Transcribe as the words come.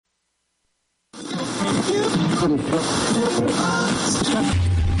This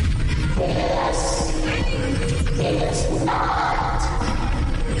is not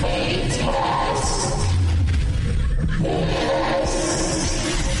a test. This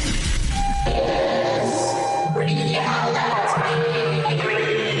is reality.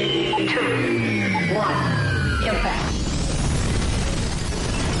 3, 2, 1, impact.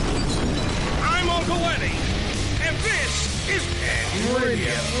 I'm Uncle Eddie, and this is Ed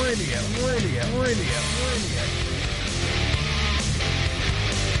Radio.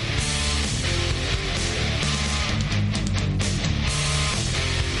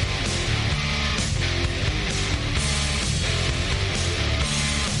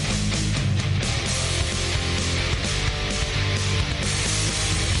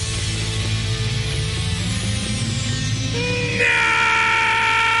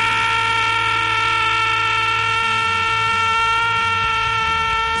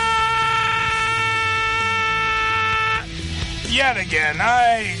 Yet again,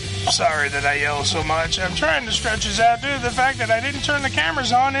 I'm sorry that I yell so much. I'm trying to stretch this out due to the fact that I didn't turn the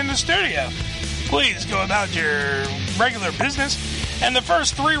cameras on in the studio. Please go about your regular business, and the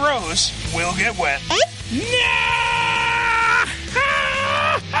first 3 rows will get wet.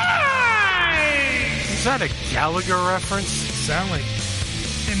 Is that a Gallagher reference? Sound like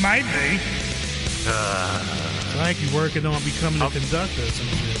It might be. like you're working on becoming a conductor or some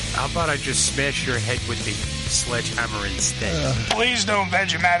shit. How about I just smash your head with the sledgehammer instead? Please don't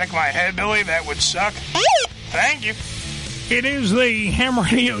Vegematic my head, Billy. That would suck. Thank you. It is the Ham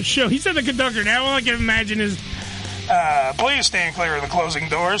Radio Show. He said the conductor. Now all I can imagine is, please stand clear of the closing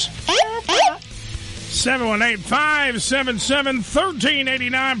doors.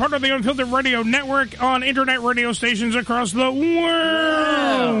 718-577-1389, part of the Unfiltered Radio Network on internet radio stations across the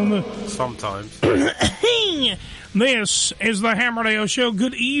world. Sometimes. This is the Ham Radio Show.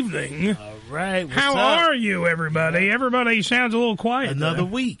 Good evening. All right. How are you, everybody? Everybody sounds a little quiet. Another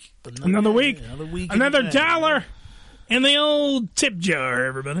week. Another week. Another in dollar in the old tip jar,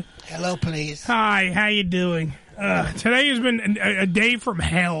 everybody. Hello, please. Hi, how you doing? Today has been a day from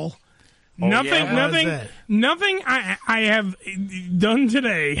hell. Nothing I have done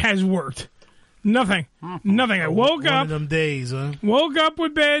today has worked. Nothing. I woke up. One of them days, huh? Woke up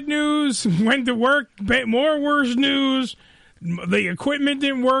with bad news. Went to work. More worse news. The equipment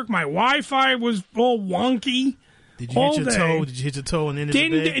didn't work. My Wi-Fi was all wonky. Did you hit your toe? Did you hit your toe and then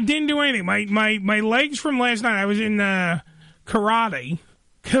didn't do anything. My legs from last night. I was in karate,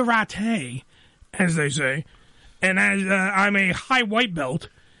 as they say, and as I'm a high white belt.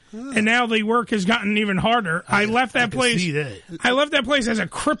 And now the work has gotten even harder. I left that place. See that. I left that place as a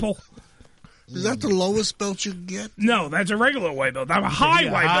cripple. Is that the lowest belt you can get? No, that's a regular white belt. I'm a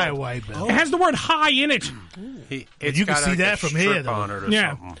high white belt. It has the word high in it. You can see that from here, though.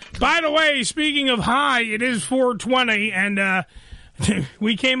 Yeah. By the way, speaking of high, it is 4:20, and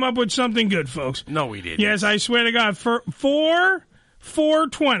we came up with something good, folks. No, we didn't. Yes, I swear to God. For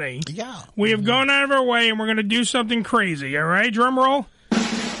 4:20, we have gone out of our way, and we're going to do something crazy, all right? Drum roll.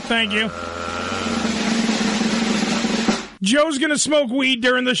 Thank you. Joe's going to smoke weed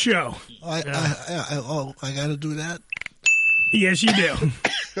during the show. I got to do that? Yes, you do.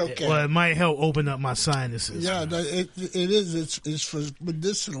 Okay. Well, it might help open up my sinuses. Yeah, it is. It's for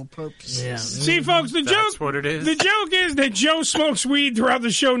medicinal purposes. Yeah. See, folks, the joke is that Joe smokes weed throughout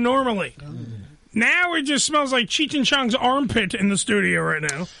the show normally. Now it just smells like Cheech and Chong's armpit in the studio right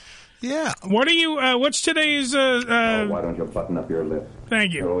now. Yeah. What are you, what's today's, why don't you button up your lip?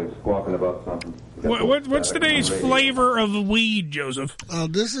 Thank you. You're always squawking about something. What's today's flavor of the weed, Joseph?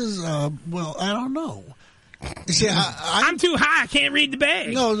 This is, well, I don't know. You see, I'm too high. I can't read the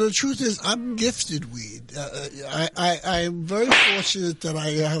bag. No, the truth is, I'm gifted weed. I am very fortunate that I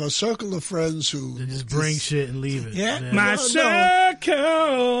have a circle of friends who They just bring shit and leave it. Yeah. My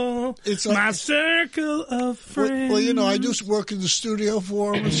circle. It's like, my circle of friends. Well, you know, I do work in the studio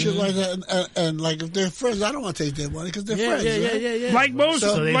for them and shit like that. And like, if they're friends, I don't want to take their money because they're friends. Yeah. Like most,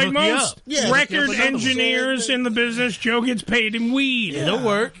 record Yeah, engineers in the business, Joe gets paid in weed. Yeah. It'll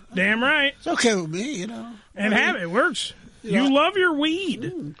work. Damn right. It's okay with me, you know. And have it. It works. Yeah. You love your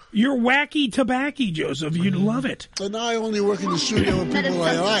weed. You're wacky tobacco, Joseph. You'd love it. And now I only work in the studio with people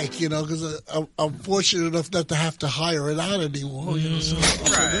I like, you know, because I'm fortunate enough not to have to hire it out anymore, you know. So,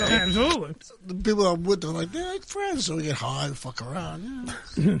 Absolutely. The people I'm with, they're like, they're like friends, so we get high and fuck around.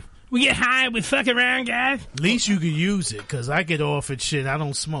 Yeah. We get high, we fuck around, guys. At least you could use it, because I get offered shit. I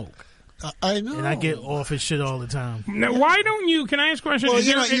don't smoke. I know. And I get offered shit all the time. Now, why don't you, can I ask a question? Well,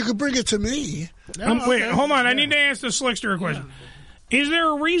 you know, you can bring it to me. Wait, hold on. I need to ask the Slickster a question. Is there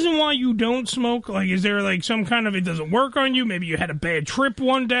a reason why you don't smoke? Like, is there like some kind of, it doesn't work on you? Maybe you had a bad trip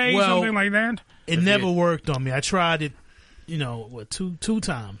one day, something like that? It never worked on me. I tried it, two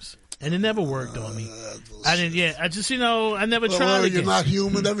times. And it never worked on me. I didn't. Yeah, I just I never tried it. You're not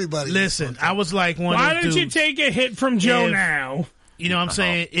human. Everybody. Listen, I was like one. Why of those don't you dudes. take a hit from Joe now? You know what I'm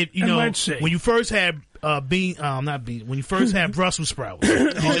saying? Let's see. When you first had when you first had Brussels sprouts, you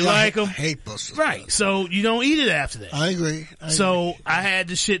didn't like them. I hate Brussels sprouts. Right. So you don't eat it after that. I agree. I had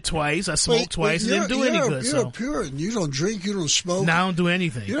the shit twice. I smoked twice. It didn't do any good. You're a Puritan. You don't drink. You don't smoke. No, I don't do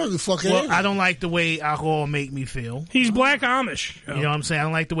anything. You don't do fucking anything. I don't like the way alcohol make me feel. He's black Amish. You know what I'm saying? I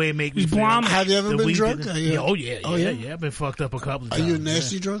don't like the way it make me He's feel. blonde. Have you ever been drunk? Yeah. I've been fucked up a couple of times. Are you a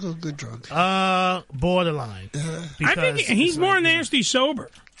nasty drunk or good drunk? Borderline. I think he's more nasty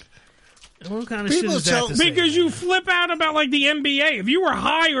sober. What kind of shit is that to say? Because you flip out about like the NBA. If you were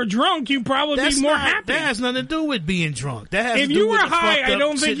high or drunk, you'd probably be more happy. That has nothing to do with being drunk. That has if to do you were with the high, I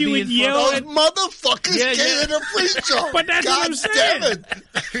don't think you would yell at motherfuckers getting a free throw. But that's what I'm saying. Damn it.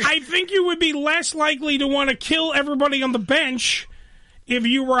 I think you would be less likely to want to kill everybody on the bench if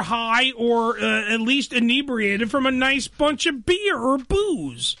you were high or at least inebriated from a nice bunch of beer or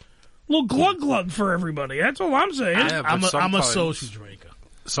booze. A little glug for everybody. That's all I'm saying. I'm a social drinker.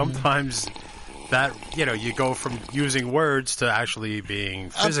 Sometimes that, you go from using words to actually being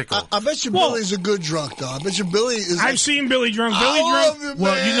physical. I bet you Billy's a good drunk, though. I bet you Billy is. I've seen Billy drunk.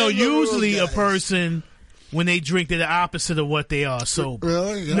 Usually a person, when they drink, they're the opposite of what they are sober.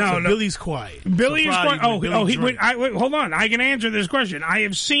 Really? Yeah. No, Billy's quiet. Billy is quiet. Wait, hold on. I can answer this question. I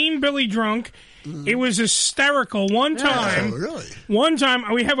have seen Billy drunk. It was hysterical. One time, really? One time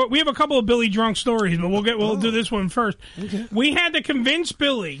we have a couple of Billy drunk stories, but we'll do this one first. Okay. We had to convince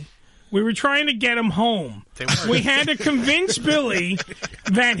Billy. We were trying to get him home. We had to convince Billy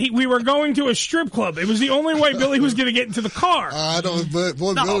that we were going to a strip club. It was the only way Billy was going to get into the car. Billy.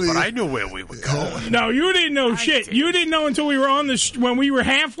 But I knew where we were going. No, you didn't know shit. You didn't know until we were when we were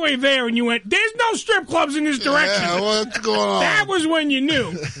halfway there, and you went, "There's no strip clubs in this direction." Yeah, what's going on? That was when you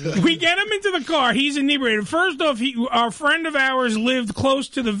knew. We get him into the car. He's inebriated. First off, our friend of ours lived close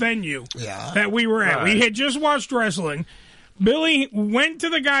to the venue that we were at. Right. We had just watched wrestling. Billy went to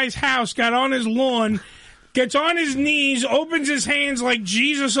the guy's house, got on his lawn, gets on his knees, opens his hands like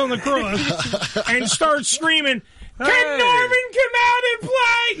Jesus on the cross, and starts screaming, "Can Norman come out and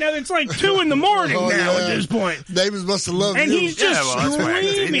play?" Now, it's like 2 in the morning at this point. Neighbors must have loved and you. He's just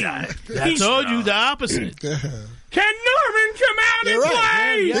screaming. I told you the opposite. Can Norman come out and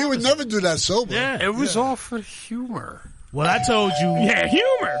play? He would never do that sober. Yeah, it was all for humor. Well, I told you. Yeah,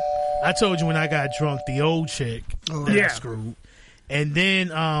 humor. I told you when I got drunk, the old chick got screwed. And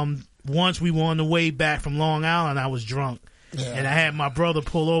then once we were on the way back from Long Island, I was drunk. Yeah. And I had my brother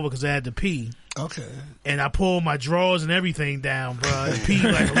pull over because I had to pee. Okay. And I pulled my drawers and everything down, bro. I peed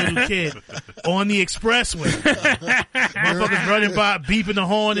like a little kid on the expressway. Motherfuckers running by, beeping the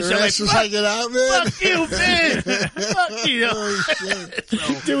horn and shit like, hanging out, man. Fuck you, man. Fuck you.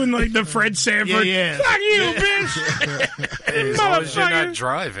 So, doing like the Fred Sanford. Yeah. Fuck you, bitch. As long as you're not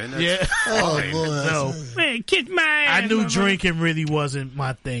driving. Yeah. Oh, boy. No. Man, kiss my ass. I knew drinking really wasn't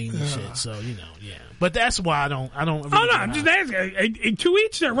my thing and shit. So, yeah. But that's why I don't. Really I'm just asking. To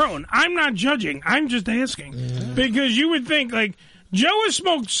each their own. I'm not judging. I'm just asking because you would think like Joe has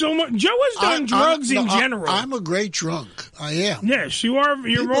smoked so much. Joe has done drugs in general. I'm a great drunk. I am. Yes, you are.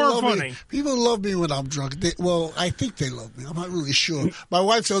 You're more funny. People love me when I'm drunk. I think they love me. I'm not really sure. My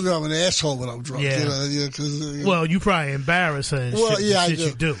wife tells me I'm an asshole when I'm drunk. Yeah. Well, you probably embarrass her and shit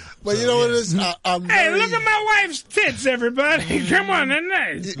you do. But you know what it is? I'm hey, look at my wife's tits, everybody. Come on, isn't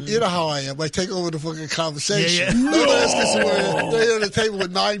it? You know how I am. I take over the fucking conversation. Yeah. They're on the table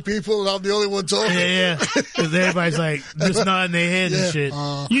with 9 people and I'm the only one talking. Yeah. Because everybody's like, just nodding their head and shit.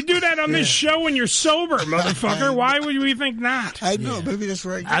 You do that on this show when you're sober, motherfucker. Why would we think not? I know. Maybe that's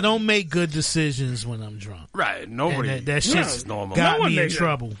right. I don't make good decisions when I'm drunk. Right. Nobody. That shit's normal. Got me in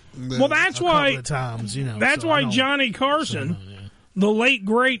trouble. Well, that's why. A couple of times, That's why Johnny Carson. The late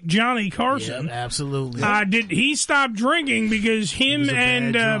great Johnny Carson, absolutely. He stopped drinking because him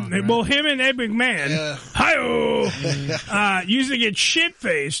and Ed McMahon, used to get shit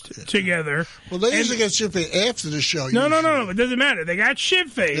faced together. Well, they used to get shit faced after the show. No, it doesn't matter. They got shit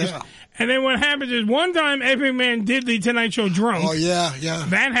faced. Yeah. And then what happens is one time Ed McMahon did the Tonight Show drunk. Oh, yeah.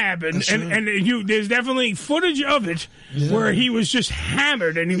 That happened. And there's definitely footage of it where he was just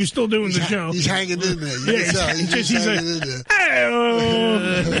hammered and he was still doing the show. He's hanging in there. He's hanging in there. Hey,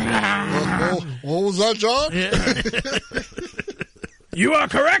 what was that, John? Yeah. You are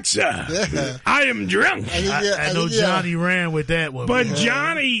correct, sir. I am drunk. I know Johnny ran with that one. But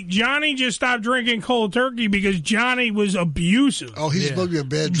Johnny just stopped drinking cold turkey because Johnny was abusive. Oh, he's supposed to be a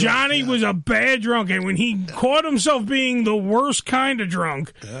bad drunk. Johnny was a bad drunk, and when he caught himself being the worst kind of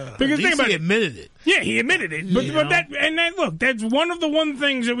drunk, because think about he admitted it. Yeah, he admitted it. But look, that's one of the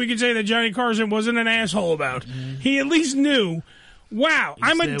things that we could say that Johnny Carson wasn't an asshole about. He at least knew. Wow,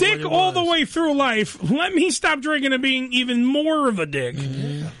 I'm a dick all the way through life. Let me stop drinking and being even more of a dick.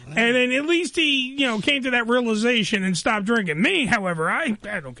 And then at least he, came to that realization and stopped drinking. Me, however, I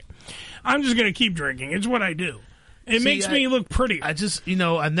don't care. I'm just going to keep drinking. It's what I do. It makes me look pretty. I just,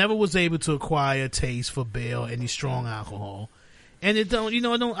 I never was able to acquire a taste for beer or any strong alcohol. And it don't,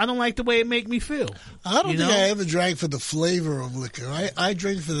 I don't like the way it make me feel. I don't think I ever drank for the flavor of liquor. I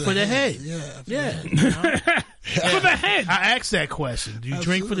drink for the head. Yeah. For the head. I asked that question. Do you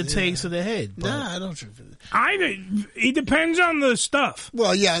drink for the taste of the head? Nah, I don't drink for the it depends on the stuff.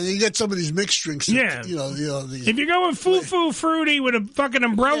 Well, yeah, you get some of these mixed drinks. Yeah. These, if you go with Foo Fruity with a fucking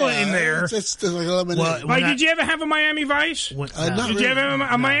umbrella in there. It's like lemonade. Did you ever have a Miami Vice? Did you ever have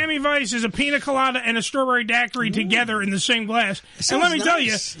a Miami Vice is a pina colada and a strawberry daiquiri together in the same glass. And let me tell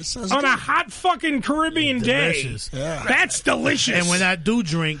you, on a hot fucking Caribbean day, that's delicious. And when I do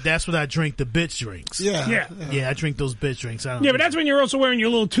drink, that's what I drink, the bitch drinks. Yeah, I drink those bitch drinks. But that's when you're also wearing your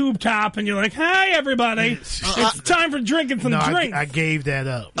little tube top and you're like, "Hi, everybody, it's time for drinking some drink." I gave that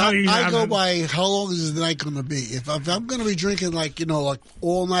up. I go by how long is the night going to be. If I'm going to be drinking like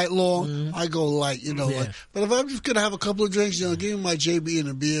all night long, I go light. But if I'm just going to have a couple of drinks, give me my JB and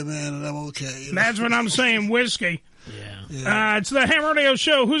a beer, man, and I'm okay. That's what I'm saying, whiskey. Yeah. It's the Ham Radio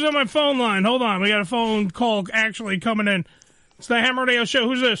Show. Who's on my phone line? Hold on, we got a phone call actually coming in. It's the Ham Radio Show.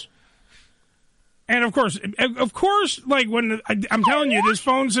 Who's this? And of course, like when I'm telling you, this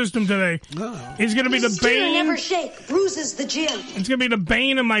phone system today is going to be the bane. Never shake, bruises the gym. It's going to be the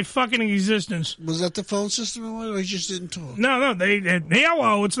bane of my fucking existence. Was that the phone system, or you just didn't talk? No.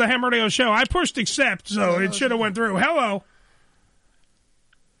 Hello, it's the Ham Radio Show. I pushed accept, so it should have went through. Hello.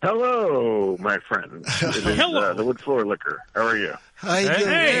 Hello, my friend. Hello. The Wood Floor Liquor. How are you?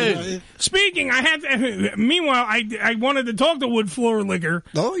 Hey. Speaking, meanwhile, I wanted to talk to Wood Floor Liquor.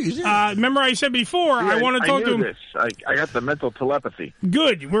 Oh, you did? Remember I said before, I want to talk to him. This. I got the mental telepathy.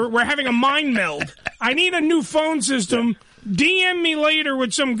 Good. We're having a mind meld. I need a new phone system. DM me later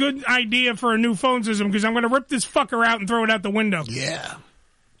with some good idea for a new phone system, because I'm going to rip this fucker out and throw it out the window. Yeah.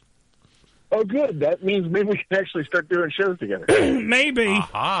 Oh, good. That means maybe we can actually start doing shows together. Maybe.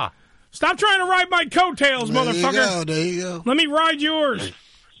 Aha. Stop trying to ride my coattails, motherfucker. There you go. Let me ride yours.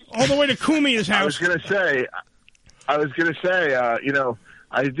 All the way to Kumia's house. I was going to say,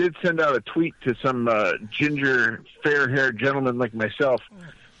 I did send out a tweet to some ginger, fair-haired gentleman like myself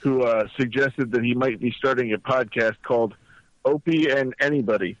who suggested that he might be starting a podcast called Opie and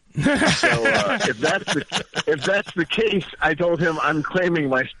Anybody. So if that's the case, I told him I'm claiming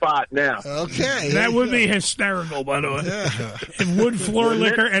my spot now. Okay, that would be hysterical, by the way. Yeah. Wood Floor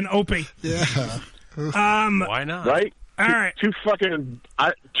Liquor and Opie. Yeah. Why not? Right? All right. Two fucking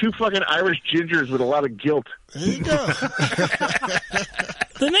Irish gingers with a lot of guilt. There you go.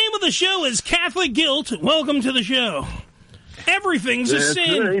 The name of the show is Catholic Guilt. Welcome to the show. Everything's a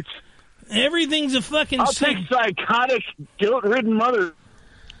sin. Right. Everything's a fucking I'll sin. take psychotic, guilt-ridden mother.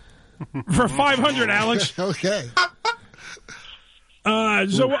 For $500, Alex. Okay.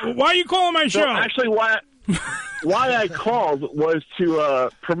 So why are you calling my show? So actually, why I called was to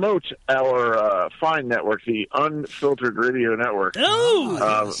promote our fine network, the Unfiltered Radio Network.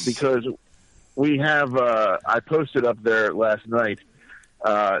 Oh! Because we have, I posted up there last night,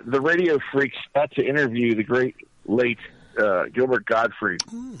 the Radio Freaks got to interview the great late Gilbert Gottfried.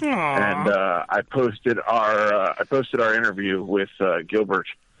 Aww. And I posted our interview with Gilbert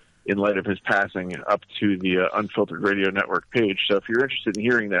in light of his passing up to the Unfiltered Radio Network page. So if you're interested in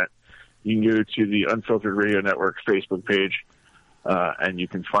hearing that, you can go to the Unfiltered Radio Network Facebook page, and you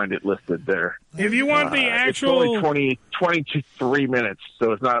can find it listed there. If you want the actual... It's only 23 minutes,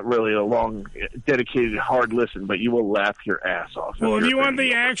 so it's not really a long, dedicated, hard listen, but you will laugh your ass off. Well, if you want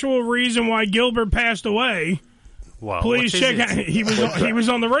the actual reason why Gilbert passed away... Well, please check out. He was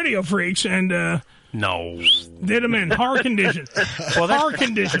on the Radio Freaks and no, did him in heart condition. Well, heart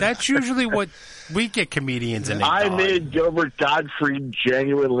condition. That's usually what we get comedians in. I made Gilbert Gottfried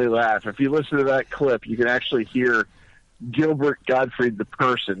genuinely laugh. If you listen to that clip, you can actually hear Gilbert Gottfried the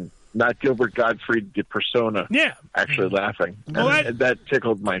person, not Gilbert Gottfried the persona. Yeah, actually laughing. Well, that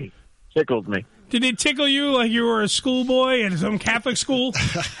tickled me. Did it tickle you like you were a schoolboy at some Catholic school?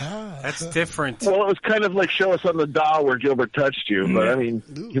 That's different. Well, it was kind of like Show Us on the Doll where Gilbert touched you. But, I mean,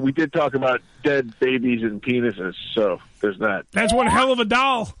 we did talk about dead babies and penises, so... there's that. That's one hell of a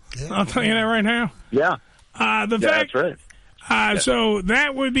doll. Yeah. I'll tell you that right now. Yeah. That's right. So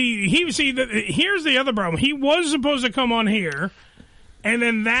that would be here's the other problem. He was supposed to come on here, and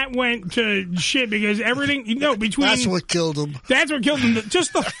then that went to shit because everything between that's what killed him. That's what killed him.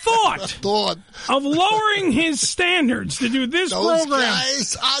 Just the thought of lowering his standards to do this Those program.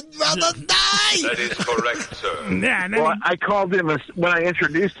 Guys, I'd rather die. That is correct, sir. Yeah. Well, I called him when I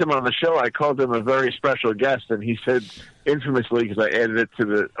introduced him on the show. I called him a very special guest, and he said infamously, because I added it to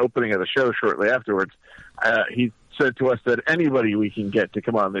the opening of the show shortly afterwards. He said to us that anybody we can get to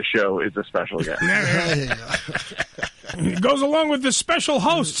come on this show is a special guest. It goes along with the special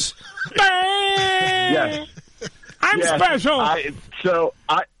hosts. Yes. I'm special.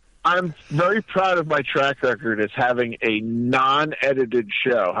 I'm very proud of my track record as having a non-edited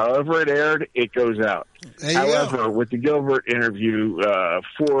show. However it aired, it goes out. However, with the Gilbert interview,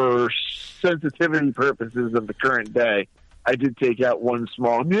 for sensitivity purposes of the current day, I did take out one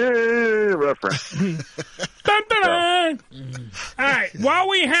small reference. Dun, dun, dun. All right. While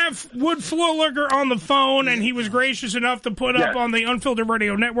we have Wood Floor Liquor on the phone, and he was gracious enough to put up on the Unfiltered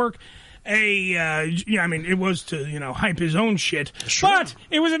Radio Network it was to, hype his own shit. Sure. But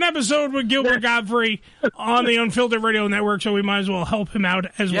it was an episode with Gilbert Godfrey on the Unfiltered Radio Network, so we might as well help him out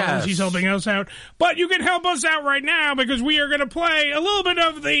as well as he's helping us out. But you can help us out right now because we are going to play a little bit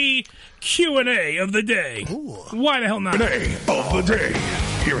of the Q&A of the day. Ooh. Why the hell not? Q&A of the day.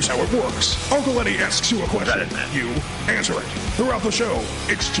 Here's how it works. Uncle Eddie asks you a question. You answer it. Throughout the show,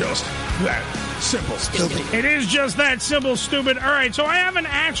 it's just that simple. Stupid. It is just that simple, stupid. All right, so I have an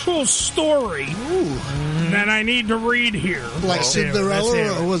actual story that I need to read here. Like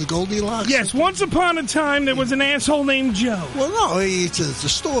Cinderella or was it Goldilocks? Yes, once upon a time there was an asshole named Joe. Well, no, it's a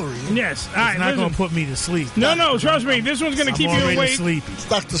story. Yes. All right, it's not going to put me to sleep. No, trust me. This one's going to keep you awake.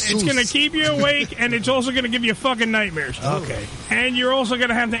 It's going to keep you awake, and it's also going to give you fucking nightmares. Okay. And you're also going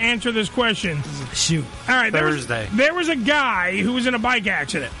to have to answer this question. Shoot. All right, Thursday. There was a guy who was in a bike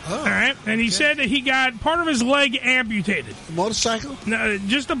accident. All right, and he said that he got part of his leg amputated. A motorcycle? No,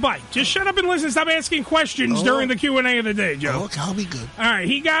 just a bike. Just shut up and listen. Stop asking questions during the Q&A of the day, Joe. Okay, I'll be good. All right,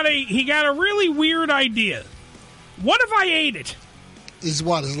 he got a really weird idea. What if I ate it? His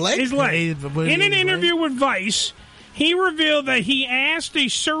leg? His leg. In an interview with Vice, he revealed that he asked a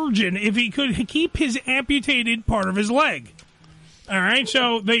surgeon if he could keep his amputated part of his leg. All right,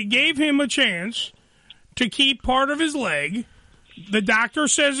 so they gave him a chance to keep part of his leg. The doctor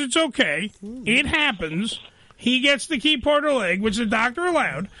says it's okay. It happens. He gets to keep part of the leg, which the doctor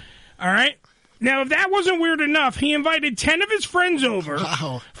allowed. All right. Now, if that wasn't weird enough, he invited 10 of his friends over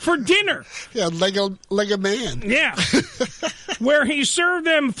for dinner. Yeah, like a man. Yeah. Where he served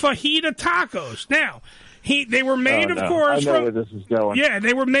them fajita tacos. Now, they were made, of course, I know where this is going. Yeah,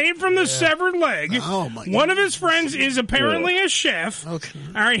 they were made from the severed leg. Oh, my God. One of his friends is apparently a chef. Okay.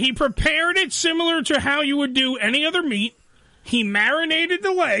 All right, he prepared it similar to how you would do any other meat. He marinated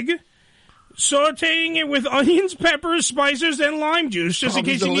the leg, sauteing it with onions, peppers, spices, and lime juice, just in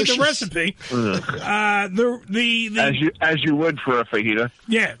case you need the recipe. As you would for a fajita.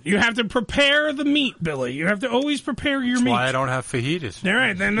 Yeah, you have to prepare the meat, Billy. You have to always prepare your meat. That's why I don't have fajitas. All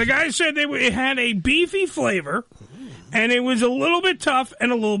right, then the guy said it had a beefy flavor, and it was a little bit tough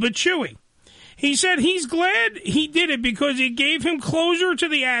and a little bit chewy. He said he's glad he did it because it gave him closure to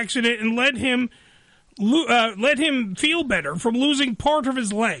the accident and let him feel better from losing part of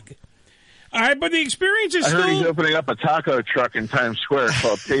his leg. All right, but the experience is I heard he's opening up a taco truck in Times Square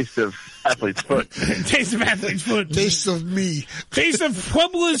called Taste of Athlete's Foot. Taste of Athlete's Foot. Taste of me. Taste of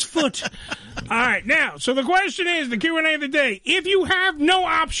Puebla's Foot. All right, now, so the question is, the Q&A of the day, if you have no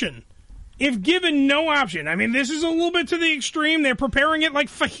option, if given no option, I mean, this is a little bit to the extreme. They're preparing it like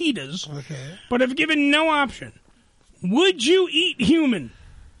fajitas. Okay. But if given no option, would you eat human?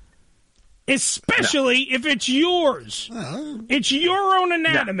 Especially if it's yours. It's your own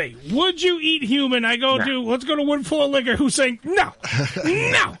anatomy. No. Would you eat human? Let's go to Wood Floor Liquor, who's saying no,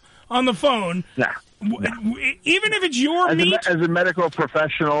 no, on the phone. No. Even if it's your meat. As a medical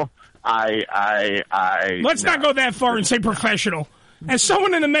professional, Let's not go that far and say professional. As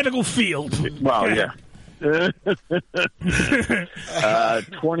someone in the medical field. Well, yeah.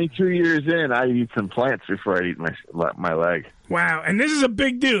 22 years in, I eat some plants before I eat my leg. Wow, and this is a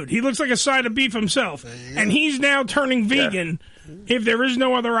big dude. He looks like a side of beef himself, and he's now turning vegan. Yeah. If there is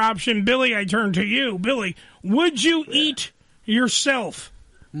no other option, Billy, I turn to you. Billy, would you eat yourself?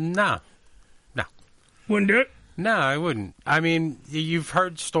 No. Wouldn't do it? No, I wouldn't. I mean, you've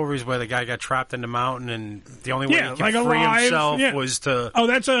heard stories where the guy got trapped in the mountain, and the only way he could free himself was to... Oh,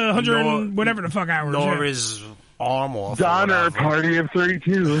 that's 100 whatever the fuck hours. Nor his arm off. Donner Party of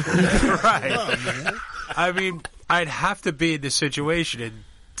 32. Right. I mean, I'd have to be in the situation and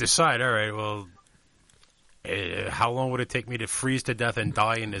decide, all right, well, how long would it take me to freeze to death and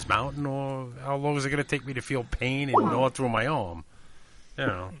die in this mountain, or how long is it going to take me to feel pain and gnaw through my arm? You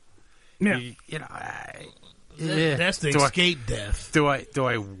know. Yeah. That's the escape death. Do I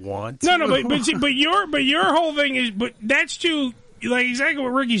want to? No, but your whole thing is, but that's too, like exactly what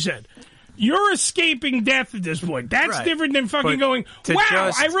Ricky said. You're escaping death at this point. That's Right. different than fucking But going,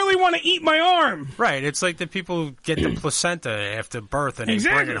 wow, I really want to eat my arm. Right. It's like the people who get the placenta after birth and they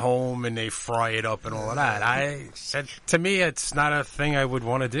bring it home and they fry it up and all of that. To me, it's not a thing I would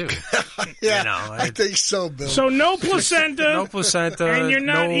want to do. Yeah, I think so, Bill. So no placenta. No placenta. And you're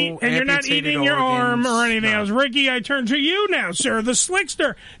not, you're not eating your arm or anything else. Ricky, I turn to you now, sir. The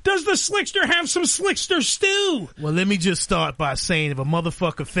Slickster. Does the Slickster have some Slickster stew? Well, let me just start by saying if a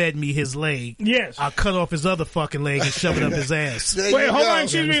motherfucker fed me his leg, yes, I'll cut off his other fucking leg and shove it up his ass. Wait, hold on,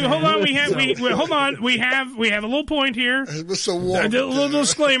 excuse me. Hold on, we have a little point here. It's so warm. A little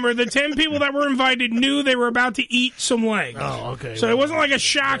disclaimer: the 10 people that were invited knew they were about to eat some legs. Oh, okay. So it wasn't like a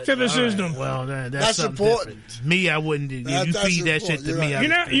shock to the system. Well, that's important. Different. Me, I wouldn't. If you feed that shit to me,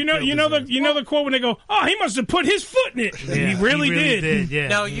 you know the quote when they go, "Oh, he must have put his foot in it." Yeah, he really did. Yeah.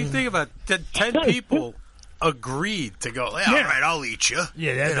 Now you think about 10 people agreed to go. Yeah, all right, I'll eat you.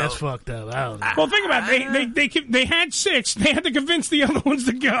 Yeah, that's fucked up. I don't know. Well, think about it. They had 6. They had to convince the other ones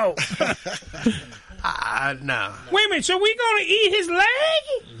to go. No. Wait a minute. So we going to eat his leg?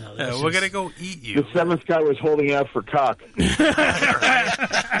 No, we're gonna go eat you. The 7th guy was holding out for cock.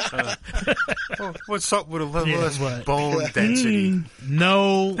 What's up with a little less bone density?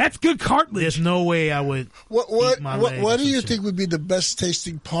 No, that's good cartilage. There's no way I would. What do you think would be the best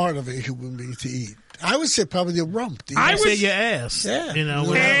tasting part of a human being to eat? I would say probably the rump. I would say your ass. Yeah. You know,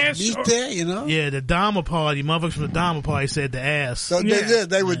 meat there, you know? Yeah, the Dharma party. Motherfuckers from the Dharma party said the ass. So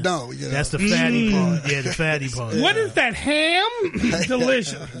they would know. You know? That's the fatty part. Yeah, the fatty part. What is that, ham?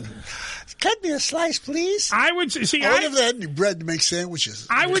 Delicious. Cut me a slice, please. I would see. I never had any bread to make sandwiches.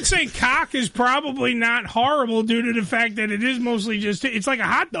 I would say cock is probably not horrible due to the fact that it is mostly it's like a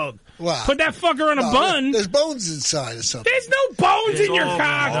hot dog. Wow. Put that fucker on a bun. There's bones inside or something. There's no bones in your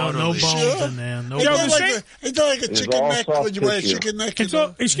cock. No bones in there. No bones. It's not like a chicken neck when you wear a chicken neck.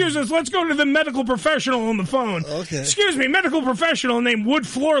 Excuse us. Let's go to the medical professional on the phone. Okay. Excuse me, medical professional named Wood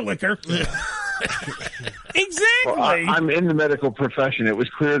Floor Liquor. Exactly. Well, I'm in the medical profession. It was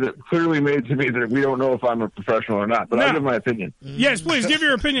clearly made to me that we don't know if I'm a professional or not, but I'll give my opinion. Yes, please give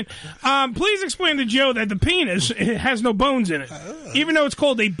your opinion. Please explain to Joe that the penis has no bones in it, even though it's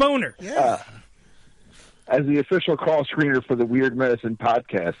called a boner. Yeah. As the official call screener for the Weird Medicine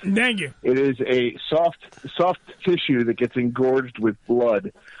podcast, thank you. It is a soft tissue that gets engorged with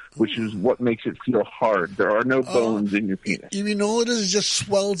blood, which is what makes it feel hard. There are no bones in your penis. You know what it is? It just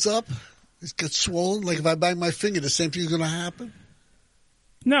swells up. It gets swollen. Like if I bite my finger, the same thing's going to happen.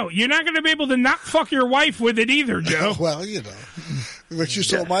 No, you're not going to be able to not fuck your wife with it either, Joe. Well, you know. If you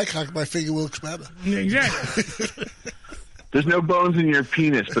saw my cock, my finger looks better. Exactly. There's no bones in your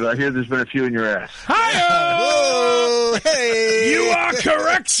penis, but I hear there's been a few in your ass. Hi-oh! Hey! You are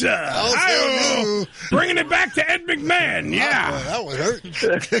correct, sir. Hi-oh! Bringing it back to Ed McMahon. Yeah. That would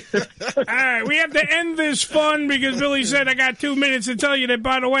hurt. All right, we have to end this fun because Billy said I got 2 minutes to tell you that,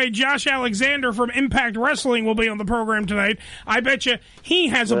 by the way, Josh Alexander from Impact Wrestling will be on the program tonight. I bet you he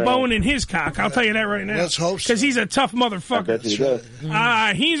has a bone in his cock. I'll tell you that right now. Let's hope so. Because he's a tough motherfucker.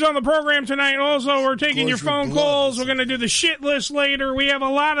 He's on the program tonight. Also, we're taking your phone calls. We're going to do the shit list later. We have a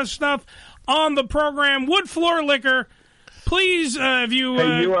lot of stuff on the program. Wood Floor Liquor, please, if you...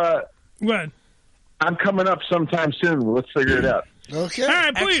 what? I'm coming up sometime soon. Let's figure it out. Okay. All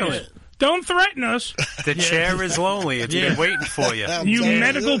right, please. Excellent. Don't threaten us. The chair is lonely. It's been waiting for you. You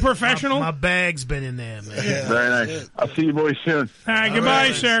medical professional? My bag's been in there, man. Yeah. Very nice. I'll see you boys soon. All right,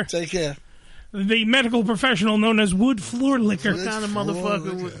 goodbye, sir. Take care. The medical professional known as Wood Floor Liquor. What kind of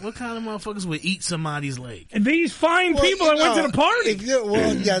motherfuckers would eat somebody's leg? And these fine people that went to the party.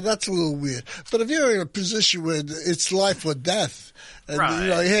 Yeah, that's a little weird. But if you're in a position where it's life or death, and you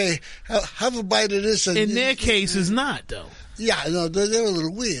know, hey, have a bite of this. And in their case, it's not though. Yeah, no, they're a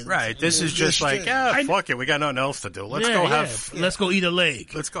little weird. Right. This is just like, fuck it. We got nothing else to do. Let's go eat a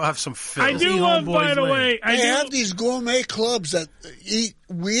leg. Let's go have some fill. I do love, by the way, they have these gourmet clubs that eat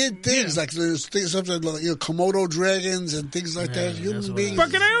weird things, like there's things something like Komodo dragons and things like that. Human beings. But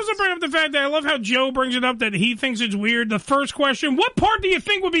can I also bring up the fact that I love how Joe brings it up that he thinks it's weird. The first question: what part do you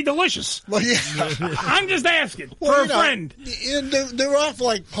think would be delicious? Well, yeah, I'm just asking for a friend. There are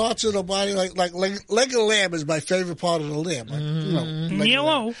like parts of the body, like leg of lamb is my favorite part of the lamb. Like,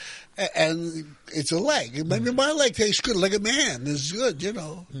 yellow. And it's a leg. Maybe my leg tastes good. Leg of man is good, you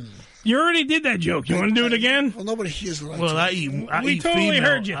know. You already did that joke. You want to do it again? Well, nobody hears what I Well, I We eat totally female,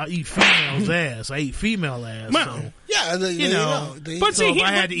 heard you. I eat female's ass. I eat female ass. Well, so, yeah, you know. But so see, if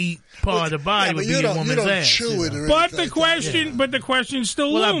I had to eat part of the body, would be a woman's ass. Chew it or But anything the like question, but the question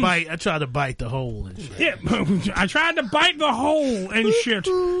still Well, looms. I try to bite the hole and shit. Yeah, I tried to bite the hole and shit.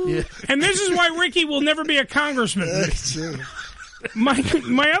 Yeah. And this is why Ricky will never be a congressman.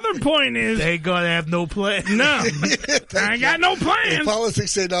 My other point is they ain't gonna have no plan. No, I got no plans.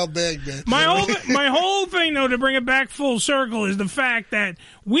 Politics ain't all bad, man. My whole thing, though, to bring it back full circle, is the fact that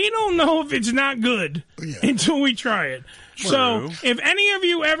we don't know if it's not good until we try it. So, if any of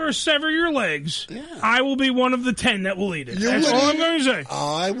you ever sever your legs, I will be one of the 10 that will eat it. That's all I'm going to say.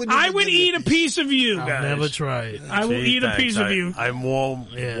 I would eat a piece of you, guys. I'll never try it. I will eat a piece of you. I'm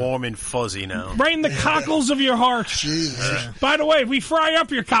warm and fuzzy now. Right in the cockles of your heart. By the way, if we fry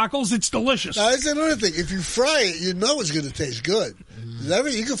up your cockles, it's delicious. Now, that's another thing. If you fry it, you know it's going to taste good.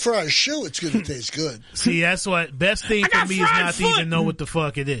 You can fry a shoe, it's going to taste good. See, that's what best thing for me is not to even know what the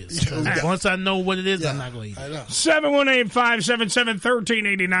fuck it is. Once I know what it is, I'm not going to eat it.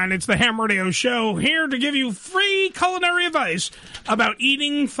 718-577-1389. It's the Ham Radio Show, here to give you free culinary advice about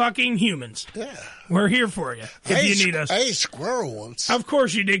eating fucking humans. Yeah. We're here for you if you need us. I ate squirrel once. Of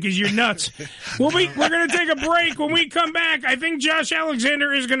course you did, because you're nuts. We're going to take a break. When we come back, I think Josh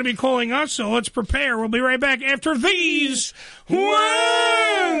Alexander is going to be calling us, so let's prepare. We'll be right back after these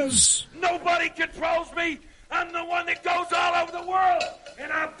words. Nobody controls me. I'm the one that goes all over the world,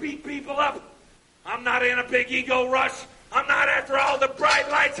 and I beat people up. I'm not in a big ego rush. I'm not after all the bright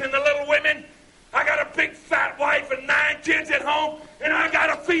lights and the little women. I got a big fat wife and 9 kids at home, and I got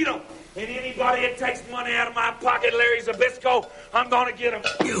to feed them. And anybody that takes money out of my pocket, Larry Zabisco, I'm going to get them.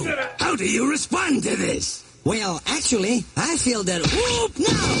 How do you respond to this? Well, actually, I feel that, whoop,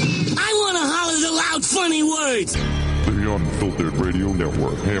 now, I want to holler the loud, funny words. The Unfiltered Radio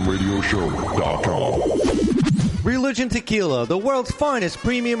Network, hamradioshow.com. Religion Tequila, the world's finest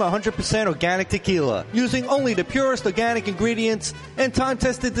premium 100% organic tequila, using only the purest organic ingredients and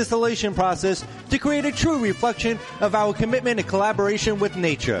time-tested distillation process to create a true reflection of our commitment and collaboration with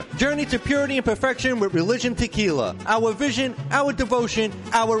nature. Journey to purity and perfection with Religion Tequila. Our vision, our devotion,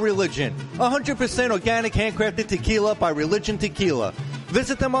 our religion. 100% organic handcrafted tequila by Religion Tequila.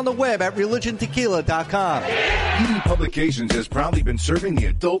 Visit them on the web at religiontequila.com. ED Publications has proudly been serving the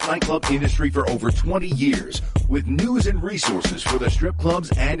adult nightclub industry for over 20 years with news and resources for the strip clubs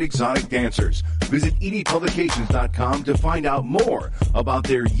and exotic dancers. Visit edpublications.com to find out more about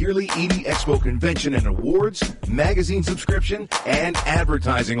their yearly ED Expo convention and awards, magazine subscription, and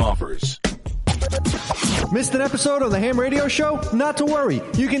advertising offers. Missed an episode of the Ham Radio Show? Not to worry.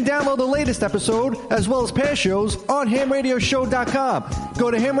 You can download the latest episode, as well as past shows, on hamradioshow.com.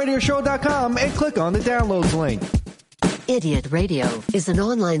 Go to hamradioshow.com and click on the downloads link. Idiot Radio is an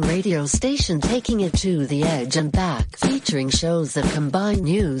online radio station taking it to the edge and back, featuring shows that combine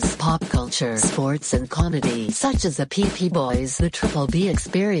news, pop culture, sports, and comedy, such as the PP Boys, the Triple B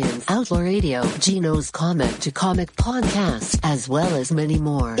Experience, Outlaw Radio, Gino's Comic to Comic Podcast, as well as many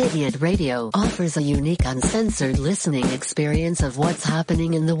more. Idiot Radio offers a unique uncensored listening experience of what's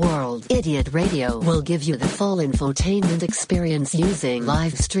happening in the world. Idiot Radio will give you the full infotainment experience using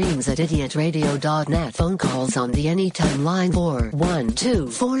live streams at idiotradio.net, phone calls on the Anytime line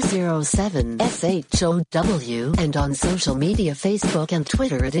 412-407-SHOW, and on social media Facebook and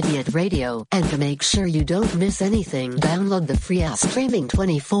Twitter at Idiot Radio. And to make sure you don't miss anything, download the free app streaming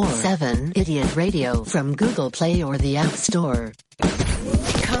 24/7 Idiot Radio from Google Play or the App Store.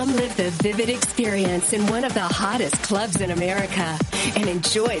 Come live the vivid experience in one of the hottest clubs in America and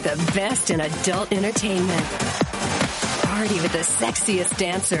enjoy the best in adult entertainment. Party with the sexiest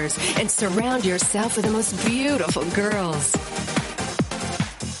dancers and surround yourself with the most beautiful girls.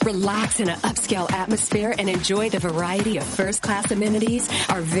 Relax in an upscale atmosphere and enjoy the variety of first-class amenities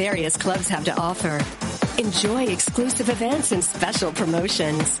our various clubs have to offer. Enjoy exclusive events and special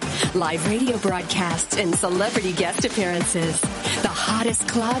promotions, live radio broadcasts, and celebrity guest appearances. The hottest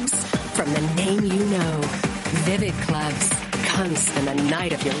clubs from the name you know. Vivid Clubs. Come spend the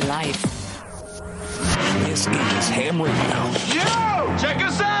night of your life. This is Ham Radio. Yo! Check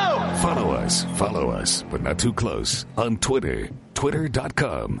us out! Follow us, but not too close, on Twitter,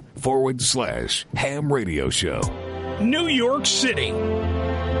 twitter.com/Ham Radio Show. New York City.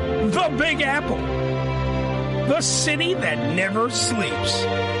 The Big Apple. The city that never sleeps.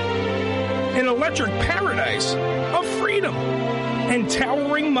 An electric paradise of freedom and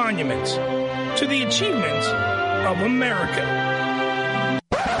towering monuments to the achievements of America.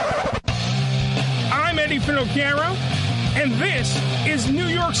 I'm Eddie Finocchiaro, and this is New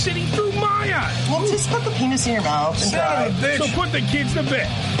York City through my eyes. Well, just put the penis in your mouth and Son of a bitch. So put the kids to bed.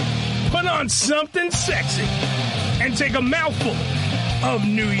 on something sexy and take a mouthful of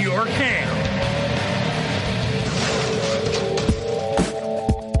New York ham.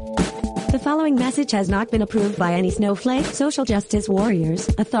 The following message has not been approved by any snowflake, social justice warriors,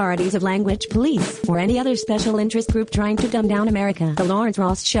 authorities of language police, or any other special interest group trying to dumb down America. The Lawrence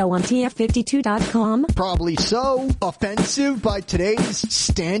Ross Show on TF52.com. Probably so. Offensive by today's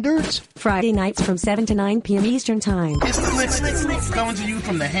standards. Friday nights from 7 to 9 p.m. Eastern Time. It's Flick coming to you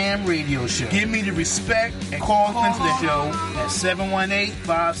from the Ham Radio Show. Give me the respect and call into the show at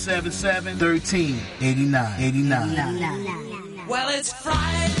 718-577-1389. Well, it's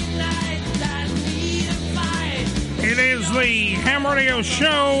Friday night. It is the Ham Radio Show.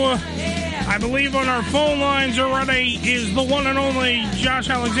 I believe on our phone lines already is the one and only Josh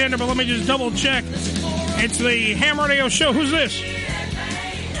Alexander, but let me just double check. It's the Ham Radio Show. Who's this?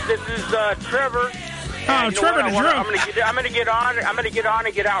 This is Trevor. Oh, Trevor the drunk. I'm going to get on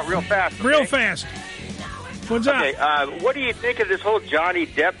and get out real fast. Okay? Real fast. What's up? Okay, what do you think of this whole Johnny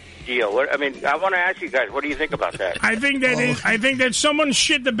Depp deal? I want to ask you guys, what do you think about that? I think that someone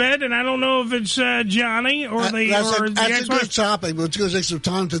shit the bed, and I don't know if it's Johnny or the That's the a good topic, but it's going to take some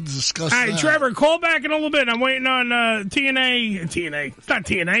time to discuss. All right, that. Trevor, call back in a little bit. I'm waiting on TNA. It's not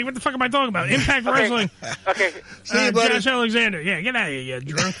TNA. What the fuck am I talking about? Impact Wrestling. Okay. See you, buddy. Josh Alexander. Yeah, get out of here, you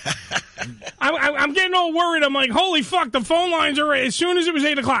drunk. I'm getting all worried. I'm like, holy fuck, the phone lines are... As soon as it was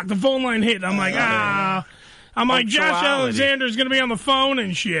 8 o'clock, the phone line hit. I'm like, I'm like, Josh Alexander's going to be on the phone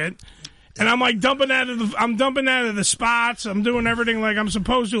and shit. And I'm like dumping out of the spots. I'm doing everything like I'm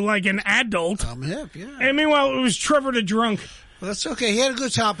supposed to, like an adult. I'm hip, yeah. And meanwhile, it was Trevor the drunk. Well, that's okay. He had a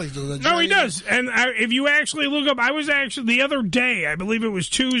good topic, though. No, he does. And if you actually look up, I was actually the other day, I believe it was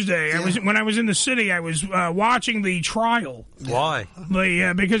Tuesday. When I was in the city, I was watching the trial. Why?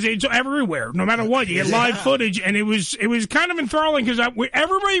 Because it's everywhere. No matter what, you get live footage, and it was kind of enthralling because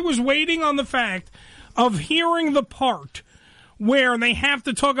everybody was waiting on the fact of hearing the part where they have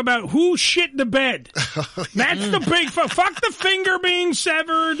to talk about who shit the bed. That's the big fuck the finger being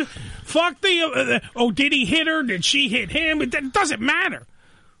severed. Fuck the did he hit her? Did she hit him? It doesn't matter.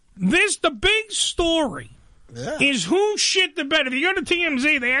 The big story is who shit the bed. If you go to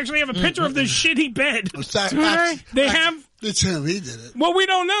TMZ, they actually have a picture of this shitty bed. They have. It's him. He did it. Well, we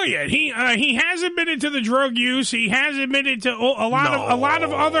don't know yet. He has admitted to the drug use. He has admitted to a lot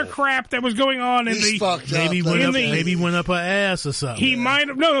of other crap that was going on in maybe went up her ass or something. He might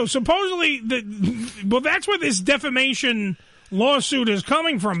have no. Supposedly, that's where this defamation lawsuit is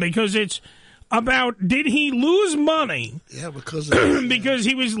coming from, because it's about did he lose money? Yeah, because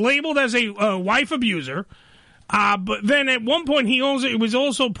he was labeled as a wife abuser. But then at one point it was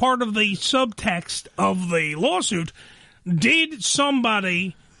also part of the subtext of the lawsuit. Did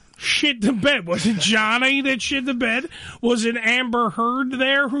somebody shit the bed? Was it Johnny that shit the bed? Was it Amber Heard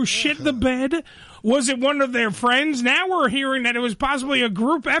there who shit the bed? Was it one of their friends? Now we're hearing that it was possibly a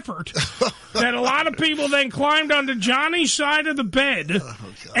group effort. That a lot of people then climbed onto Johnny's side of the bed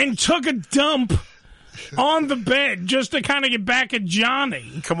and took a dump on the bed just to kind of get back at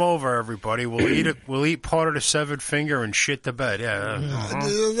Johnny. Come over, everybody. We'll eat part of the severed finger and shit the bed.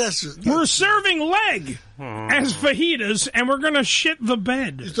 We're serving leg as fajitas, and we're going to shit the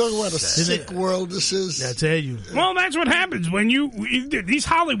bed. You're talking about a sick world this is. I tell you. Well, that's what happens when these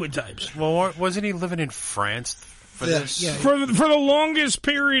Hollywood types. Well, wasn't he living in France for this? Yeah. For the longest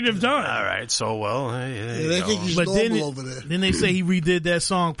period of time. All right, so they think he's normal over there. Then they say he redid that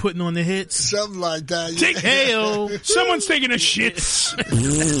song, Putting on the Hits. Something like that. Someone's taking a shit.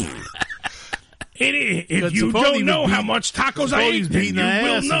 If you don't know how much tacos I ate, beating you her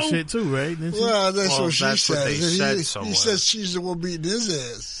will ass know. and shit too, right? Well, that's what she says. He says she's the one beating his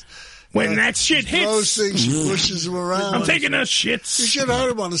ass. When that shit hits, those things, she pushes him around. I'm taking those shits. You should have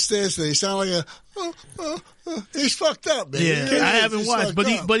heard him on the stairs today. He sounded like he's fucked up, man. Yeah, I haven't watched, but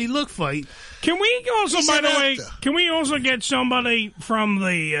he looked fight. Can we also, by the way, can we also get somebody from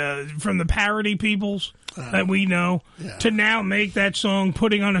the parody peoples that we know to now make that song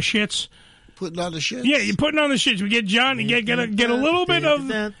 "Putting on the Shits"? Putting on the shits. Yeah, you're putting on the shits. We get Johnny. Get a little bit of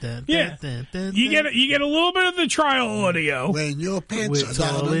You get a little bit of the trial audio. When your pants are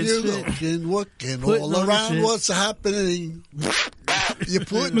down and you're looking all around, what's happening? You're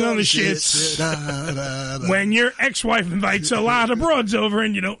putting on the shits. When your ex-wife invites a lot of broads over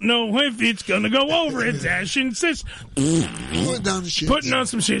and you don't know if it's gonna go over, it's Ash insists. Putting on the shits. Putting on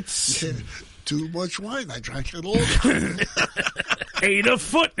some shits. Too much wine. I drank it all. Ate a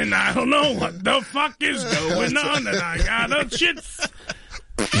foot and I don't know what the fuck is going on and I got a shits.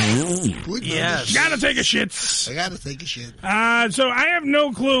 Yes. Gotta take a shit. I gotta take a shit. So I have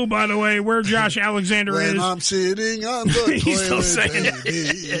no clue, by the way, where Josh Alexander when is. I'm sitting on the He's still toilet, saying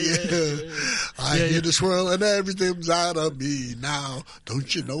it. I hear the swirl and everything's out of me now.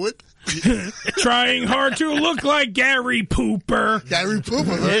 Don't you know it? Trying hard to look like Gary Pooper. Gary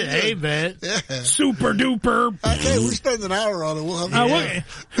Pooper. Hey, man. Yeah. Super duper. Okay, we spend an hour on it. We'll have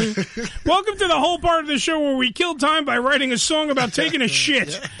Welcome to the whole part of the show where we kill time by writing a song about taking a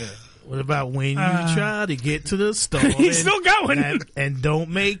shit. What about when you try to get to the store? He's still going. And don't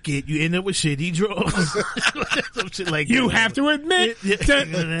make it. You end up with shitty drawers. Some shit like you that. have to admit,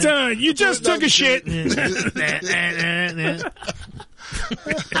 you just took a shit.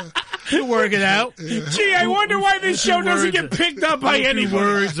 You work it out. Gee, I wonder why this show doesn't get picked up by anybody.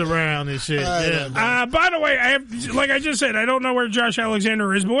 Words around and shit. Yeah. By the way, I have, like I just said, I don't know where Josh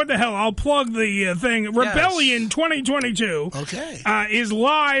Alexander is, but what the hell? I'll plug the thing. Rebellion 2022 is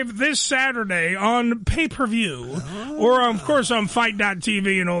live this Saturday on pay-per-view, or of course on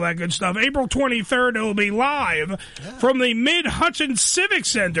Fight.tv and all that good stuff. April 23rd, it will be live from the Mid-Hudson Civic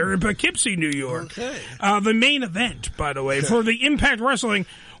Center in Poughkeepsie, New York. The main event, by the way, for the Impact Wrestling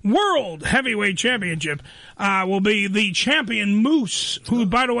World Heavyweight Championship will be the champion Moose, who,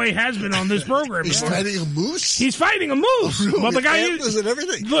 by the way, has been on this program. He's fighting a moose? He's fighting a moose. Oh, really? Well, the guy Antlers and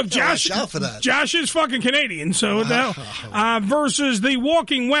everything. Look, Josh. Watch out for that. Josh is fucking Canadian, so what the hell? Versus the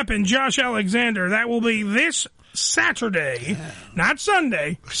walking weapon, Josh Alexander. That will be this Saturday, not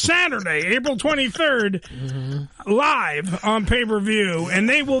Sunday, Saturday, April 23rd, live on pay-per-view, and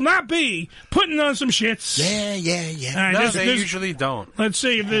they will not be putting on some shits. Yeah. All right, No, they usually don't. Let's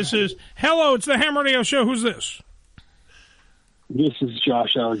see if this is... Hello, it's the Ham Radio Show. Who's this? This is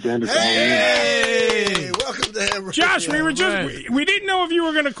Josh Alexander. Hey, welcome to Ham Radio. Josh, we didn't know if you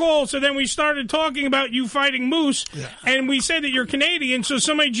were going to call, so then we started talking about you fighting Moose, and we said that you're Canadian, so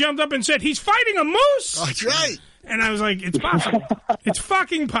somebody jumped up and said, he's fighting a moose! That's right. And I was like, it's possible. It's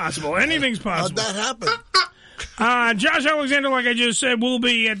fucking possible. Anything's possible. How'd that happen? Josh Alexander, like I just said, will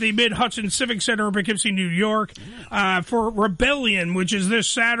be at the Mid-Hudson Civic Center in Poughkeepsie, New York, for Rebellion, which is this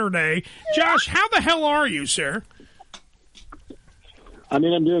Saturday. Josh, how the hell are you, sir? I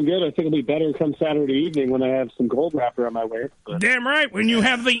mean, I'm doing good. I think it'll be better come Saturday evening when I have some gold wrapper on my waist. Damn right. When you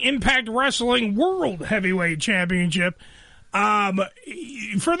have the Impact Wrestling World Heavyweight Championship. For those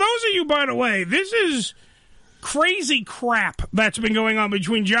of you, by the way, this is crazy crap that's been going on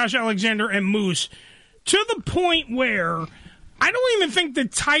between Josh Alexander and Moose, to the point where I don't even think the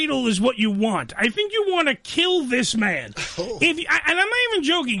title is what you want. I think you want to kill this man. And I'm not even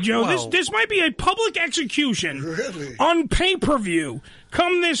joking, Joe. This might be a public execution on pay-per-view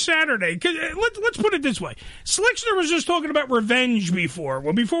come this Saturday. 'Cause, let's put it this way. Slickster was just talking about revenge before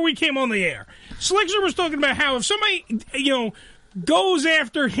we came on the air. Slickster was talking about how if somebody, goes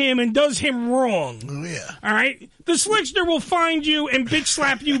after him and does him wrong, all right, the Slickster will find you and bitch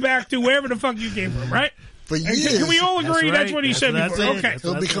slap you back to wherever the fuck you came from, right? For years. Can we all agree that's what he said before? Okay.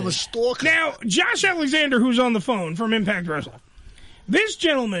 He'll become a stalker. Now, Josh Alexander, who's on the phone from Impact Wrestling, this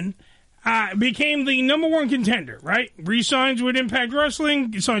gentleman became the number one contender, right? Resigns with Impact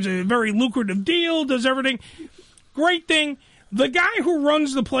Wrestling, signs a very lucrative deal, does everything. Great thing. The guy who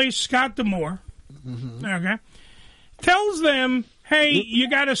runs the place, Scott D'Amore, okay, tells them, hey, you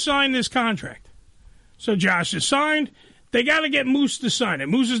got to sign this contract. So Josh is signed. They got to get Moose to sign it.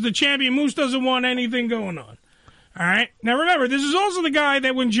 Moose is the champion. Moose doesn't want anything going on. All right? Now, remember, this is also the guy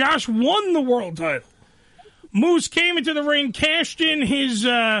that when Josh won the world title, Moose came into the ring, cashed in his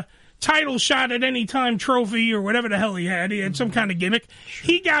title shot at any time trophy or whatever the hell he had. He had some kind of gimmick.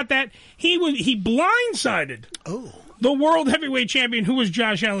 He got that. He blindsided the world heavyweight champion, who was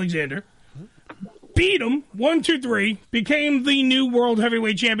Josh Alexander. Beat him, 1, 2, 3, became the new world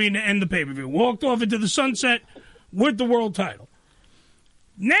heavyweight champion to end the pay-per-view. Walked off into the sunset with the world title.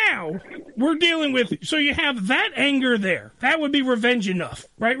 Now, we're dealing with, so you have that anger there. That would be revenge enough,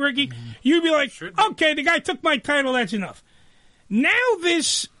 right, Ricky? You'd be like, okay, the guy took my title, that's enough. Now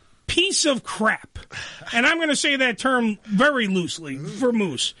this piece of crap, and I'm going to say that term very loosely for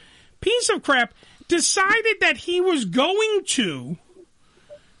Moose, piece of crap decided that he was going to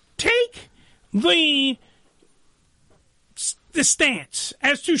take the stance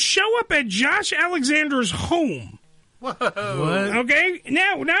as to show up at Josh Alexander's home. Whoa. What? Okay?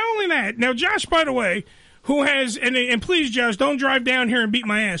 Now, not only that, now Josh, by the way, who has, and please, Josh, don't drive down here and beat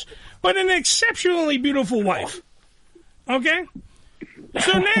my ass, but an exceptionally beautiful wife. Okay?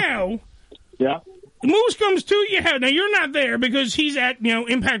 So now, Moose comes to you. Now, you're not there because he's at,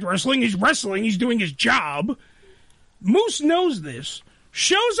 Impact Wrestling. He's wrestling. He's doing his job. Moose knows this.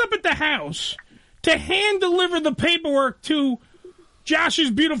 Shows up at the house to hand deliver the paperwork to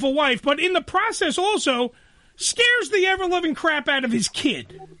Josh's beautiful wife, but in the process also scares the ever-loving crap out of his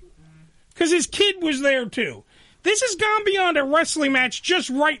kid. Because his kid was there, too. This has gone beyond a wrestling match just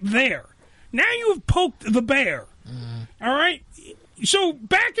right there. Now you have poked the bear. All right? So,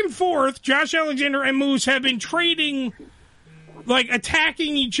 back and forth, Josh Alexander and Moose have been trading, like,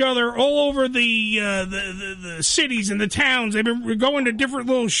 attacking each other all over the cities and the towns. They've been going to different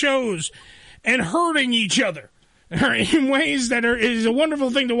little shows and hurting each other in ways that is a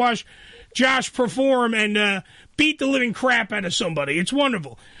wonderful thing to watch Josh perform and beat the living crap out of somebody. It's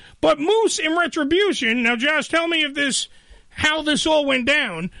wonderful. But Moose, in retribution, now, Josh, tell me how this all went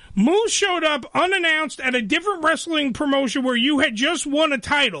down. Moose showed up unannounced at a different wrestling promotion where you had just won a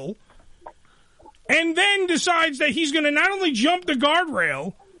title, and then decides that he's going to not only jump the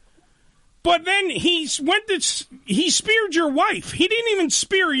guardrail, but then he speared your wife. He didn't even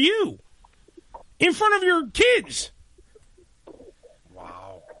spear you in front of your kids.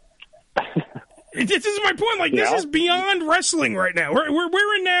 Wow. This is my point. Like, this is beyond wrestling right now.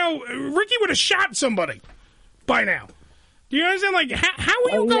 We're in now. Ricky would have shot somebody by now. Do you understand? Like, how are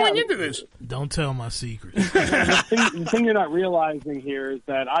you going into this? Don't tell my secret. The thing you're not realizing here is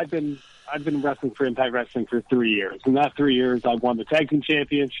that I've been wrestling for Impact Wrestling for 3 years. In that 3 years, I won the Tag Team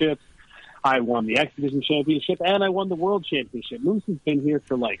Championship, I won the X Division Championship, and I won the World Championship. Moose has been here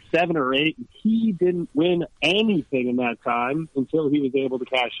for like 7 or 8, and he didn't win anything in that time until he was able to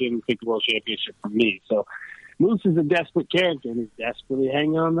cash in and take the World Championship from me. So Moose is a desperate character, and he's desperately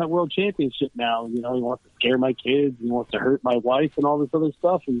hanging on that World Championship now. You know, he wants to scare my kids, he wants to hurt my wife, and all this other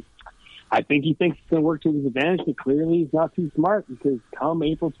stuff. And I think he thinks it's going to work to his advantage, but clearly he's not too smart, because come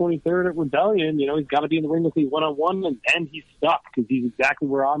April 23rd at Rebellion, you know, he's got to be in the ring with me one-on-one, and he's stuck, because he's exactly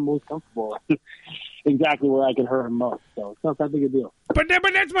where I'm most comfortable. Exactly where I can hurt him most. So it's not that big a deal. But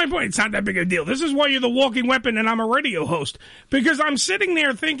that's my point. It's not that big a deal. This is why you're the walking weapon and I'm a radio host. Because I'm sitting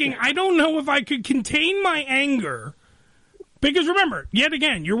there thinking, I don't know if I could contain my anger. Because remember, yet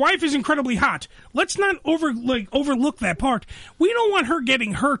again, your wife is incredibly hot. Let's not overlook that part. We don't want her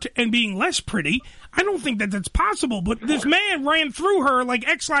getting hurt and being less pretty. I don't think that's possible. But this man ran through her like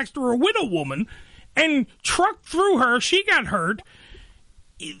X-Lax through a widow woman and trucked through her. She got hurt.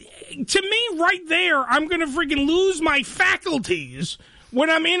 To me, right there, I'm going to freaking lose my faculties when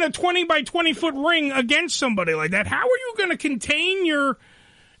I'm in a 20 by 20 foot ring against somebody like that. How are you going to contain your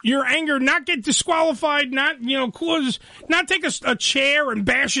anger, not get disqualified, not take a chair and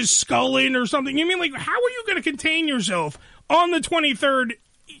bash his skull in or something? You mean, like, how are you going to contain yourself on the 23rd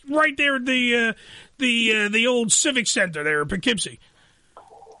right there at the old Civic Center there in Poughkeepsie?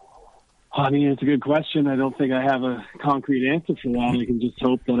 I mean, it's a good question. I don't think I have a concrete answer for that. I can just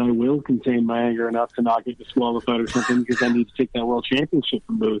hope that I will contain my anger enough to not get disqualified or something, because I need to take that World Championship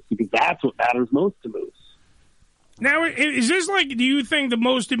from Moose, because that's what matters most to Moose. Now, is this, like, do you think the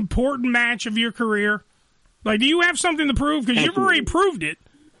most important match of your career? Like, do you have something to prove? Because you've already proved it.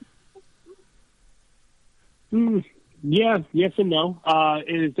 Yeah, yes and no.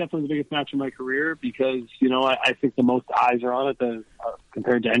 It is definitely the biggest match of my career, because, you know, I think the most eyes are on it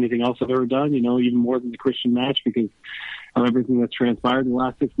compared to anything else I've ever done, you know, even more than the Christian match, because of everything that's transpired in the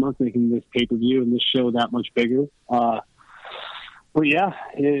last 6 months, making this pay-per-view and this show that much bigger. But yeah,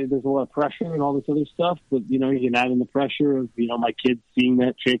 there's a lot of pressure and all this other stuff, but, you know, you can add in the pressure of, you know, my kids seeing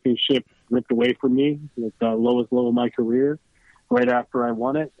that championship ripped away from me at the lowest low of my career right after I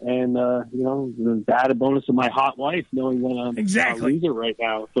won it, and, you know, the added bonus of my hot wife knowing that I'm a loser right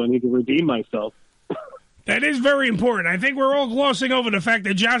now, so I need to redeem myself. That is very important. I think we're all glossing over the fact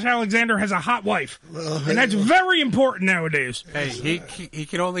that Josh Alexander has a hot wife. And that's very important nowadays. Hey, he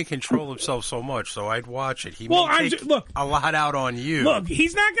can only control himself so much, so I'd watch it. He may take a lot out on you. Look,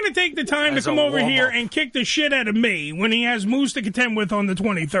 he's not going to take the time to come over here and kick the shit out of me when he has Moose to contend with on the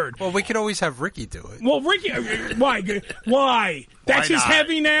 23rd. Well, we could always have Ricky do it. Well, Ricky, why? Why? That's his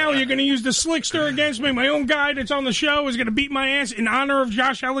heavy now? You're going to use the slickster against me? My own guy that's on the show is going to beat my ass in honor of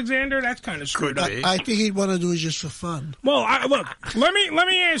Josh Alexander? That's kind of screwed up. I think he'd want to do it just for fun. Well, look, let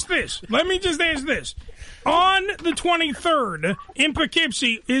me ask this. Let me just ask this. On the 23rd in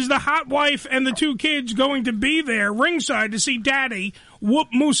Poughkeepsie, is the hot wife and the 2 kids going to be there ringside to see Daddy whoop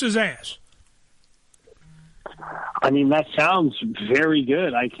Moose's ass? I mean, that sounds very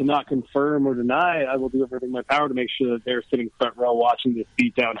good. I cannot confirm or deny. I will do everything in my power to make sure that they're sitting front row watching this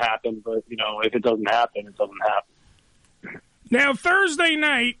beatdown happen. But, you know, if it doesn't happen, it doesn't happen. Now, Thursday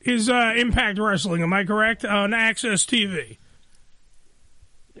night is Impact Wrestling, am I correct? On Access TV.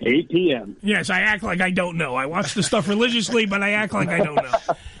 8 p.m. Yes, I act like I don't know. I watch the stuff religiously, but I act like I don't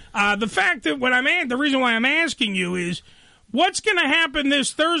know. The fact that the reason why I'm asking you is, what's going to happen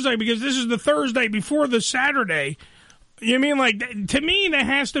this Thursday? Because this is the Thursday before the Saturday. You mean like, to me, that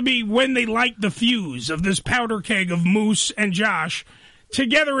has to be when they light the fuse of this powder keg of Moose and Josh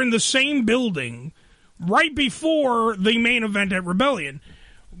together in the same building right before the main event at Rebellion.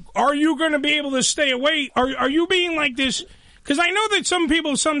 Are you going to be able to stay away? Are you being like this? Because I know that some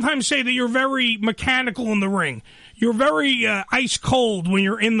people sometimes say that you're very mechanical in the ring. You're very ice cold when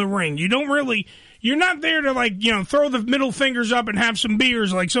you're in the ring. You don't really... You're not there to, like, you know, throw the middle fingers up and have some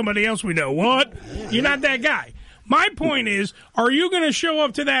beers like somebody else we know. What? You're not that guy. My point is, are you going to show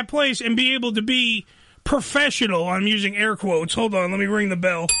up to that place and be able to be professional? I'm using air quotes. Hold on, let me ring the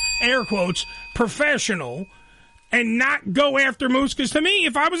bell. Air quotes. Professional. And not go after Moose? Because to me,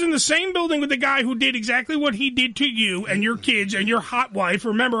 if I was in the same building with the guy who did exactly what he did to you and your kids and your hot wife,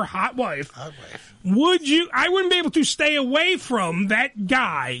 remember, hot wife. Would you... I wouldn't be able to stay away from that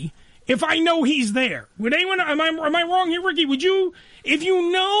guy... If I know he's there. Would anyone... Am I wrong here, Ricky? Would you... If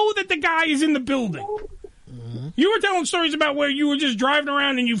you know that the guy is in the building... You were telling stories about where you were just driving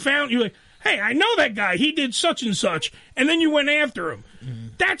around and you're like, hey, I know that guy. He did such and such. And then you went after him.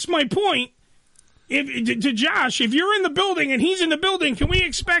 That's my point. To Josh, if you're in the building and he's in the building, can we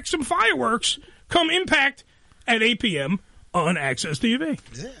expect some fireworks come Impact at 8 p.m. on Access TV?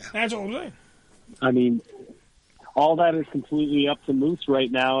 Yeah. That's all I'm saying. I mean... All that is completely up to Moose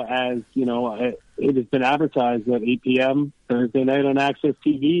right now, as you know, it has been advertised at 8 p.m. Thursday night on Access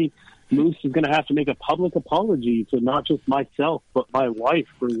TV. Moose is going to have to make a public apology to not just myself, but my wife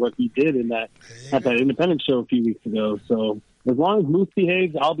for what he did at that independent show a few weeks ago. So as long as Moose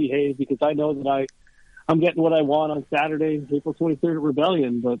behaves, I'll behave, because I know that I'm getting what I want on Saturday, April 23rd at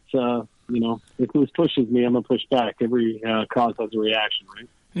Rebellion. But you know, if Moose pushes me, I'm going to push back. Every cause has a reaction, right?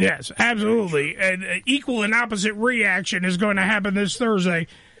 Yes, absolutely. And equal and opposite reaction is going to happen this Thursday,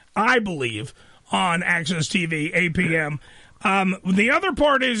 I believe, on Access TV, 8 p.m. The other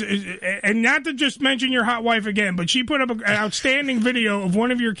part is, and not to just mention your hot wife again, but she put up an outstanding video of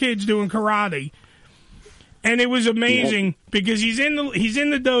one of your kids doing karate, and it was amazing because he's in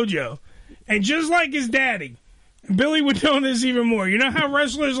the dojo, and just like his daddy, Billy would know this even more. You know how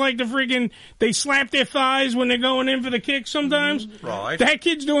wrestlers like to they slap their thighs when they're going in for the kick sometimes? Right. That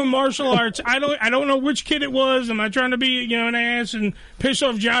kid's doing martial arts. I don't know which kid it was. I'm not trying to be, you know, an ass and piss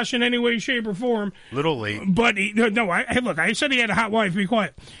off Josh in any way, shape, or form. Little late. But, I said he had a hot wife. Be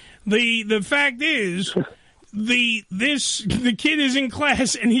quiet. The fact is, the kid is in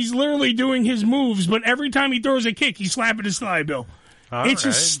class and he's literally doing his moves, but every time he throws a kick, he's slapping his thigh, Bill. It's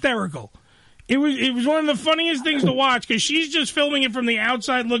hysterical. It was one of the funniest things to watch because she's just filming it from the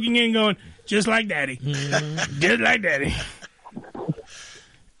outside, looking in, going, just like Daddy, just like Daddy.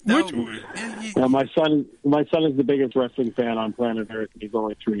 Well, my son is the biggest wrestling fan on planet Earth. He's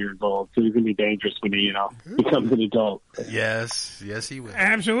only 3 years old, so he's gonna be dangerous when he becomes an adult. Yes, he will.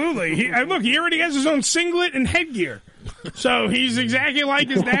 Absolutely. He already has his own singlet and headgear, so he's exactly like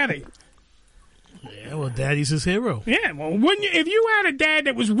his daddy. Yeah, well, Daddy's his hero. Yeah, well, if you had a dad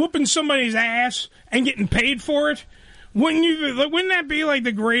that was whooping somebody's ass and getting paid for it, wouldn't that be like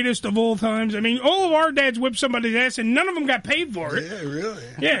the greatest of all times? I mean, all of our dads whipped somebody's ass and none of them got paid for it. Yeah, really?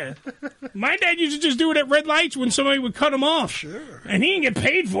 Yeah. My dad used to just do it at red lights when somebody would cut him off. Sure. And he didn't get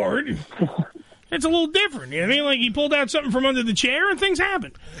paid for it. It's a little different. You know what I mean? Like he pulled out something from under the chair and things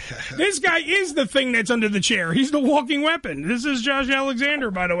happened. This guy is the thing that's under the chair. He's the walking weapon. This is Josh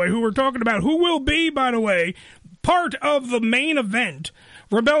Alexander, by the way, who we're talking about, who will be, by the way, part of the main event,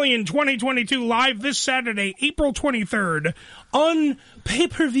 Rebellion 2022, live this Saturday, April 23rd, on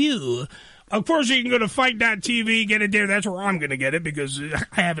pay-per-view. Of course, you can go to Fight.tv, get it there. That's where I'm going to get it because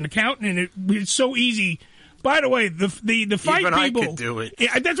I have an account, and it's so easy. By the way, the fight even people... I could do it.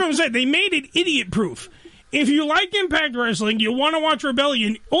 Yeah, that's what I'm saying. They made it idiot-proof. If you like Impact Wrestling, you want to watch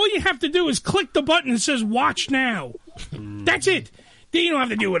Rebellion, all you have to do is click the button that says Watch Now. That's it. Then you don't have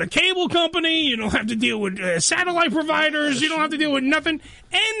to deal with a cable company. You don't have to deal with satellite providers. You don't have to deal with nothing.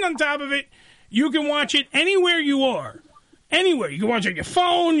 And on top of it, you can watch it anywhere you are. Anywhere. You can watch it on your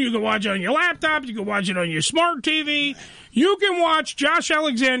phone. You can watch it on your laptop. You can watch it on your smart TV. You can watch Josh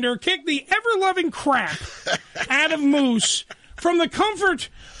Alexander kick the ever-loving crap out of Moose from the comfort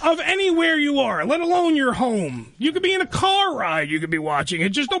of anywhere you are, let alone your home. You could be in a car ride. You could be watching it.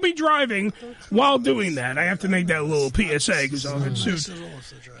 Just don't be driving while doing that. I have to make that little PSA because I'll get sued.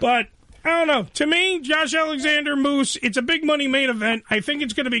 But I don't know. To me, Josh Alexander, Moose, it's a big money main event. I think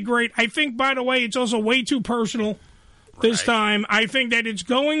it's going to be great. I think, by the way, it's also way too personal this time. I think that it's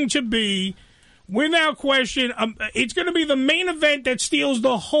going to be, without question, it's going to be the main event that steals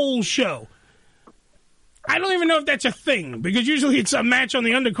the whole show. I don't even know if that's a thing, because usually it's a match on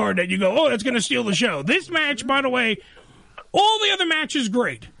the undercard that you go, oh, that's going to steal the show. This match, by the way, all the other matches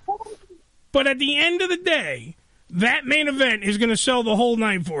great. But at the end of the day, that main event is going to sell the whole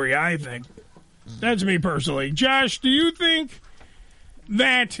night for you, I think. That's me personally. Josh, do you think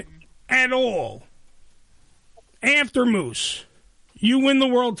that at all, after Moose, you win the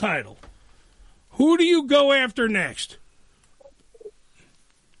world title, who do you go after next?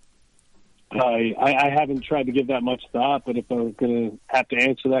 I haven't tried to give that much thought, but if I was going to have to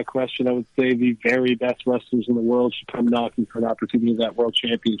answer that question, I would say the very best wrestlers in the world should come knocking for an opportunity at that world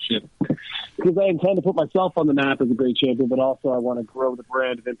championship. Because I intend to put myself on the map as a great champion, but also I want to grow the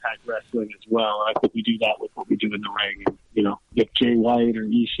brand of Impact Wrestling as well. And I think we do that with what we do in the ring. And, you know, if Jay White or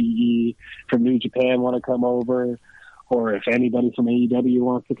Ishii from New Japan want to come over, or if anybody from AEW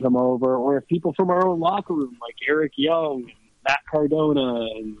wants to come over, or if people from our own locker room, like Eric Young and Matt Cardona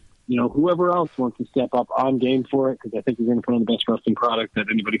and, you know, whoever else wants to step up, on game for it, because I think we're going to put on the best wrestling product that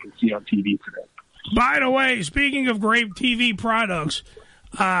anybody can see on TV today. By the way, speaking of great TV products,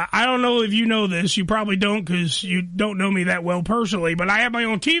 I don't know if you know this. You probably don't because you don't know me that well personally, but I have my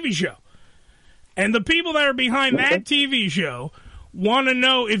own TV show. And the people that are behind that TV show want to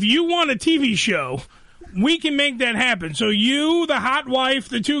know, if you want a TV show, we can make that happen. So you, the hot wife,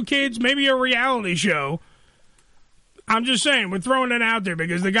 the 2 kids, maybe a reality show. I'm just saying, we're throwing it out there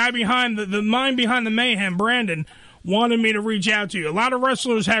because the guy behind the mind behind the mayhem, Brandon, wanted me to reach out to you. A lot of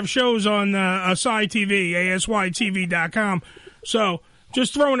wrestlers have shows on Asy TV, ASYTV.com. So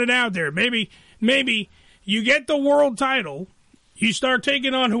just throwing it out there. Maybe you get the world title, you start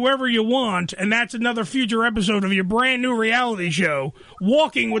taking on whoever you want, and that's another future episode of your brand new reality show,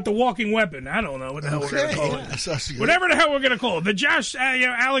 Walking with the Walking Weapon. I don't know what the hell we're going to call it. Whatever the hell we're going to call it. The Josh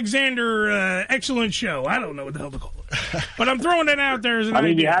Alexander Excellent Show. I don't know what the hell to call it. But I'm throwing it out there as an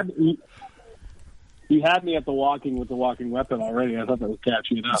idea. You had me at the Walking with the Walking Weapon already. I thought that was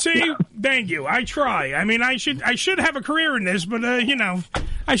catchy enough. See, thank you. I try. I mean, I should have a career in this, but you know,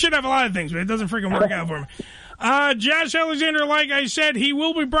 I should have a lot of things, but it doesn't freaking work out for me. Josh Alexander, like I said, he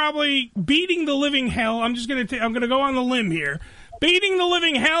will be probably beating the living hell. I'm gonna go on the limb here, beating the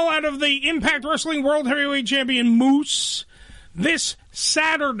living hell out of the Impact Wrestling World Heavyweight Champion Moose this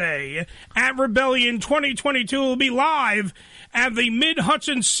Saturday at Rebellion 2022. Will be live at the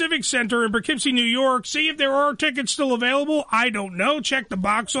Mid-Hudson Civic Center in Poughkeepsie, New York. See if there are tickets still available. I don't know. Check the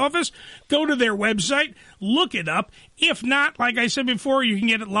box office. Go to their website. Look it up. If not, like I said before, you can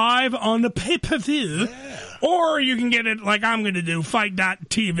get it live on the pay-per-view. Yeah. Or you can get it like I'm going to do,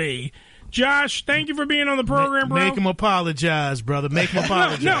 Fight.tv. Josh, thank you for being on the program, bro. Make him apologize, brother. Make him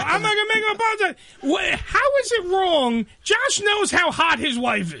apologize. No, I'm not going to make him apologize. How is it wrong? Josh knows how hot his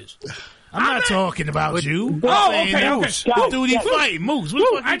wife is. I'm not talking about you. Okay. Moose. What dude he fight? Moose.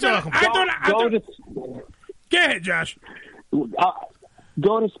 What the fuck you talking about? Go ahead, Josh.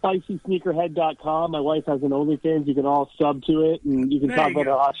 Go to SpicySneakerhead.com. My wife has an OnlyFans. You can all sub to it, and you can talk about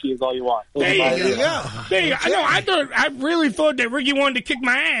how hot she is all you want. There you go. I really thought that Ricky wanted to kick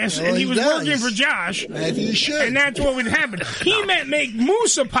my ass, and he was working for Josh. And he should. And that's what would happen. He meant make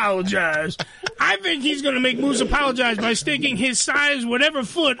Moose apologize. I think he's going to make Moose apologize by sticking his size, whatever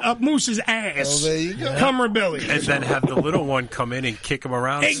foot, up Moose's ass. Oh, there you go. Come Rebellion. And then have the little one come in and kick him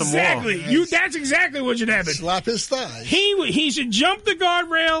around some more. Exactly. That's exactly what should happen. Slap his thigh. He should jump the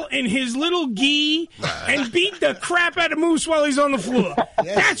guardrail in his little gi and beat the crap out of Moose while he's on the floor.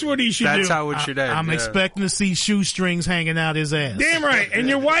 Yes. That's what he should do. That's how it should end. I'm expecting to see shoestrings hanging out his ass. Damn right. And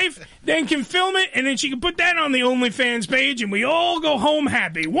your wife then can film it, and then she can put that on the OnlyFans page, and we all go home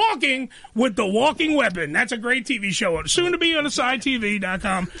happy. Walking with the Walking Weapon. That's a great TV show. Soon to be on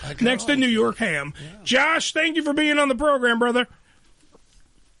AsyTV.com next to New York Ham. Yeah. Josh, thank you for being on the program, brother.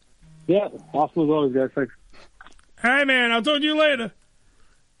 Yeah, awesome as always, guys. Thanks. All right, man. I'll talk to you later.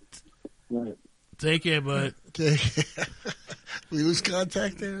 Right. Take care, bud. We lose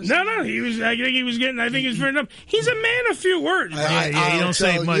contact there? No. He was. I think he was getting. I think he's written up. He's a man of few words. He don't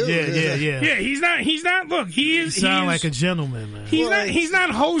say much. Yeah. Yeah, he's not. Look, he sound like a gentleman, man. He's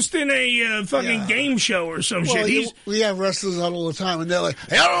not hosting a fucking game show or some shit. We have wrestlers on all the time, and they're like,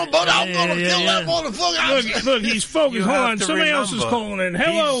 "Hey, I don't know, but I'm gonna kill that motherfucker." Look, he's focused. Hold on, somebody else is calling in.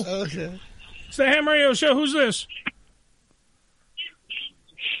 Hello. Okay. It's the Ham Radio Show. Who's this?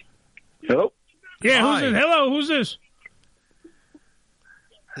 Hello? Yeah, who's this? Hello, who's this?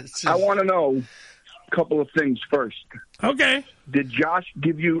 I want to know a couple of things first. Okay. Did Josh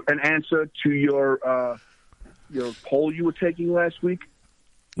give you an answer to your poll you were taking last week?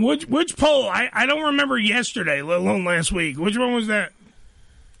 Which poll? I don't remember yesterday, let alone last week. Which one was that?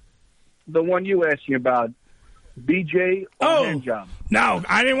 The one you asked me about BJ or hand job? No,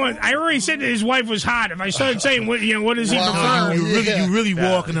 I didn't want. I already said that his wife was hot. If I started saying what does he prefer? You really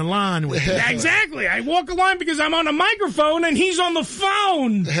walking the line with it. Exactly. I walk a line because I'm on a microphone and he's on the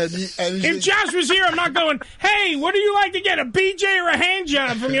phone. If Josh was here, I'm not going, hey, what do you like to get, a BJ or a hand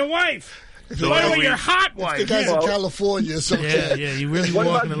job from your wife? By the way, your hot wife. The guy's in California. It's okay. Yeah, you really What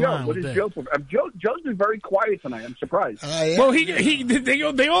walking about the Joe? line What with is that. Joe? Joe's been very quiet tonight. I'm surprised. Well,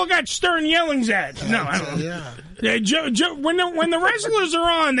 they all got stern yellings at. No, I don't know. Yeah, Joe, when the wrestlers are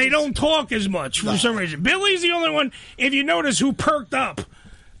on, they don't talk as much for some reason. Billy's the only one, if you notice, who perked up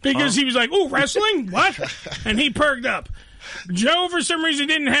because he was like, "Ooh, wrestling? What?" And he perked up. Joe, for some reason,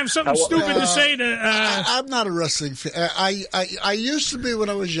 didn't have something stupid to say to... I'm not a wrestling fan. I used to be when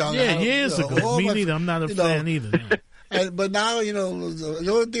I was young. Yeah, years ago. Me neither. I'm not a fan either. But now, the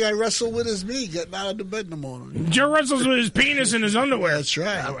only thing I wrestle with is me getting out of the bed in the morning. Joe wrestles with his penis in his underwear. That's right.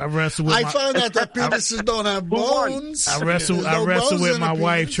 I wrestle with I found out that penises don't have bones. I wrestle with my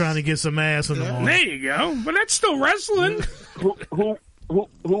wife trying to get some ass in the morning. There you go. But that's still wrestling. Who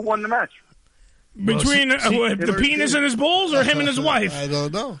won the match? Between the penis and his balls, or him and his wife? I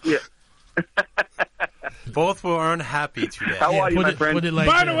don't know. Yeah. Both were unhappy today. How are you, my friend?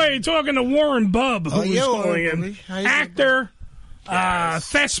 By the way, talking to Warren Bubb, who was calling in. Actor,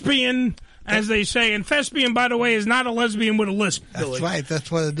 thespian, as they say. And thespian, by the way, is not a lesbian with a lisp. That's right.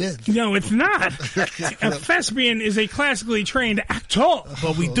 That's what it is. No, it's not. A thespian is a classically trained actor.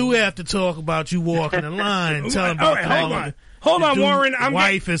 But we do have to talk about you walking the line. Tell about Hold on, Warren. The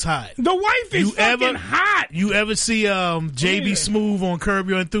wife is hot. The wife is fucking hot. You ever see JB Smoove on Curb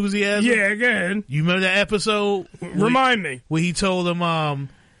Your Enthusiasm? Yeah, go ahead. You remember that episode? Remind me. Where he told him,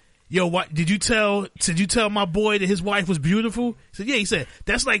 yo, what did you tell my boy that his wife was beautiful? He said, yeah. He said,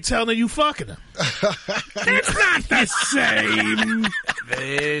 that's like telling her you fucking her. That's not the same.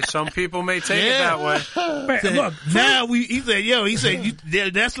 Some people may take it that way. Said, look, now he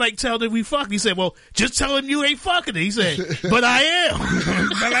said, that's like telling her we fucked. He said, well, just tell him you ain't fucking her. He said, but I am.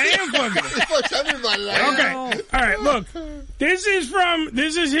 But I am fucking her. Fuck everybody like okay. All right, look. This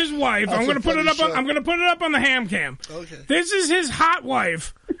is his wife. I'm going to put it up on the ham cam. Okay. This is his hot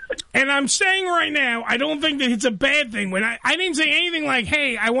wife. And I'm saying right now, I don't think that it's a bad thing. When I didn't say anything like,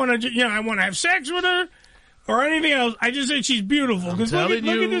 "Hey, I want to have sex with her," or anything else. I just said she's beautiful. Because look at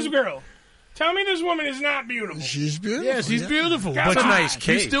this girl. Tell me this woman is not beautiful. She's beautiful. Yeah, she's beautiful. But a nice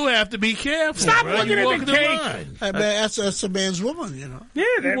cake. You still have to be careful. Stop right? looking at the cake. Hey, man, that's a man's woman, Yeah,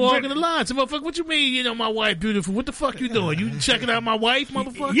 you walking the line. So, motherfucker, what you mean? My wife beautiful. What the fuck you doing? You checking out my wife,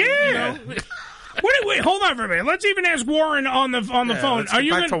 motherfucker? Yeah. Wait, hold on for a minute. Let's even ask Warren on the phone. Let's get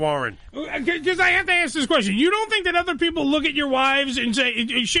back to Warren. Because I have to ask this question. You don't think that other people look at your wives and say,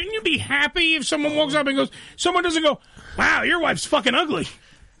 shouldn't you be happy if someone walks up and goes, someone doesn't go, wow, your wife's fucking ugly.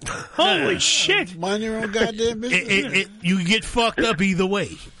 Holy shit. Mind your own goddamn business. You get fucked up either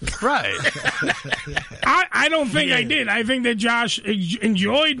way. Right. I don't think I did. I think that Josh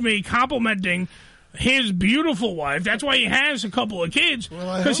enjoyed me complimenting his beautiful wife. That's why he has a couple of kids,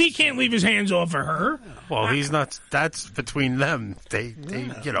 because he can't leave his hands off of her. Well, he's not. That's between them. They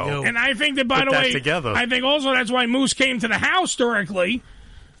And I think that, by the way, together. I think also that's why Moose came to the house directly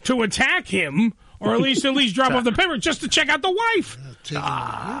to attack him, or at least drop off the paper just to check out the wife.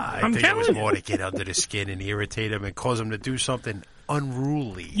 I think it was more to get under the skin and irritate him and cause him to do something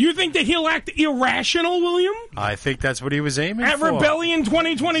unruly. You think that he'll act irrational, William? I think that's what he was aiming at for. At Rebellion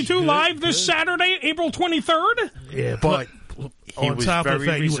 2022 live this Saturday, April 23rd? Yeah, but on top of the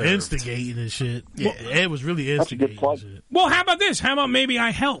fact you were instigating and shit. Yeah, it was really instigating and shit. Well, how about this? How about maybe I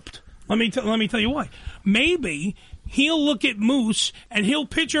helped? Let me tell you why. Maybe he'll look at Moose and he'll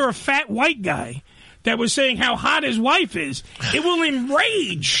picture a fat white guy that was saying how hot his wife is. It will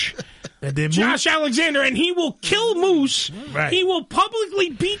enrage Josh Alexander, and he will kill Moose. Right. He will publicly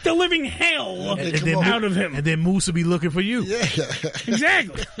beat the living hell out of him. And then Moose will be looking for you. Yeah.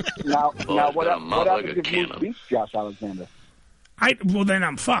 Exactly. Now what happens if Moose beats Josh Alexander? Well, then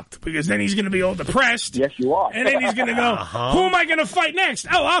I'm fucked, because then he's going to be all depressed. Yes, you are. And then he's going to go, who am I going to fight next?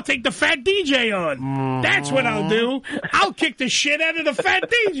 Oh, I'll take the fat DJ on. That's what I'll do. I'll kick the shit out of the fat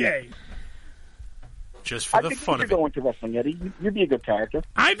DJ. Just for the fun of it. I think you should go into wrestling, Eddie. You'd be a good character.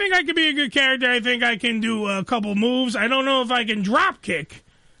 I think I could be a good character. I think I can do a couple moves. I don't know if I can drop kick,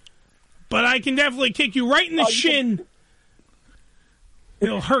 but I can definitely kick you right in the shin.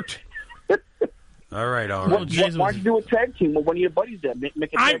 It'll hurt. All right, all right. Why don't you do a tag team with one of your buddies there?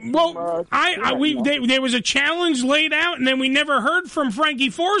 Make a tag team. There was a challenge laid out, and then we never heard from Frankie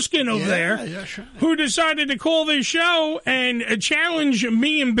Foreskin over there, sure. who decided to call this show and challenge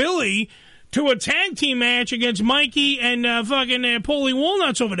me and Billy to a tag team match against Mikey and fucking Paulie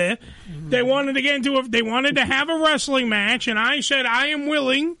Walnuts over there. They wanted to get into they wanted to have a wrestling match, and I said, I am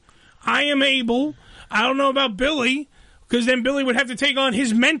willing, I am able. I don't know about Billy, because then Billy would have to take on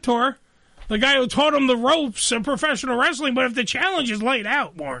his mentor, the guy who taught him the ropes of professional wrestling. But if the challenge is laid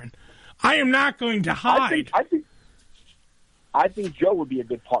out, Warren, I am not going to hide. I think Joe would be a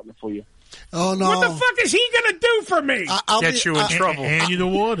good partner for you. Oh, no. What the fuck is he going to do for me? Get you in trouble. Hand you the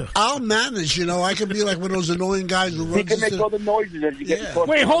water. I'll manage, I can be like one of those annoying guys who runs. He can make all the noises as you get close.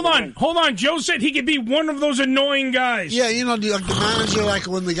 Wait, hold on. Joe said he could be one of those annoying guys. Yeah, the manager, like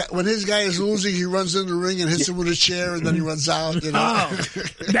when his guy is losing, he runs in the ring and hits him with a chair, and then he runs out.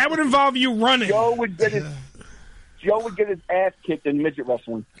 That would involve you running. Joe would get his ass kicked in midget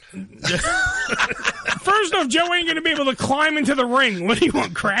wrestling. First off, Joe ain't going to be able to climb into the ring. What do you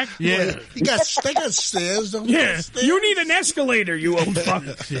want, crack? Yeah. They got stairs, don't Yeah. You need an escalator, you old fuck.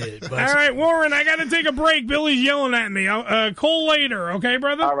 All right, Warren, I got to take a break. Billy's yelling at me. Call later, okay,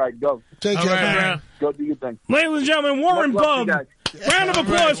 brother? All right, go. Take care, man. Go do your thing. Ladies and gentlemen, Warren Bub. Round of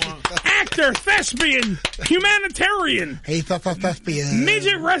applause. Actor, thespian, humanitarian. Hey, thespian.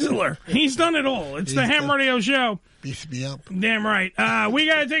 Midget wrestler. He's done it all. It's the Ham Radio Show. Beats me up. Damn right. We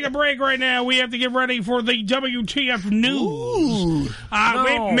got to take a break right now. We have to get ready for the WTF news.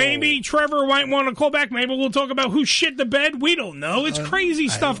 Maybe Trevor might want to call back. Maybe we'll talk about who shit the bed. We don't know. It's crazy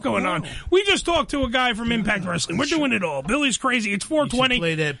stuff going on. We just talked to a guy from Impact Wrestling. We're doing it all. Billy's crazy. It's 420.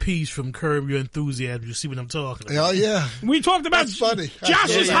 Play that piece from Curb Your Enthusiasm. You see what I'm talking about? Oh, yeah. We talked about funny.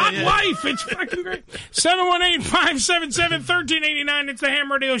 Josh's hot wife. It's fucking great. 718-577-1389. It's the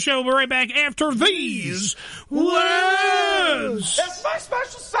Ham Radio Show. We're right back after these words. That's my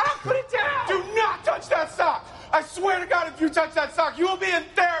special sock. Put it down. Do not touch that sock. I swear to God, if you touch that sock, you will be in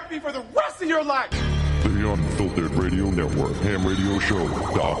therapy for the rest of your life. The Unfiltered Radio Network,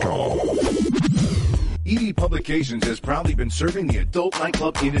 HamRadioShow.com. ED Publications has proudly been serving the adult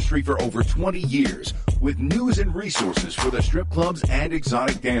nightclub industry for over 20 years with news and resources for the strip clubs and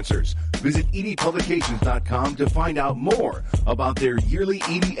exotic dancers. Visit edpublications.com to find out more about their yearly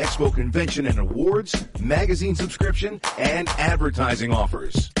ED Expo convention and awards, magazine subscription, and advertising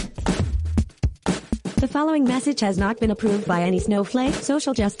offers. The following message has not been approved by any snowflake,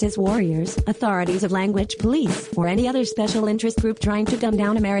 social justice warriors, authorities of language police, or any other special interest group trying to dumb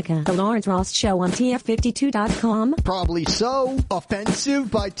down America. The Lawrence Ross Show on TF52.com. Probably so. Offensive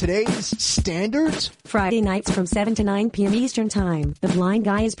by today's standards. Friday nights from 7 to 9 p.m. Eastern Time. The blind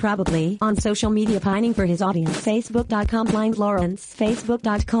guy is probably on social media pining for his audience. Facebook.com Blind Lawrence.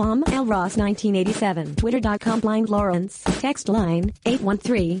 Facebook.com LRoss1987. Twitter.com Blind Lawrence. Text line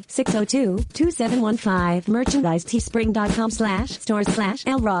 813-602-2715. Merchandise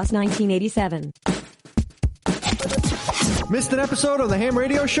teespring.com/stores/LRoss1987. Missed an episode of the Ham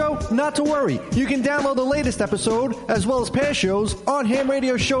Radio Show? Not to worry. You can download the latest episode as well as past shows on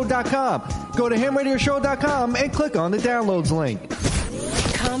hamradioshow.com. Go to hamradioshow.com and click on the downloads link.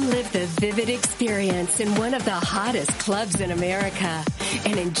 Come live the vivid experience in one of the hottest clubs in America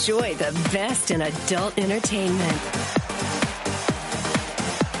and enjoy the best in adult entertainment.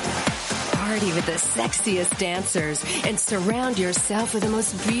 Party with the sexiest dancers and surround yourself with the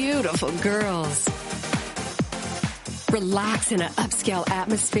most beautiful girls. Relax in an upscale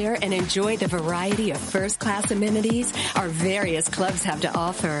atmosphere and enjoy the variety of first-class amenities our various clubs have to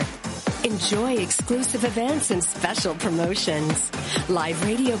offer. Enjoy exclusive events and special promotions, live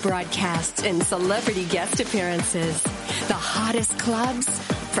radio broadcasts, and celebrity guest appearances. The hottest clubs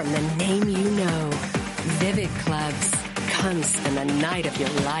from the name you know. Vivid Clubs. Come spend the night of your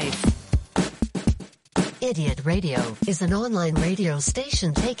life. Idiot Radio is an online radio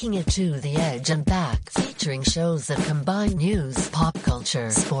station taking it to the edge and back, featuring shows that combine news, pop culture,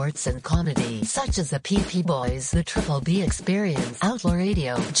 sports, and comedy, such as the PP Boys, the Triple B Experience, Outlaw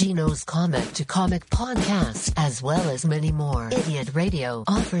Radio, Gino's Comic to Comic Podcast, as well as many more. Idiot Radio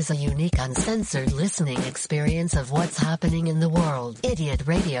offers a unique uncensored listening experience of what's happening in the world. Idiot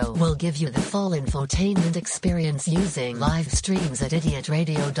Radio will give you the full infotainment experience using live streams at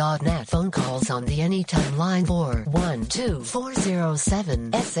idiotradio.net, phone calls on the Anytime line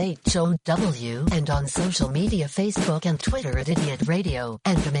 412-407-SHOW, and on social media Facebook and Twitter at Idiot Radio.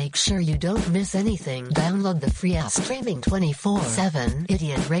 And to make sure you don't miss anything, download the free app streaming 24/7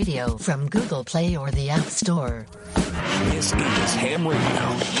 Idiot Radio from Google Play or the App Store. This is Ham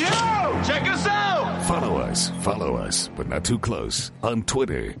Radio. Yo, check us out! Follow us, but not too close, on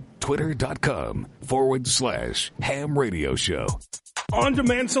Twitter, twitter.com/Ham Radio Show. On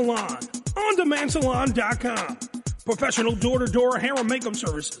Demand Salon, ondemandsalon.com. Professional door-to-door hair and makeup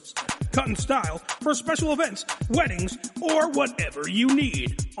services. Cut and style for special events, weddings, or whatever you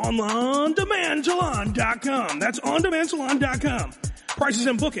need. On OnDemandSalon.com. That's OnDemandSalon.com. Prices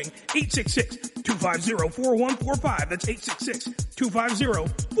and booking, 866-250-4145. That's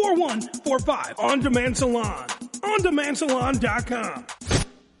 866-250-4145. On Demand Salon. OnDemandSalon.com.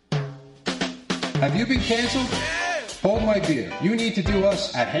 Have you been canceled? Hold my beer. You need to do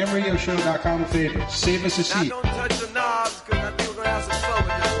us at hamradioshow.com a favor. Save us a seat. Don't touch the knobs, because I think we're going to have some fun with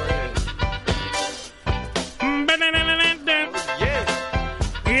this.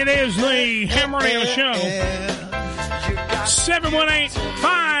 It is the Ham Radio Show.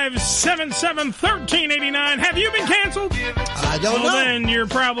 718-577-1389. Have you been canceled? I don't know. Then you're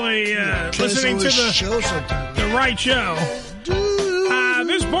probably listening to the right show.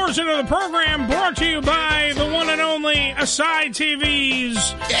 This portion of the program brought to you by the one and only Aside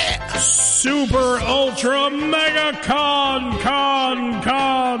TV's Super Ultra Mega Con.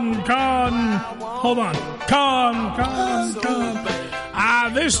 Hold on. Con.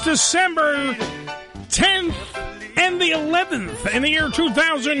 This December 10th and the 11th in the year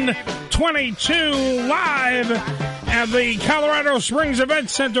 2022, live at the Colorado Springs Event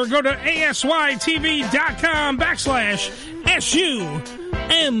Center. Go to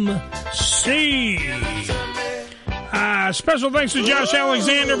asytv.com/SUMC. Special thanks to Josh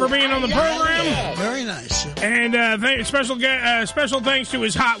Alexander for being on the program. Yeah, very nice. And special thanks to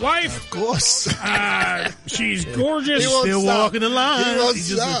his hot wife. Of course. She's gorgeous. Still walking the line. He won't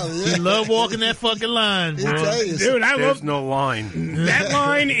stop. He love walking that fucking line, bro. Dude, There's no line. That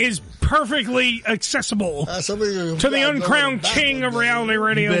line is perfectly accessible to the uncrowned king of reality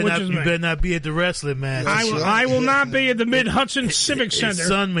radio, which is me. You better not be at the wrestling match. I will not be at the Mid-Hudson Civic Center. His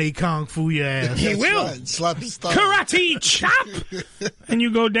son may kung fu your ass. He will. Right. Slap his thumb. Karate chop! And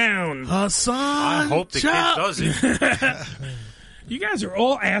you go down. Hassan I hope the kid does it. You guys are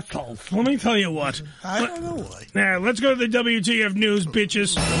all assholes. Let me tell you what. I don't know why. Now, let's go to the WTF News,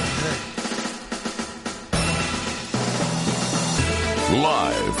 bitches.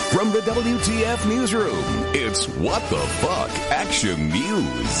 Live from the WTF Newsroom, it's What the Fuck Action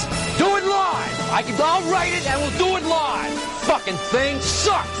News. Do it live! I'll write it and we'll do it live! Fucking thing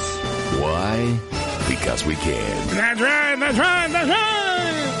sucks! Why? Because we can. That's right!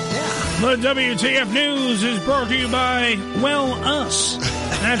 The WTF News is brought to you by, well, us.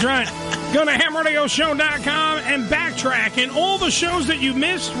 That's right. Go to hamradioshow.com and backtrack, and all the shows that you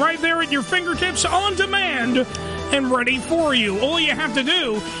missed right there at your fingertips on demand and ready for you. All you have to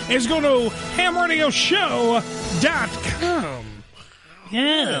do is go to hamradioshow.com.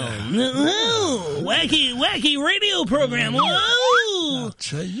 Yeah. Whoa. Wacky radio program. Whoa. I'll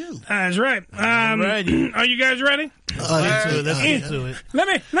tell you. That's right. Ready. Are you guys ready? Let's get to it. Let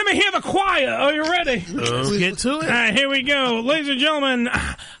me hear the choir. Are you ready? Let's get to it. All right, here we go. Ladies and gentlemen,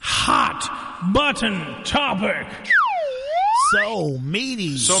 hot button topic. So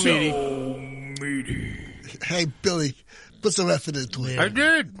meaty. Hey, Billy, put some effort into it. I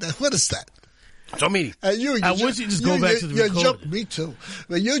did. What is that? So meaty. I wish you just go back to the record. Me too.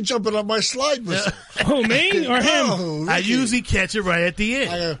 But you're jumping on my slide whistle. Who, me or him? Oh, I usually catch it right at the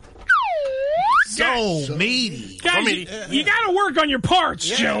end. So meaty. Guys, you got to work on your parts,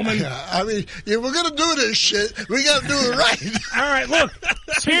 gentlemen. Yeah. I mean, if we're going to do this shit, we got to do it right. All right, look.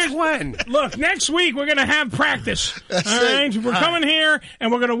 Here's when. Look, next week we're going to have practice. All right? We're coming here,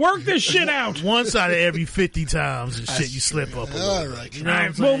 and we're going to work this shit out. Once out of every 50 times and shit, you slip up a little. All right. You know All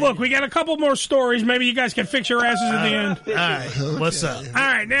right. Well, look, we got a couple more stories. Maybe you guys can fix your asses at the end. All right. What's up? All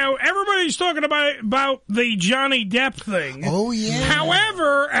right. Now, everybody's talking about the Johnny Depp thing. Oh, yeah.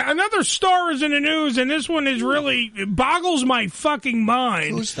 However, another star is in the news, and this one is really boggles my fucking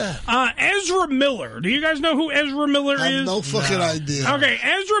mind. Who's that? Ezra Miller. Do you guys know who Ezra Miller is? I have no fucking idea. Okay,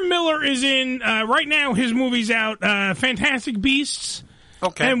 Ezra Miller is in, right now his movie's out, Fantastic Beasts.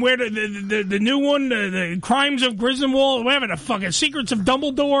 Okay. And where the new one, the Crimes of Grindelwald, whatever the fuck, Secrets of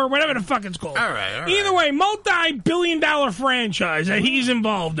Dumbledore, whatever the fuck it's called. All right. Either way, multi-billion-dollar franchise that he's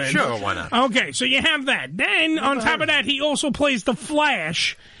involved in. Sure, why not? Okay, so you have that. Then, on top of that, he also plays the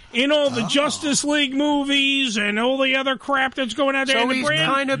Flash in all the Justice League movies and all the other crap that's going out there. So in the he's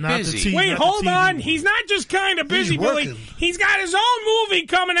brand. kind of busy. Wait, hold on. He's not just kind of busy, Billy. He's got his own movie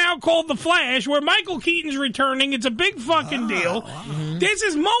coming out called The Flash, where Michael Keaton's returning. It's a big fucking deal. Mm-hmm. This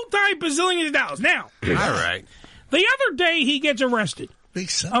is multi-bazillions of dollars. Now, all right. The other day he gets arrested.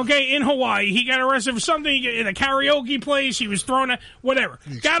 Okay, in Hawaii. He got arrested for something in a karaoke place. He was thrown out, whatever.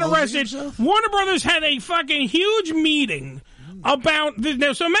 Got arrested. Himself? Warner Brothers had a fucking huge meeting about this.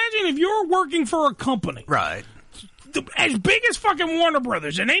 Now, so imagine if you're working for a company. Right. as big as fucking Warner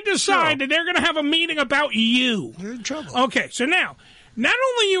Brothers, and they decide that they're going to have a meeting about you. You're in trouble. Okay, so now, not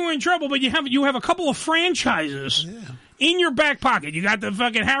only you in trouble, but you have a couple of franchises in your back pocket. You got the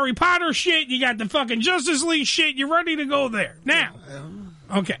fucking Harry Potter shit. You got the fucking Justice League shit. You're ready to go there. Now,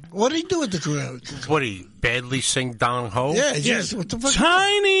 okay. What did he do with the crowd? What did he badly sing Don Ho? Yeah, yes. What the fuck?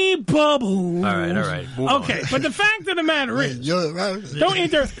 Tiny bubbles. All right. Move okay, on. but the fact of the matter is, right. don't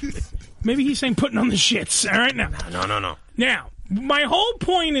enter. Maybe he's saying putting on the shits. All right, now. No. Now, my whole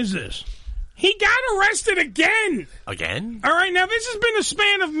point is this. He got arrested again. Again? All right, now this has been a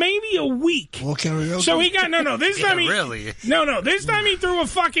span of maybe a week. Well, karaoke? So he got, this time he... Really? No, this time he threw a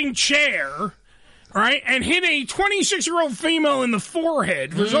fucking chair, right, and hit a 26-year-old female in the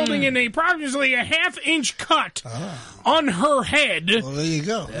forehead, resulting in approximately a half-inch cut on her head. Well, there you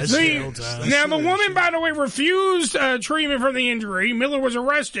go. Now, the woman, by the way, refused treatment for the injury. Miller was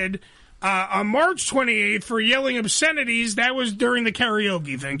arrested on March 28th for yelling obscenities. That was during the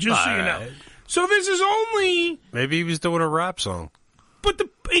karaoke thing, just so you know. So this is only... Maybe he was doing a rap song. But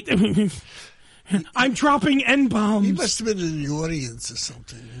I'm dropping N-bombs. He must have been in the audience or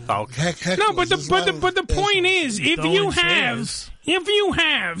something. Okay. No, but the point is, if you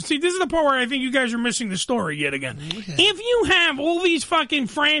have, see, this is the part where I think you guys are missing the story yet again. Okay. If you have all these fucking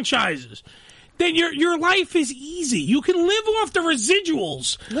franchises, then your life is easy. You can live off the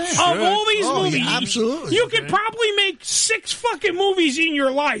residuals of all these movies. Yeah, absolutely. You could probably make 6 fucking movies in your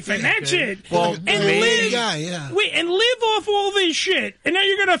life, and that's it. Well, and live off all this shit, and now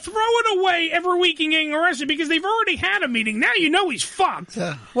you're going to throw it away every week and getting arrested because they've already had a meeting. Now you know he's fucked.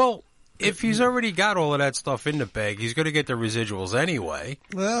 Yeah. Well, if he's already got all of that stuff in the bag, he's going to get the residuals anyway.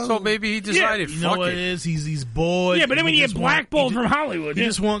 Well, so maybe he decided, you know what it is? He's bored. Yeah, but then when you get blackballed from Hollywood, he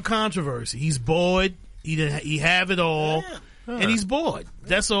just want controversy. He's bored. He have it all, and he's bored.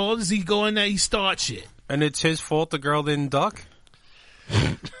 That's all. Does he go in there? He start shit, and it's his fault the girl didn't duck.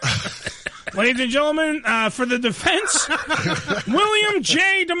 Ladies and gentlemen, for the defense, William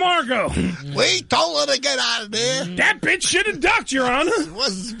J. DeMarco. We told her to get out of there. That bitch should have ducked, Your Honor. She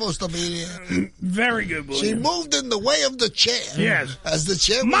wasn't supposed to be there. Very good, William. She moved in the way of the chair. Yes. As the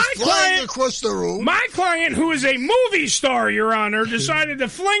chair was flying across the room. My client, who is a movie star, Your Honor, decided to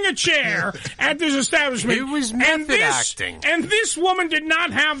fling a chair at this establishment. It was method acting. And this woman did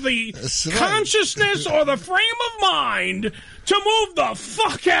not have the consciousness or the frame of mind to move the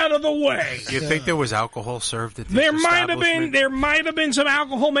fuck out of the way. You think there was alcohol served at this There might establishment? have been some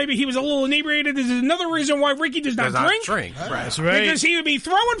alcohol. Maybe he was a little inebriated. This is another reason why Ricky does not drink. That's right. Because he would be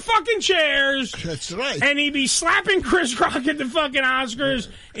throwing fucking chairs. That's right. And he'd be slapping Chris Rock at the fucking Oscars.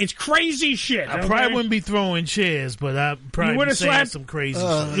 It's crazy shit. I probably wouldn't be throwing chairs, but I probably be saying some crazy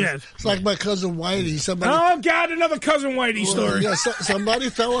shit. Yes. It's like my cousin Whitey. Oh, God, another cousin Whitey story. Yeah, somebody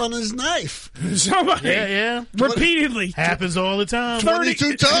fell on his knife. Somebody. Yeah. Repeatedly. Happens all the time.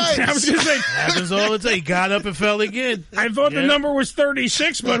 22 times. I was going to say. Happens all the time. He got up and fell again. I thought the number was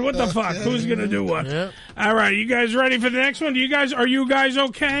 36, but what the fuck? Who's going to do what? Yeah. All right, you guys ready for the next one? Are you guys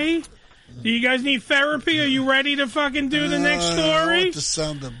okay? Do you guys need therapy? Are you ready to fucking do the next story? I want the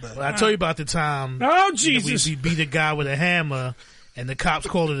sound of it. Well, I told you about the time. Oh, Jesus. We beat a guy with a hammer, and the cops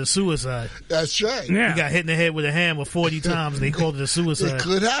called it a suicide. That's right. Yeah. He got hit in the head with a hammer 40 times, and they called it a suicide. It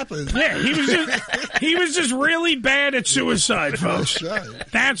could happen. Yeah, he was just really bad at suicide, folks. That's right.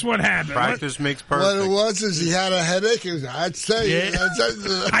 That's what happened. Practice makes perfect. What it was is he had a headache. I'd say. Yeah.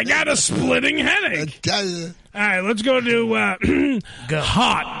 I got a splitting headache. I tell you. All right, let's go to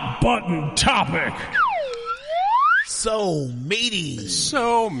hot button topic. So meaty.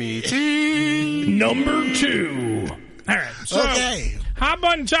 Number 2. All right, so hot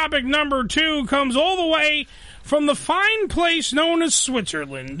button topic number 2 comes all the way from the fine place known as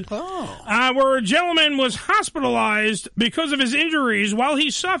Switzerland, where a gentleman was hospitalized because of his injuries. While he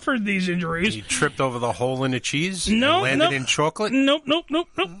suffered these injuries, He tripped over the hole in the cheese? No, and landed in chocolate? Nope.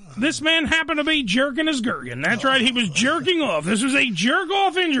 This man happened to be jerking his gherkin. That's right, he was jerking off. This was a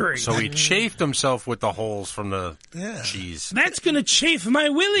jerk-off injury. So he chafed himself with the holes from the cheese. That's going to chafe my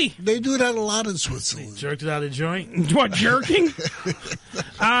willy. They do that a lot in Switzerland. Jerked it out of the joint? What, jerking?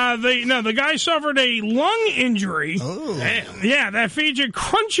 The guy suffered a lung injury. Oh. Damn. Yeah, that featured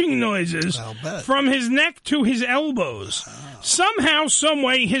crunching noises from his neck to his elbows. Somehow,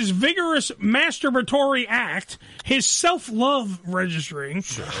 someway, his vigorous masturbatory act, his self-love registering,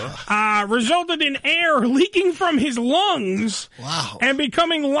 resulted in air leaking from his lungs and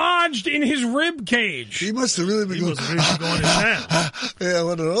becoming lodged in his rib cage. He must have really been going to town. Yeah,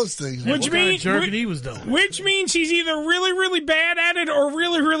 one of those things. Which what kind of jerking he was doing? Which means he's either really, really bad at it or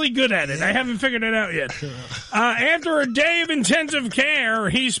really, really really good at it. I haven't figured it out yet. After a day of intensive care,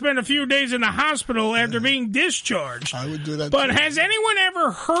 he spent a few days in the hospital after being discharged. I would do that. But too. has anyone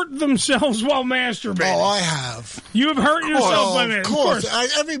ever hurt themselves while masturbating? Oh, I have. You have hurt yourself by masturbating? Of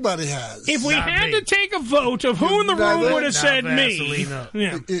course. Everybody has. If we had to take a vote of who in the room would have said me.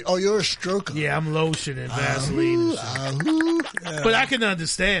 Yeah. Oh, you're a stroker. Yeah, I'm lotion and Vaseline. But I can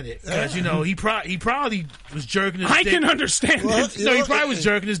understand it because he probably was jerking his dick. I can understand it. No, he probably was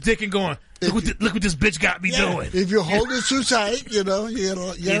jerking his dick and going, look what this bitch got me doing. If you hold it too tight, you know.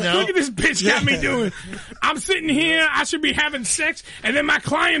 Look at this bitch got me doing. I'm sitting here, I should be having sex, and then my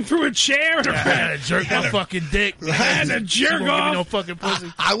client threw a chair. And I had to jerk my fucking dick. I had to jerk off. Give me no fucking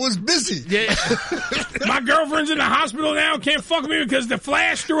pussy. I was busy. Yeah. My girlfriend's in the hospital now, can't fuck me because the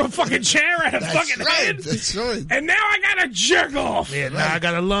Flash threw a fucking chair at her fucking head. That's right. And now I gotta jerk off. Yeah, now I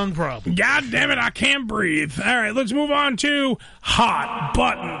got a lung problem. God damn it, I can't breathe. All right, let's move on to hot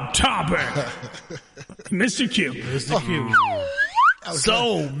button topic. Mr. Q. Mr. Q.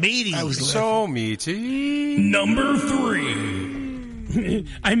 So meaty. So meaty. Number 3.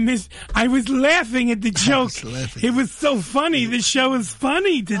 I was laughing at the joke. It was so funny. The show is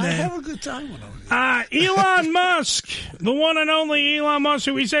funny today. I have a good time with him. Elon Musk, the one and only Elon Musk,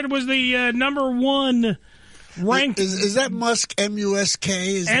 who we said was the number 1 ranked. Is that Musk,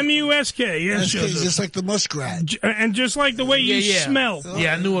 M-U-S-K? M-U-S-K, yes. Just like the muskrat. And just like the way you smell.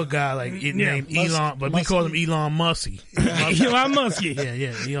 Yeah, I knew a guy named Elon, but we called him Elon Muskie. Elon Muskie.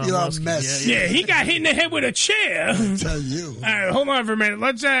 Yeah, Elon Muskie. Yeah, he got hit in the head with a chair. I tell you. All right, hold on for a minute.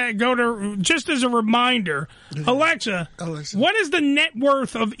 Let's go to, just as a reminder, Alexa, what is the net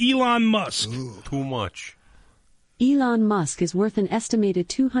worth of Elon Musk? Too much. Elon Musk is worth an estimated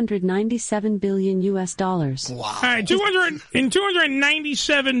 $297 billion. Wow. All right,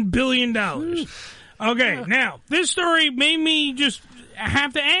 $297 billion. Okay, now, this story made me just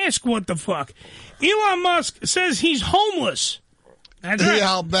have to ask what the fuck. Elon Musk says he's homeless. That's right. Yeah,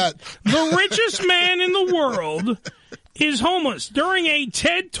 I'll bet. The richest man in the world is homeless. During a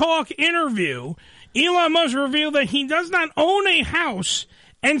TED Talk interview, Elon Musk revealed that he does not own a house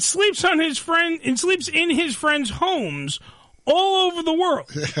and sleeps in his friends' homes all over the world.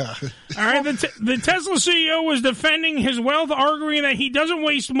 Yeah. All right, the Tesla CEO was defending his wealth, arguing that he doesn't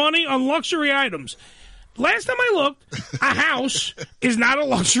waste money on luxury items. Last time I looked, a house is not a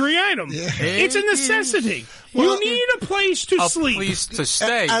luxury item. Yeah. It's a necessity. You need a place to sleep. A place to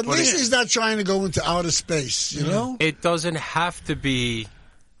stay. At least he's not trying to go into outer space, you know? It doesn't have to be...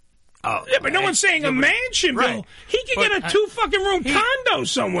 yeah, but no one's saying a mansion, right. Bill. He can get a 2-fucking-room condo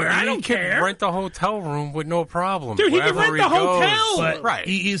somewhere. I don't care. Rent a hotel room with no problem. Dude, he can rent the hotel. But, right.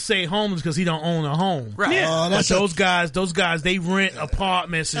 He's saying homeless because he don't own a home. Right. Yeah. But those guys, they rent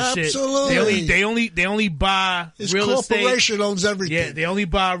apartments and Absolutely. shit. They only buy His real estate. corporation owns everything. Yeah, they only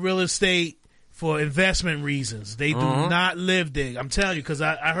buy real estate for investment reasons. They do not live there. I'm telling you, because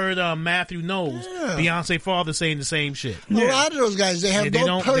I heard Matthew Knowles, Beyonce father, saying the same shit. A lot of those guys, they have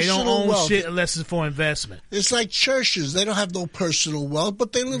no personal They don't own wealth. shit unless it's for investment. It's like churches. They don't have no personal wealth,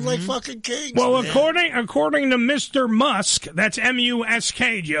 but they live like fucking kings. Well, according to Mr. Musk, that's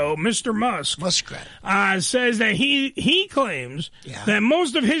M-U-S-K, Joe, Mr. Muskrat, says that he claims that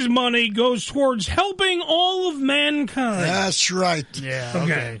most of his money goes towards helping all of mankind. That's right. Yeah,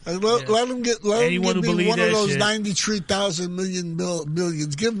 okay. Let him give Anyone who me believes one of that those shit. 93,000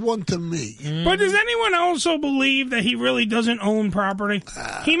 millions. Give one to me. But does anyone also believe that he really doesn't own property?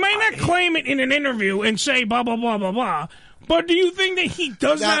 He might not claim it in an interview and say blah, blah, blah, blah, blah. But do you think that he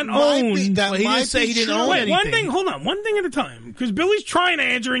does not own... he didn't say he didn't own anything. One thing at a time. Because Billy's trying to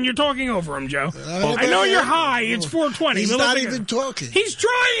answer and you're talking over him, Joe. I know you're high. It's 4:20. He's not even talking. He's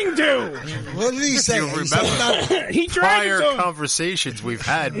trying to. What did he say? You remember He tried prior to. conversations we've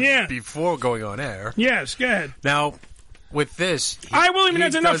had before going on air. Yes, go ahead. Now, with this... William,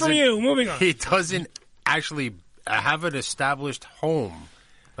 that's enough from you. Moving on. He doesn't actually have an established home.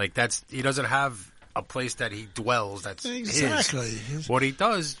 Like, he doesn't have a place that he dwells that's his. What he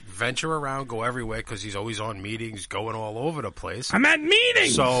does, venture around, go everywhere, because he's always on meetings, going all over the place. I'm at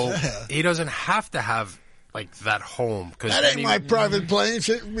meetings! So he doesn't have to have, like, that home. That ain't my private plane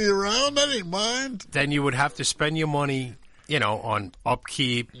sitting me around. That ain't mine. Then you would have to spend your money, on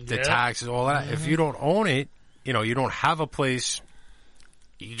upkeep, the taxes, all that. If you don't own it, you don't have a place,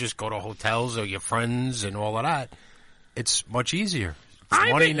 you just go to hotels or your friends and all of that. It's much easier.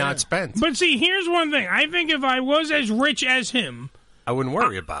 Money not spent. But see, here's one thing. I think if I was as rich as him, I wouldn't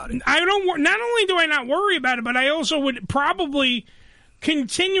worry about it. I don't. Not only do I not worry about it, but I also would probably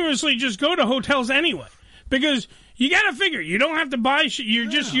continuously just go to hotels anyway, because You got to figure. You don't have to buy shit. You're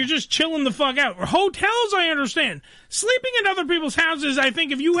just chilling the fuck out. Hotels, I understand. Sleeping in other people's houses, I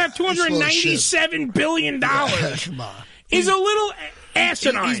think if you have $297 billion is a little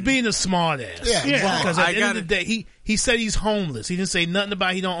asinine. He's being a smart ass. Yeah. Because at the end of the day, he said he's homeless. He didn't say nothing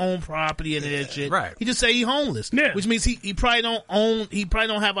about he don't own property and that shit. Right. He just said he's homeless. Yeah. Which means he probably don't own. He probably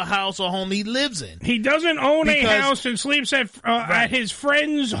don't have a house or home he lives in. He doesn't own a house and sleeps at his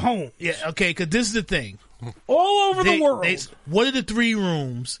friend's home. Yeah. Okay. Because this is the thing. All over the world. What are the 3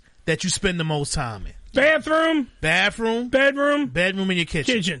 rooms that you spend the most time in? Bathroom, bedroom, in your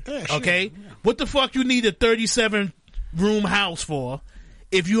kitchen. Okay. What the fuck you need a 37-room house for?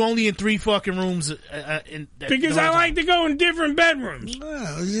 If you only in 3 fucking rooms, because I like to go in different bedrooms.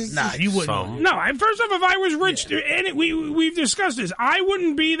 Nah, you wouldn't. No, first off, if I was rich, and we've discussed this, I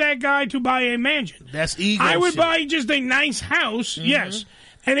wouldn't be that guy to buy a mansion. That's ego. I would shit. buy just a nice house, yes,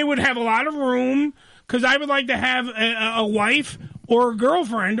 and it would have a lot of room because I would like to have a wife or a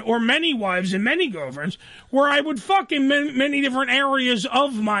girlfriend or many wives and many girlfriends where I would fuck in many different areas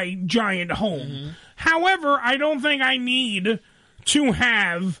of my giant home. However, I don't think I need to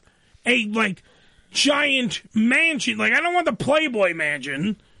have a giant mansion. I don't want the Playboy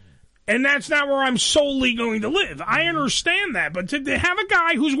mansion, and that's not where I'm solely going to live. I understand that, but to have a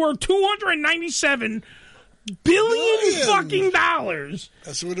guy who's worth $297 billion fucking dollars,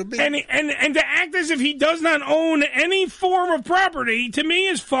 that's what it be, and to act as if he does not own any form of property, to me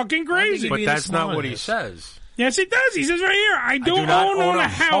is fucking crazy. But that's not what he says. Yes, he does. He says right here, I do not own a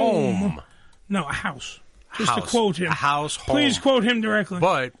home. No, a house. Just to quote him. A house, home. Please quote him directly.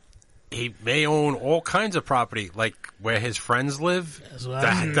 But he may own all kinds of property, like where his friends live,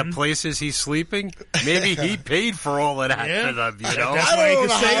 the places he's sleeping. Maybe he paid for all of that for them, you know? That's why he can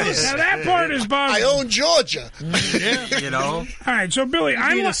say this. Now, that part is bothering. I own Georgia. You know? All right, so, Billy,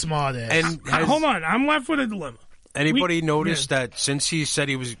 I'm a smart ass. And hold on. I'm left with a dilemma. Anybody notice that since he said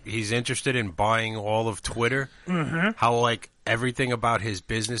he's interested in buying all of Twitter, how everything about his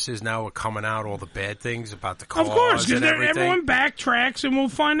businesses now are coming out, all the bad things about the cars, of course, because and everyone backtracks and we'll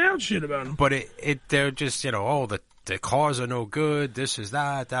find out shit about them. But they're just the cars are no good. This is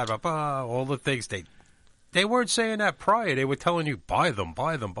that, blah, blah, blah, all the things they weren't saying that prior. They were telling you buy them.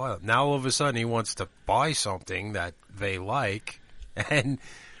 Now all of a sudden he wants to buy something that they like and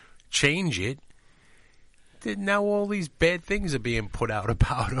change it. Now all these bad things are being put out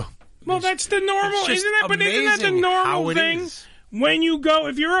about him. Well, that's the normal, isn't that? But isn't that the normal thing? When you go,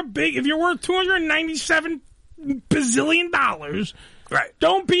 if you're worth $297 bazillion, right?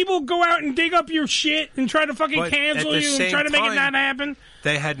 Don't people go out and dig up your shit and try to fucking cancel you and try to make it not happen?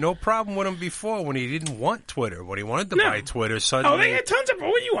 They had no problem with him before when he didn't want Twitter. When he wanted to buy Twitter, suddenly... Oh, they had tons of...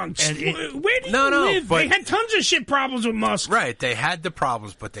 What are you on? Where do you live? They had tons of shit problems with Musk. Right, they had the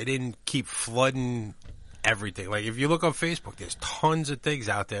problems, but they didn't keep flooding everything. Like, if you look on Facebook, there's tons of things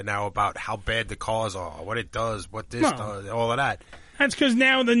out there now about how bad the cars are, what it does, what this does, all of that. That's because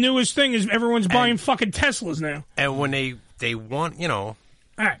now the newest thing is everyone's buying fucking Teslas now. And when they want,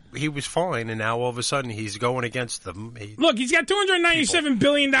 right. He was fine, and now all of a sudden he's going against them. Look, he's got $297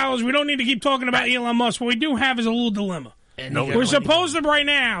 billion. We don't need to keep talking about Elon Musk. What we do have is a little dilemma. We're supposed to right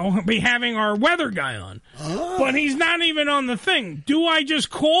now be having our weather guy on, but he's not even on the thing. Do I just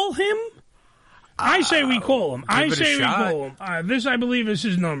call him? I say we call him. This, I believe, is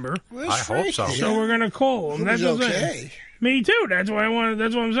his number. I hope so. So we're going to call him. That's okay. Me too. That's what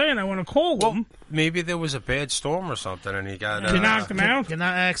I'm saying. I want to call him. Maybe there was a bad storm or something, and he got knocked him out. Can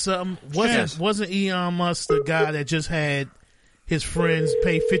I ask something? Wasn't Elon Musk the guy that just had his friends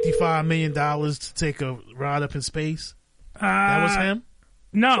pay $55 million to take a ride up in space? That was him?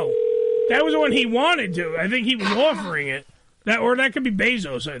 No, that was the one he wanted to. I think he was offering it. That could be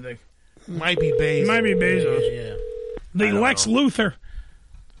Bezos. I think. Might be Bezos. Yeah. The Lex Luthor.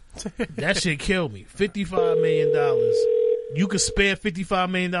 That shit killed me. $55 million. You could spare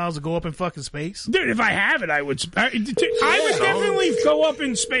 $55 million to go up in fucking space? Dude, if I have it, I would. I would definitely go up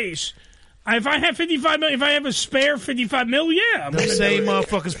in space. If I have $55 million, if I have a spare $55 million, yeah. The same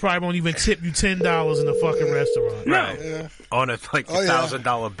motherfuckers probably won't even tip you $10 in the fucking restaurant. No. Right. Yeah. On a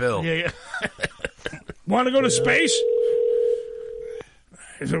 $1,000 bill. Yeah. Want to go to space?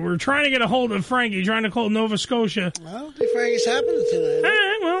 So we're trying to get a hold of Frankie, trying to call Nova Scotia. I don't think Frankie's happening tonight.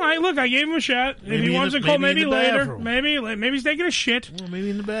 I gave him a shot. If he wants to call, maybe later. Maybe he's taking a shit. Well,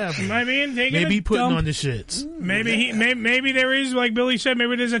 maybe in the bathroom. Maybe he putting on the shits. Maybe there is, like Billy said,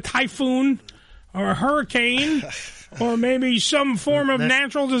 maybe there's a typhoon or a hurricane. Or maybe some form of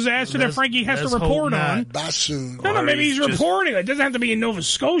natural disaster that Frankie has to report on. Bassoon. No, maybe he's reporting. It doesn't have to be in Nova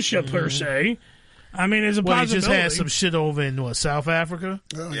Scotia, per se. I mean, there's a Well, possibility. they just had some shit over in South Africa.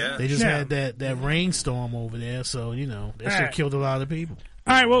 Yeah. They just Yeah. had that rainstorm over there, so that shit Alright. killed a lot of people.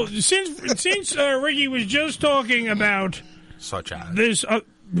 All right. Well, since Ricky was just talking about such as this,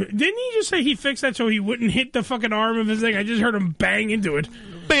 didn't he just say he fixed that so he wouldn't hit the fucking arm of his thing? I just heard him bang into it.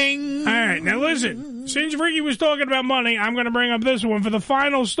 Bing. All right. Now listen. Since Ricky was talking about money, I'm going to bring up this one for the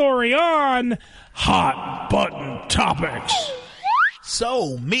final story on Hot Button Topics.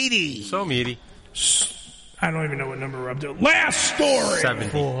 So meaty. I don't even know what number we're up to. Last story.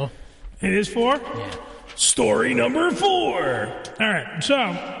 70. It is 4? Yeah. Story number 4. All right.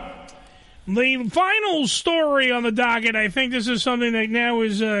 So, the final story on the docket, I think this is something that now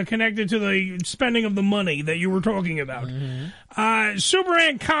is connected to the spending of the money that you were talking about.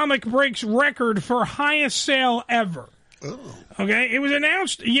 Superman comic breaks record for highest sale ever. Okay? It was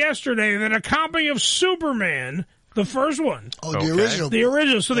announced yesterday that a copy of Superman, the first one. The original. The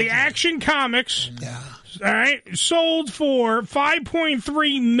original. So the Action Comics. Yeah. All right. Sold for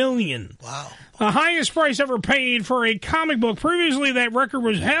 $5.3 million. Wow. The highest price ever paid for a comic book. Previously, that record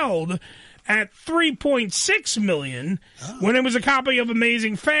was held at $3.6 million when it was a copy of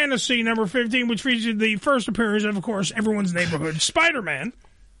Amazing Fantasy number 15, which featured the first appearance of course, everyone's neighborhood Spider-Man.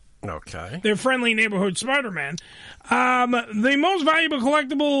 Okay. Their friendly neighborhood Spider-Man. The most valuable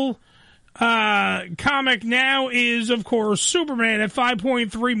collectible comic now is, of course, Superman at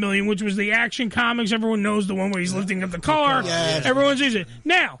 $5.3 million, which was the Action Comics. Everyone knows the one where he's lifting up the car. Yeah. Everyone sees it.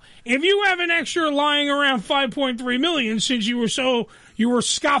 Now, if you have an extra lying around $5.3 million, since you were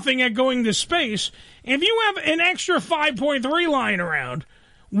scoffing at going to space, if you have an extra $5.3 lying around,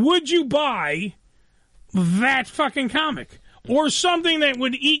 would you buy that fucking comic? Or something that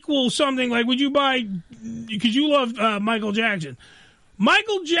would equal something like, would you buy, because you love Michael Jackson,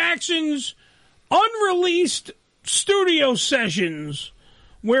 Michael Jackson's unreleased studio sessions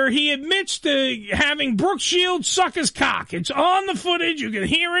where he admits to having Brooke Shields suck his cock. It's on the footage. You can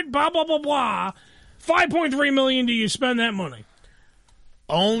hear it, blah, blah, blah, blah. $5.3 million, do you spend that money?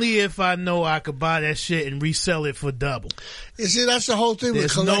 Only if I know I could buy that shit and resell it for double. You see, that's the whole thing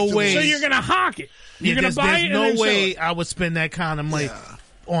There's with no collectibles. way. So you're going to hawk it. You're going there's to buy it and no then sell way it. I would spend that kind of money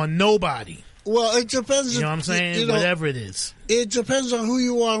on nobody. Well, it depends. You know what I'm saying? Whatever it is. It depends on who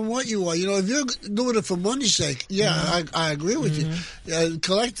you are and what you are. If you're doing it for money's sake, I agree with you.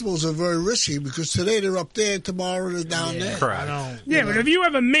 Collectibles are very risky because today they're up there, tomorrow they're down there. Correct. But if you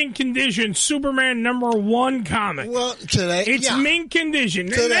have a mint condition Superman #1 comic, well, today it's mint condition.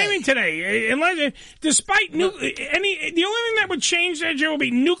 Today. I mean today, unless despite the only thing that would change that, Joe, would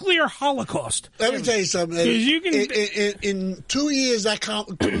be nuclear holocaust. Let me tell you something. 'Cause you can, in 2 years, that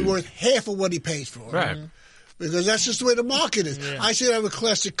comic could be worth half of what he pays for. Right. Because that's just the way the market is. I see that with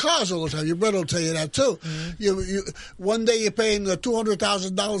classic cars all the time. Your brother will tell you that too. You one day you're paying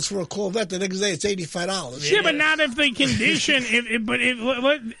 $200,000 for a Corvette. The next day it's $85. Yeah, but not if the condition.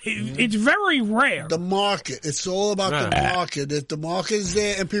 It's very rare. The market. It's all about the market. If the market is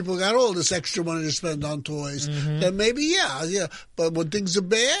there and people got all this extra money to spend on toys, then maybe yeah. But when things are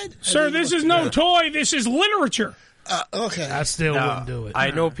bad, Sir, this is no toy. This is literature. Okay. I still wouldn't do it.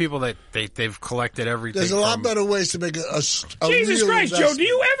 I know people that they've collected everything. There's a lot better ways to make a Jesus real Christ, Joe, investment. do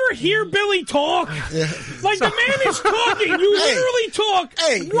you ever hear Billy talk? Like, the man is talking. You literally talk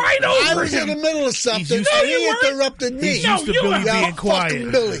right over I was him. in the middle of something. No, and you he weren't. interrupted me. He's used to Billy being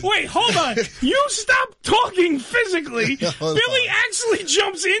quiet. Billy. Wait, hold on. You stop talking physically. Billy actually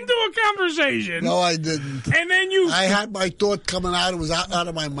jumps into a conversation. No, I didn't. And then you... I had my thought coming out. It was out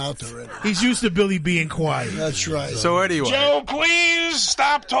of my mouth already. He's used to Billy being quiet. That's right. So anyway. Joe, please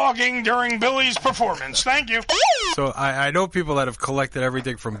stop talking during Billy's performance. Thank you. So I know people that have collected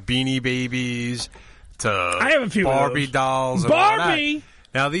everything from Beanie Babies to I have a few of Barbie those. dolls. And all Barbie? that.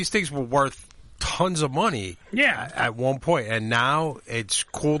 Now, these things were worth tons of money at one point, and now it's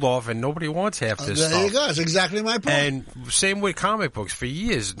cooled off and nobody wants half this there stuff. you go. That's exactly my point. And same with comic books. For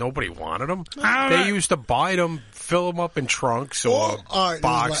years, nobody wanted them. I don't They know. used to buy them, fill them up in trunks or Art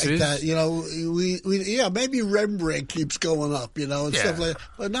boxes. is like that. Maybe Rembrandt keeps going up, and stuff like that.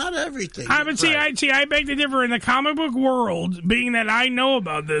 But not everything. I beg to differ. In the comic book world, being that I know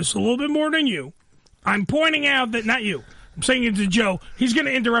about this a little bit more than you, I'm pointing out that, not you, I'm saying it to Joe, he's going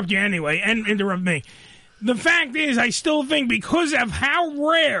to interrupt you anyway and interrupt me. The fact is, I still think because of how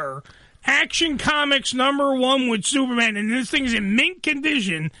rare Action Comics #1 with Superman, and this thing is in mint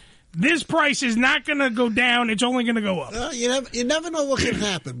condition, this price is not going to go down. It's only going to go up. You never know what can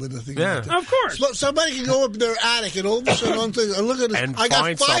happen with the thing. Yeah. Like that. Of course. So somebody can go up their attic and all of a sudden look at this. And I got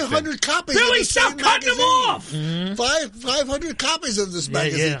find 500 something. copies. Billy, of the stop same cutting them magazine. off! 500 copies of this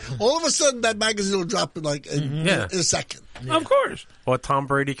magazine. All of a sudden, that magazine will drop in a second. Of course. Or Tom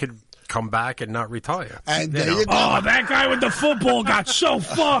Brady could come back and not retire. And You know? Oh, that guy with the football got so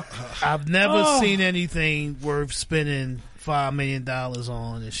fucked. I've never Oh. seen anything worth spending $5 million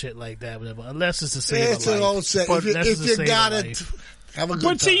on and shit like that, whatever. Unless it's to save It's a an life. old saying. But If you- that's if to you save got a it, life. have a good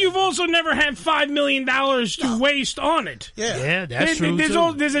But see, time. you've also never had $5 million to waste on it. Yeah, that's true, There's,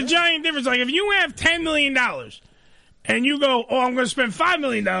 too. there's a giant difference. Like, if you have $10 million and you go, oh, I'm going to spend $5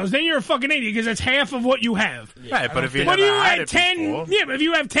 million, then you're a fucking idiot because that's half of what you have. Right, but if you But never you had had it 10, before- yeah, but if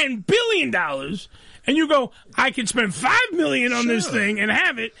you have $10 billion and you go, I can spend $5 million on this thing and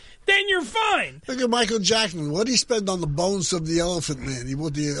have it, then you're fine. Look at Michael Jackson. What did he spend on the bones of the Elephant Man? He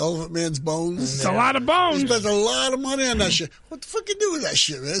bought the Elephant Man's bones. It's a lot of bones. He spent a lot of money on that shit. What the fuck you do with that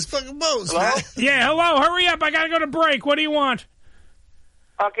shit, man? It's fucking bones, Hello? man. Yeah, hello, hurry up. I got to go to break. What do you want?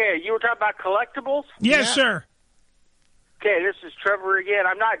 Okay, you were talking about collectibles? Yes, sir. Okay, this is Trevor again.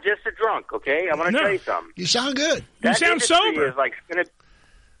 I'm not just a drunk, okay? I'm going to No. tell you something. You sound good. That sound industry sober. Is like gonna,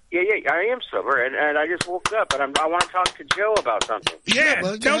 yeah, I am sober, and I just woke up, and I want to talk to Joe about something. Yeah,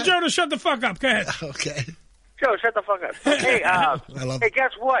 well, go tell ahead. Joe to shut the fuck up. Go ahead. Okay. Joe, shut the fuck up. Hey, love hey,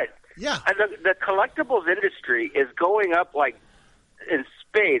 guess what? Yeah. The collectibles industry is going up like in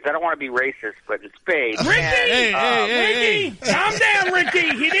spades. I don't want to be racist, but in spades. Ricky! Hey, Ricky! Calm down, Ricky.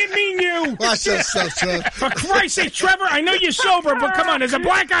 He didn't mean you. Watch yourself, Trevor. For Christ's sake, Trevor, I know you're sober, but come on, there's a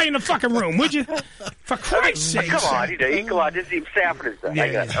black guy in the fucking room, would you? For Christ's sake. Come on, come on, just even sapping and stuff.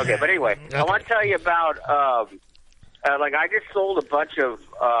 I got it. Okay, but anyway, I want to tell you about, like, I just sold a bunch of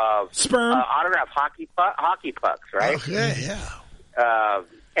sperm autographed hockey pucks, right? Okay, yeah.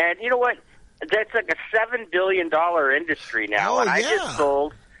 And you know what? That's like a $7 billion industry now, and I just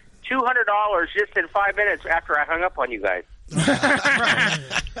sold $200 just in 5 minutes after I hung up on you guys.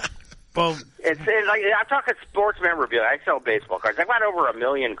 Well, it's like, I'm talking sports memorabilia. I sell baseball cards. I've got over 1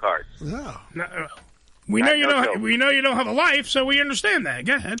 million cards. No. We know That's you no don't. joke. We know you don't have a life, so we understand that.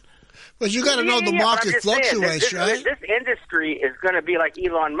 Go ahead. But you got to know the but I'm market just saying, fluctuates, right? This industry is going to be like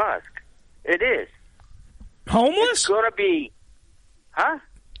Elon Musk. It is. Homeless? It's going to be, huh?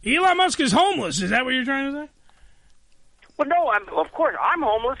 Elon Musk is homeless. Is that what you're trying to say? Well, no, of course, I'm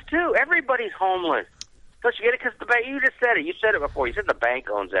homeless, too. Everybody's homeless. Don't you get it? Because the bank, you just said it. You said it before. You said the bank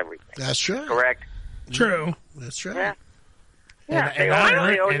owns everything. That's true. Correct? True. That's right. Yeah. And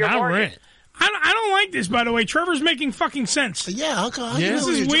I rent. I don't like this, by the way. Trevor's making fucking sense. Yeah, okay. This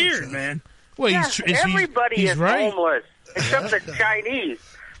is weird, man. Well, Yes, everybody is homeless, except the Chinese.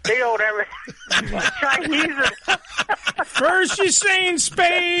 They don't ever. Chinese are. First you're saying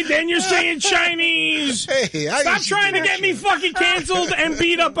spade, then you're saying Chinese. Hey, Stop trying to get me fucking canceled and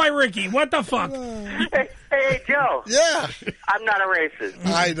beat up by Ricky. What the fuck? Hey, Joe. Yeah. I'm not a racist.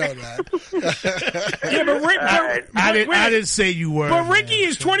 I know that. Yeah, but Rick, I didn't say you were. But Ricky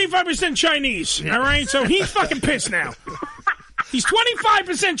is 25% Chinese. All right, so he's fucking pissed now. He's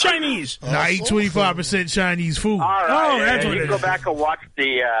 25% Chinese. I eat 25% Chinese food. All right. that's what you it go is. back and watch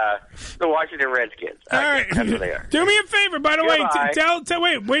the Washington Redskins. All right. That's what they are. Do me a favor, by the way.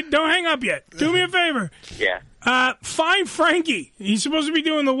 Goodbye. Wait, don't hang up yet. Do me a favor. Yeah. Find Frankie. He's supposed to be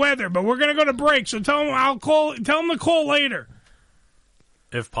doing the weather, but we're gonna go to break. So tell him Tell him to call later.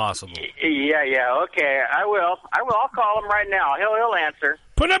 if possible. Yeah. Okay, I will. I'll call him right now. He'll answer.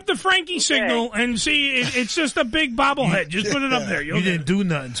 Put up the Frankie signal and see. It's just a big bobblehead. Just put it up there. You didn't do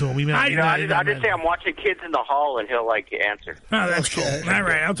nothing to him. I just say I'm watching Kids in the Hall, and he'll answer. Oh, that's cool. All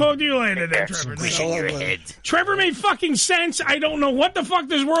right, I'll talk to you later then, Trevor. Trevor made fucking sense. I don't know what the fuck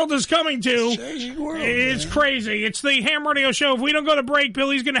this world is coming to. It's crazy. It's the Ham Radio Show. If we don't go to break,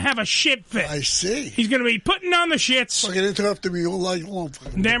 Billy's going to have a shit fit. I see. He's going to be putting on the shits. Fucking interrupted me all night long.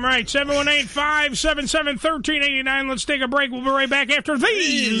 Damn right. 718-577-1389. Let's take a break. We'll be right back after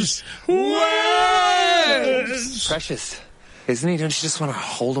these words. Precious, isn't he? Don't you just want to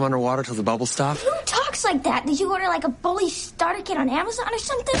hold him underwater till the bubbles stop? Who talks like that? Did you order like a bully starter kit on Amazon or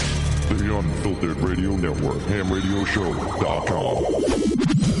something? The Unfiltered Radio Network,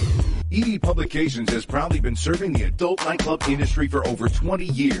 hamradioshow.com. ED Publications has proudly been serving the adult nightclub industry for over 20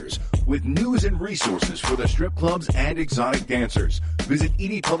 years with news and resources for the strip clubs and exotic dancers. Visit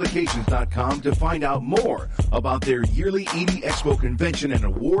edpublications.com to find out more about their yearly ED Expo convention and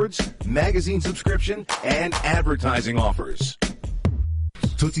awards, magazine subscription, and advertising offers.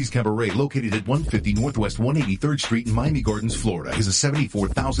 Tootsie's Cabaret, located at 150 Northwest 183rd Street in Miami Gardens, Florida, is a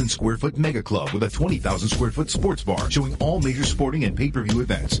 74,000 square foot mega club with a 20,000 square foot sports bar showing all major sporting and pay-per-view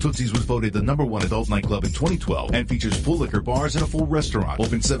events. Tootsie's was voted the #1 adult nightclub in 2012 and features full liquor bars and a full restaurant.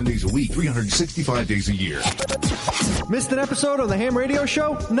 Open 7 days a week, 365 days a year. Missed an episode of the Ham Radio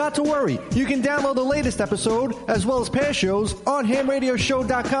Show? Not to worry. You can download the latest episode as well as past shows on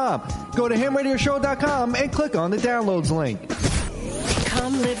hamradioshow.com. Go to hamradioshow.com and click on the downloads link.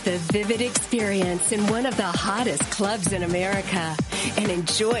 Come live the vivid experience in one of the hottest clubs in America and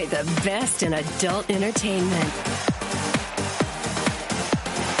enjoy the best in adult entertainment.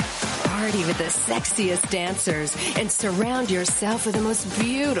 Party with the sexiest dancers and surround yourself with the most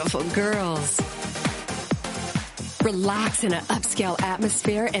beautiful girls. Relax in an upscale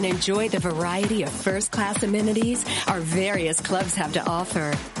atmosphere and enjoy the variety of first-class amenities our various clubs have to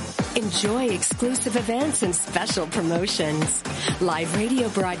offer. Enjoy exclusive events and special promotions, live radio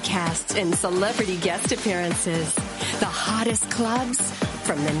broadcasts, and celebrity guest appearances. The hottest clubs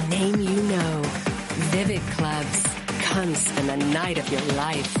from the name you know. Vivid Clubs. Come spend the night of your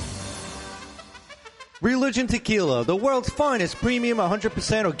life. Religion Tequila, the world's finest premium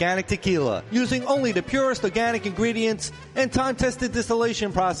 100% organic tequila, using only the purest organic ingredients and time-tested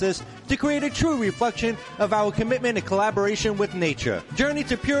distillation process to create a true reflection of our commitment and collaboration with nature. Journey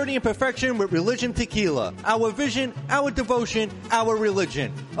to purity and perfection with Religion Tequila. Our vision, our devotion, our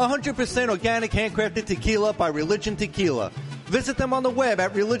religion. 100% organic handcrafted tequila by Religion Tequila. Visit them on the web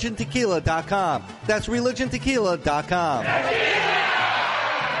at religiontequila.com. That's religiontequila.com.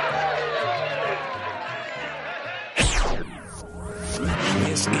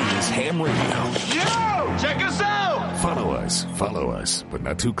 This is Ham Radio. Yo, check us out. Follow us, but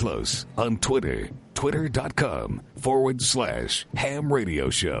not too close, on Twitter. Twitter.com/Ham Radio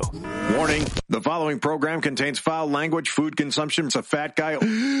Show. Warning, the following program contains foul language, food consumption, a fat guy,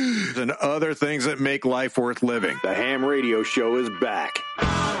 and other things that make life worth living. The Ham Radio Show is back.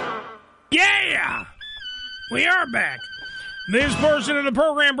 Yeah! We are back. This portion of the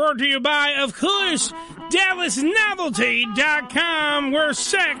program brought to you by, of course, DallasNovelty.com, where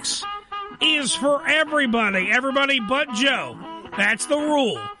sex is for everybody. Everybody but Joe. That's the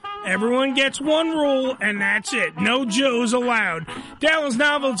rule. Everyone gets one rule, and that's it. No Joes allowed. Dallas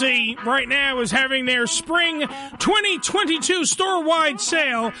Novelty right now is having their spring 2022 store-wide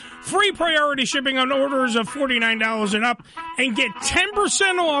sale. Free priority shipping on orders of $49 and up, and get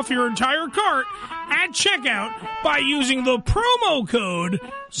 10% off your entire cart at checkout by using the promo code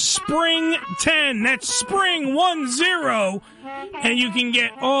SPRING10. That's SPRING10, and you can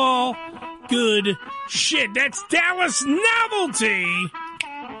get all good shit. That's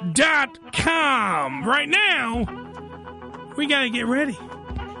DallasNovelty.com. Right now, we got to get ready.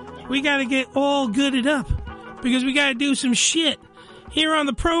 We got to get all gooded up because we got to do some shit here on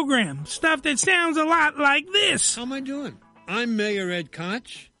the program. Stuff that sounds a lot like this. How am I doing? I'm Mayor Ed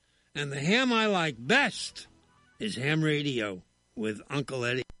Koch, and the ham I like best is Ham Radio with Uncle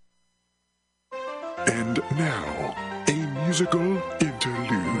Eddie. And now, a musical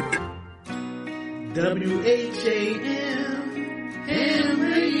interlude. WHAM, Ham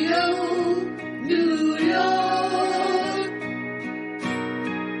Radio, New York.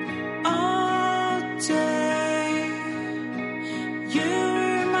 All day,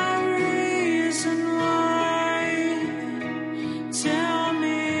 you're my reason why. Tell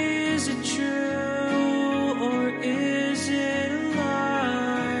me, is it true or is it a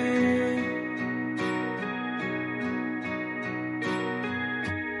lie?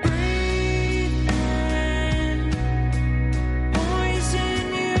 Breathe in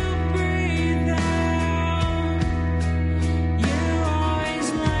poison you.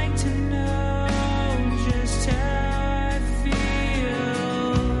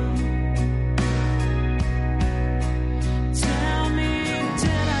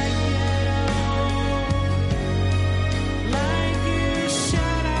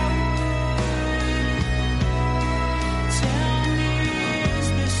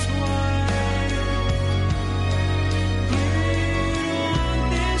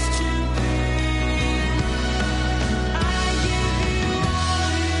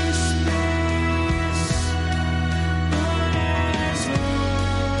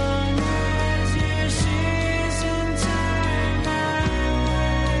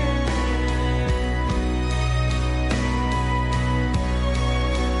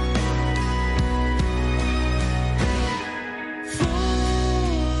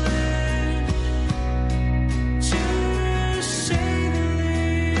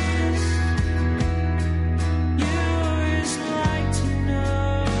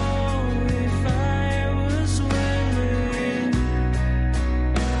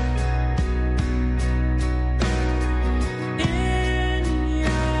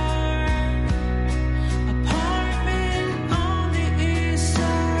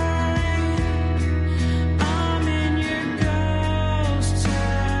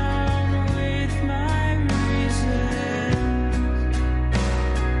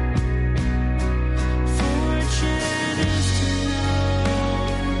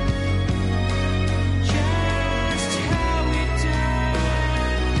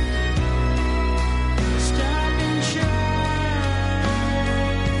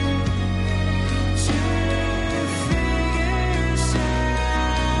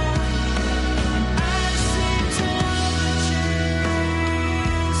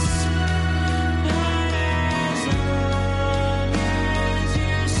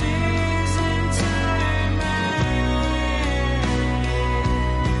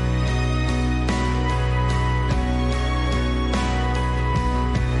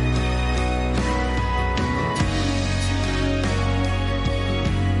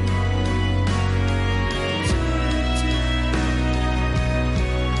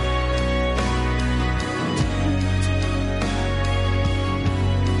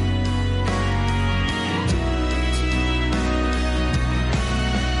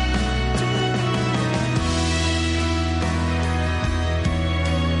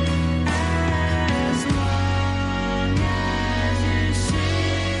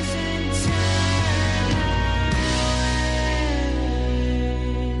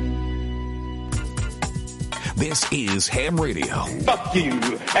 This is Ham Radio. Fuck you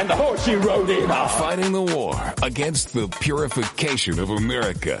and the horse you rode in on. Fighting the war against the purification of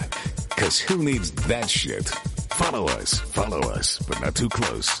America. Because who needs that shit? Follow us, but not too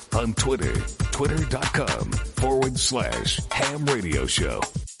close, on Twitter, twitter.com/Ham Radio Show.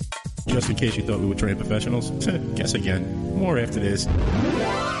 Just in case you thought we were trained professionals, guess again. More after this.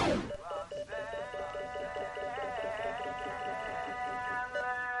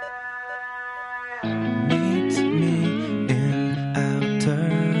 Meet me in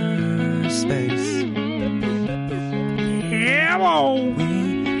outer space. Hello.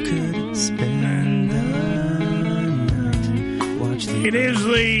 We could spend the night. Watch the It is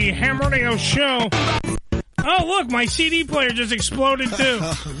the Ham Radio Show. Oh, look, my CD player just exploded, too.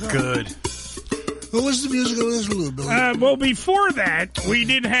 Good. What was the music of this little Billy? Well, before that, we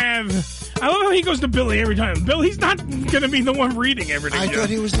did have... I love how he goes to Billy every time. Bill, he's not going to be the one reading everything. I thought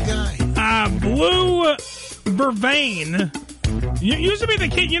he was the guy. Blue Vervain. Used to be the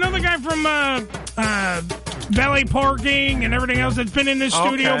kid. You know the guy from Valet Parking and everything else that's been in this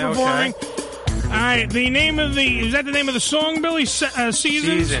studio performing? Okay. All right, the name of is that the name of the song, Billy? Seasons?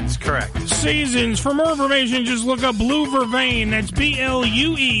 Seasons, correct. Seasons. For more information, just look up Blue Vervain. That's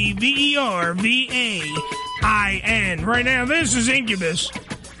BLUEVERVAIN. Right now, this is Incubus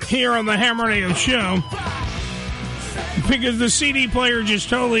here on the Ham Radio Show. Because the CD player just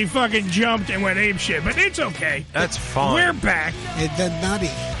totally fucking jumped and went apeshit. But it's okay. That's fine. We're back. It's nutty.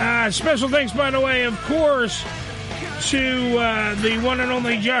 Special thanks, by the way, of course, to the one and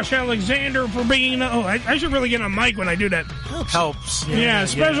only Josh Alexander for being... I should really get on mic when I do that. Helps. Yeah,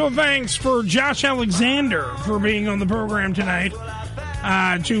 special thanks for Josh Alexander for being on the program tonight.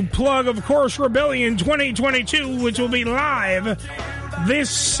 To plug, of course, Rebellion 2022, which will be live this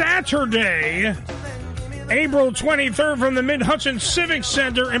Saturday, April 23rd, from the Mid-Hudson Civic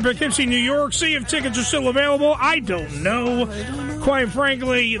Center in Poughkeepsie, New York. See if tickets are still available. I don't know. Quite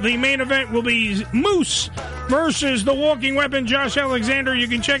frankly, the main event will be Moose versus the Walking Weapon, Josh Alexander. You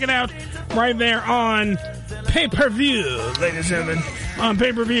can check it out right there on pay-per-view, ladies and gentlemen, on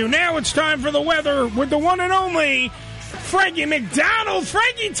pay-per-view. Now it's time for the weather with the one and only Frankie McDonald.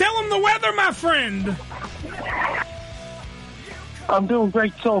 Frankie, tell him the weather, my friend. I'm doing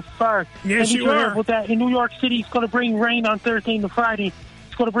great so far. Yes, you are. With that, in New York City, it's going to bring rain on Thursday and Friday.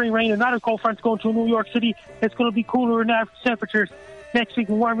 It's going to bring rain. Another cold front's going to New York City. It's going to be cooler in average temperatures. Next week,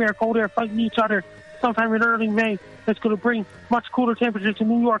 warm air, cold air fighting each other. Sometime in early May, it's going to bring much cooler temperatures to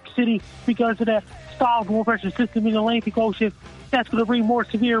New York City because of that stalled low pressure system in the Atlantic Ocean. That's going to bring more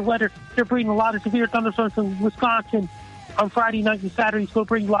severe weather. They're bringing a lot of severe thunderstorms in Wisconsin. On Friday night and Saturday, it's going to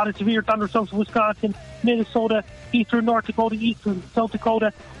bring a lot of severe thunderstorms in Wisconsin, Minnesota, eastern North Dakota, eastern South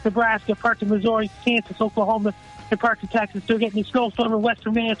Dakota, Nebraska, parts of Missouri, Kansas, Oklahoma, and parts of Texas. They're getting a snowstorm in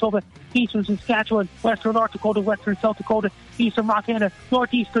western Manitoba, eastern Saskatchewan, western North Dakota, western South Dakota, eastern Montana,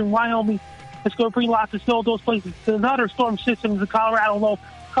 northeastern Wyoming. It's going to bring lots of snow to those places. Another storm system is in Colorado, low,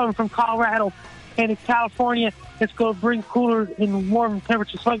 coming from Colorado. And in California, it's going to bring cooler and warm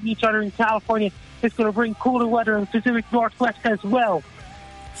temperatures fighting each other in California. It's going to bring cooler weather in the Pacific Northwest as well.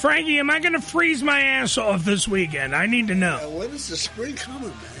 Frankie, am I going to freeze my ass off this weekend? I need to know. When is the spring coming,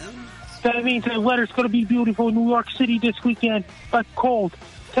 man? That means the weather's going to be beautiful in New York City this weekend, but cold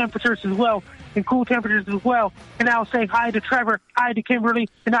temperatures as well, and cool temperatures as well. And I'll say hi to Trevor, hi to Kimberly,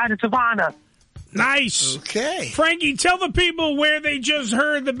 and hi to Savannah. Nice. Okay. Frankie, tell the people where they just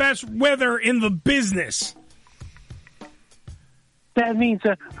heard the best weather in the business. That means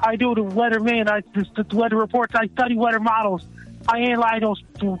I do the weather, man. The weather reports. I study weather models. I analyze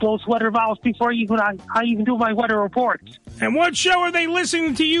those weather models before I even do my weather reports. And what show are they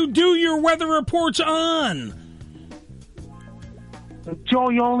listening to you do your weather reports on?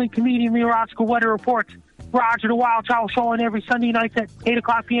 Joey Only, comedian meteorological weather reports. Roger the Wild Child show on every Sunday night at 8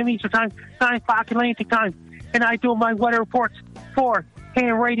 o'clock p.m. Eastern Time, 9 o'clock Atlantic Time. And I do my weather reports for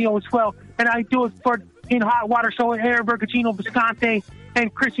Ham Radio as well. And I do it for in Hot Water Show at Ehrenberg, Gino, Visconti,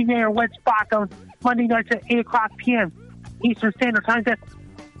 and Chrissy Mayer, West Spot on Monday nights at 8 o'clock p.m. Eastern Standard Time.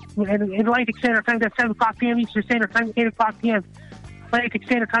 And Atlantic Standard Time, that's 7 o'clock p.m. Eastern Standard Time, 8 o'clock p.m. Atlantic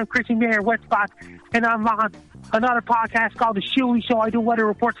Standard Time, Chrissy Mayer, West Spot. And I'm on another podcast called The Shilly Show. I do weather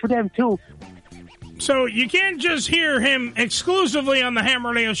reports for them, too. So you can't just hear him exclusively on the Ham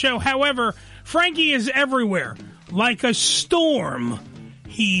Radio Show. However, Frankie is everywhere. Like a storm,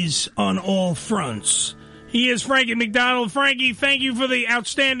 he's on all fronts. He is Frankie McDonald. Frankie, thank you for the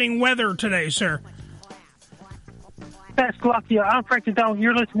outstanding weather today, sir. Best luck to you. I'm Frankie McDonald.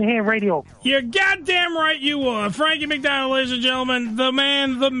 You're listening to Ham Radio. You're goddamn right you are. Frankie McDonald, ladies and gentlemen, the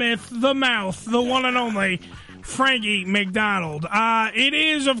man, the myth, the mouth, the one and only Frankie McDonald. It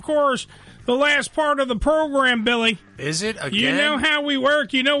is, of course, the last part of the program, Billy. Is it again? You know how we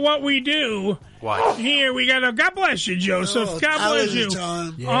work. You know what we do. What? Here, we got a... God bless you, Joseph. God bless you.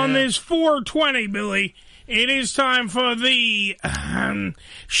 Yeah. On this 420, Billy, it is time for the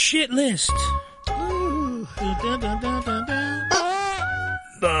shit list.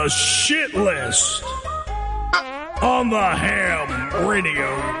 The shit list on the Ham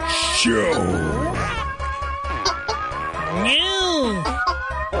Radio Show.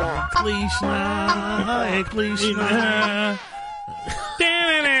 Krishna.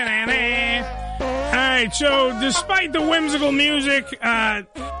 All right, so despite the whimsical music,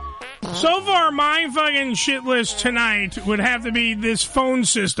 so far my fucking shit list tonight would have to be this phone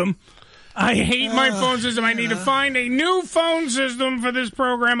system. I hate my phone system. I need to find a new phone system for this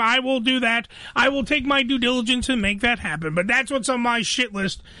program. I will do that. I will take my due diligence and make that happen. But that's what's on my shit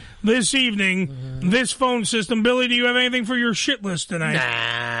list this evening, this phone system. Billy, do you have anything for your shit list tonight?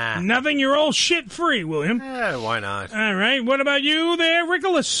 Nah. Nothing? You're all shit-free, William. Yeah, why not? All right. What about you there,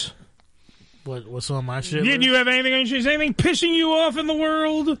 Rickolas? What's on my shit Do list? you have anything on your shit? Is anything pissing you off in the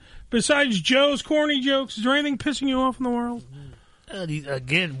world besides Joe's corny jokes? Is there anything pissing you off in the world?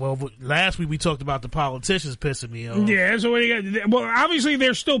 Again, last week we talked about the politicians pissing me off. Yeah, so what do you got? Well, obviously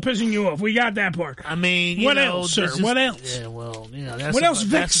they're still pissing you off. We got that part. I mean, what else, sir? What else? Yeah, well, that's what else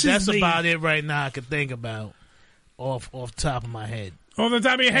vexes that's me? about it right now I can think about off the top of my head. Off the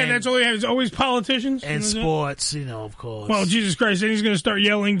top of your head, that's all you have. It's always politicians? And sports, of course. Well, Jesus Christ, then he's going to start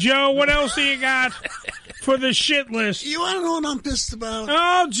yelling. Joe, what else do you got for the shit list? You want to know what I'm pissed about?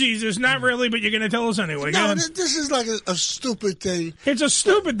 Oh, Jesus, not really, but you're going to tell us anyway. No, this is like a stupid thing. It's a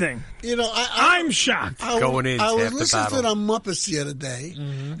stupid thing. I'm shocked. I was listening to the Muppets the other day.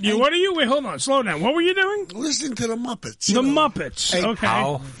 What are you? Wait, hold on, slow down. What were you doing? Listening to the Muppets. The Muppets. And Okay.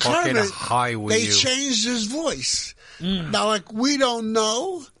 How fucking high were they you? changed his voice. Now, we don't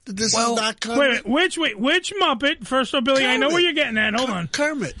know that this is not Kermit. Which Muppet? First of all, Billy, I know where you're getting at. Hold on.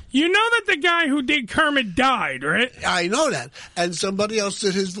 Kermit. You know that the guy who did Kermit died, right? I know that. And somebody else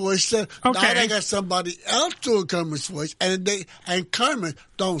did his voice. Okay. Now they got somebody else doing Kermit's voice, and Kermit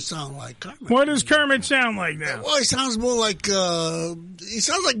don't sound like Kermit. What does Kermit sound like now? Well, he sounds more like he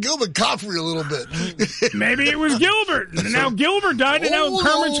sounds like Gilbert Gottfried a little bit. Maybe it was Gilbert. Now Gilbert died, and now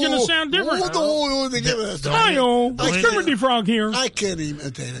Kermit's going to sound different. Hi, Kermit the Frog here. I can't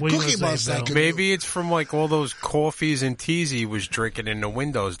imitate it. Cookie Monster. Maybe it's from all those coffees and teas he was drinking in the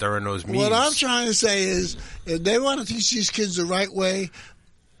windows during those meetings. What I'm trying to say is, if they want to teach these kids the right way,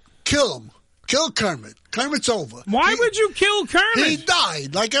 kill them. Kill Kermit. Kermit's over. Why would you kill Kermit? He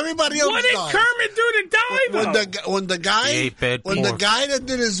died like everybody else. What did Kermit do to die? When the guy that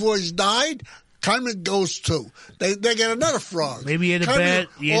did his voice died, Kermit goes too. They get another frog. Maybe he had a bad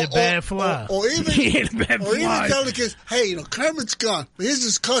fly. Or even he had a bad or fly. even tell the kids, hey, Kermit's gone, but here's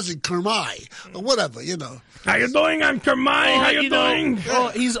his cousin Kermit or whatever, How you doing? I'm Kermit. How you doing? Well,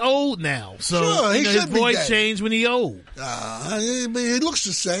 he's old now, so sure, his voice changed when he old. He looks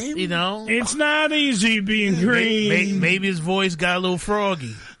the same. It's not easy being green. Maybe his voice got a little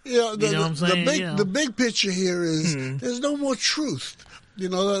froggy. You know what I'm saying? The big picture here is there's no more truth.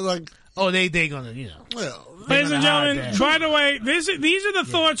 They gonna, Well, ladies and gentlemen, by the way, these are the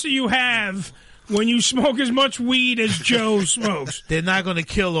thoughts that you have when you smoke as much weed as Joe smokes. They're not going to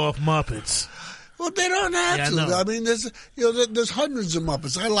kill off Muppets. Well, they don't have to. I mean, there's hundreds of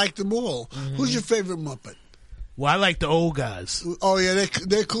Muppets. I like them all. Who's your favorite Muppet? Well, I like the old guys. Oh yeah,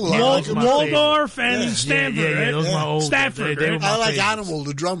 they're cool. Waldorf and Stanford. Yeah, those are my old Stafford. They were my I like favorites. Animal,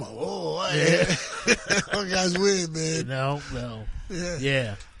 the drummer. Oh, that guy's weird, man. No.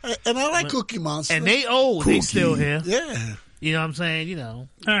 Yeah. And I like Cookie Monster. And they old. They still here. Yeah. You know what I'm saying? All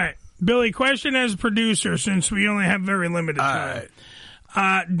right. Billy, question as producer, since we only have very limited time.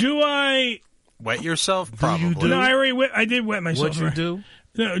 Do I... Wet yourself? Probably. You do? No, I did wet myself. What you do?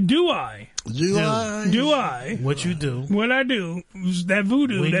 No, do I? What you do? What I do is that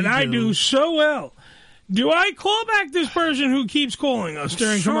voodoo that I do so well. Do I call back this person who keeps calling us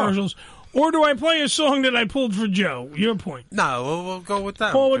during commercials? Or do I play a song that I pulled for Joe? Your point. No, we'll go with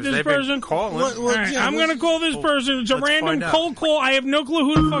that. Call with this person? Calling. All right, I'm going to call this person. It's a random cold call. I have no clue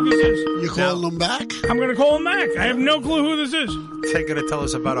who the fuck is this. You calling them back? I'm going to call him back. I have no clue who this is. They're going to tell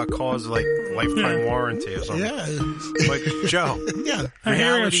us about our car's lifetime warranty or something. Yeah. But Joe. Yeah.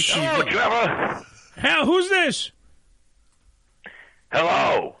 Reality TV. Hello, Trevor. Hell, who's this?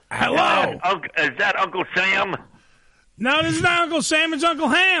 Hello. Is that Uncle Sam? No, this is not Uncle Sam. It's Uncle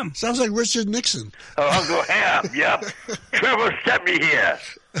Ham. Sounds like Richard Nixon. Oh, Uncle Ham, yep. Trevor sent me here.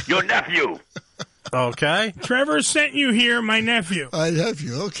 Your nephew. Okay. Trevor sent you here, my nephew. My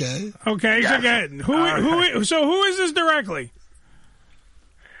nephew, okay. Okay, so go ahead. Who is this directly?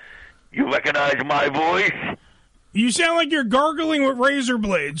 You recognize my voice? You sound like you're gargling with razor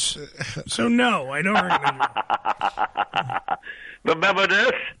blades. So no, I don't recognize you. Remember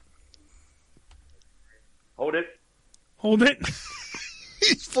this? Hold it. Hold it.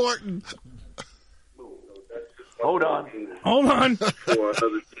 He's farting. Hold on. Hold on.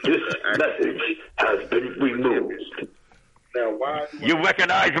 This message has been removed. Now, why? You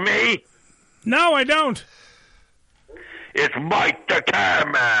recognize me? No, I don't. It's Mike the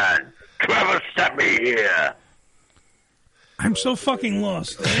Cameraman. Trevor sent me here. I'm so fucking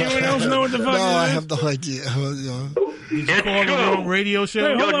lost. Does anyone else know what the fuck No, it I is? have no idea. It's call the wrong radio show?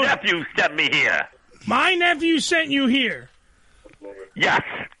 Wait, hold Your on. nephew sent me here. My nephew sent you here. Yes.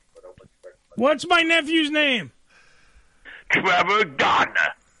 What's my nephew's name? Trevor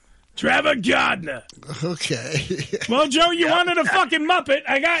Gardner. Trevor Gardner. Okay. Well, Joe, you wanted a fucking Muppet.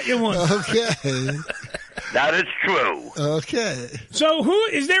 I got you one. Okay. That is true. Okay. So who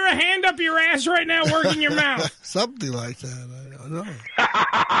is there a hand up your ass right now working your mouth? Something like that. I don't know.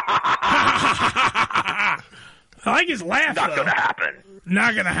 I like his laugh, Not going to happen.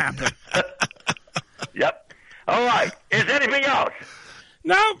 Not going to happen. Yep. All right. Is anything else?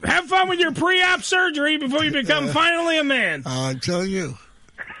 No, have fun with your pre-op surgery before you become finally a man. I'm telling you.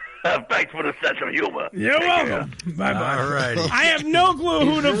 Thanks for the sense of humor. You're Take welcome. care. Bye-bye. All right. I have no clue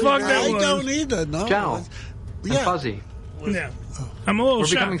who the fuck that I was. don't either, no. Joe. And Yeah. Fuzzy. Yeah. I'm a little We're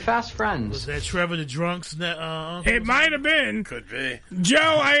shocked. becoming fast friends. Was that Trevor the Drunk's uncle? It might have been. Could be.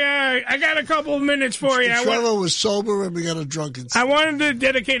 Joe, I got a couple of minutes for you. Trevor was sober and we got a drunken. I wanted to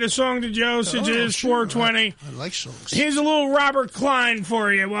dedicate a song to Joe since it is 420. I like songs. Here's a little Robert Klein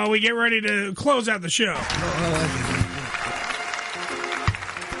for you while we get ready to close out the show. I like it.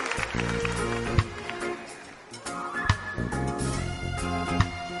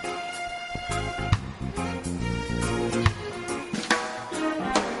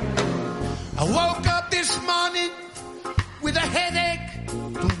 I woke up this morning with a headache,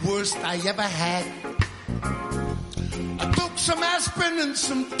 the worst I ever had. I took some aspirin and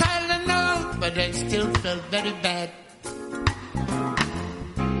some Tylenol, but I still felt very bad.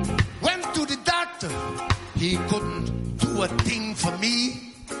 Went to the doctor, he couldn't do a thing for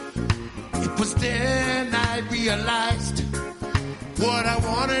me. It was then I realized what I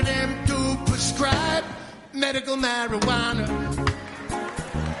wanted him to prescribe, medical marijuana.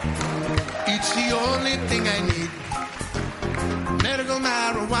 It's the only thing I need. Medical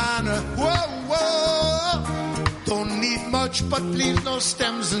marijuana. Whoa, whoa. Don't need much, but please no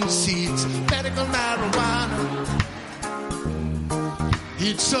stems and seeds. Medical marijuana.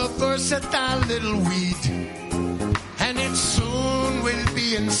 It's a versatile little weed. And it soon will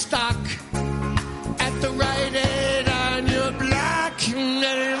be in stock. At the right aid on your block.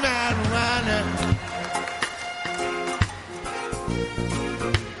 Medical marijuana.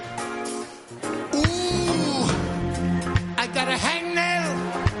 I got a hangnail.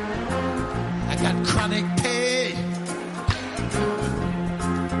 I got chronic pain.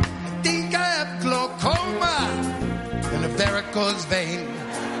 I think I have glaucoma and a varicose vein.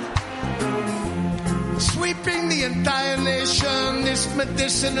 Sweeping the entire nation, this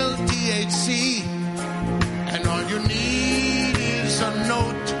medicinal THC. And all you need is a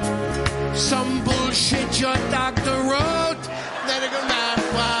note. Some bullshit your doctor wrote. Medical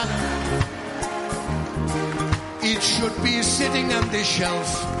marijuana. It should be sitting on the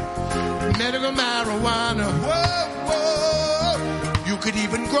shelf. Medical marijuana. Whoa, whoa. You could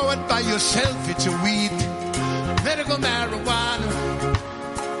even grow it by yourself. It's a weed. Medical marijuana.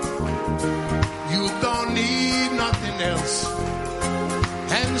 You don't need nothing else.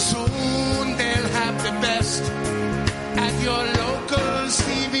 And soon they'll have the best at your local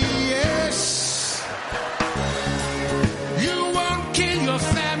CVS. You won't kill your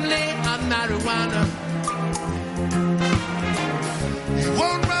family on marijuana. You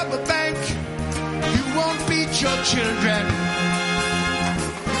won't rob a bank. You won't beat your children.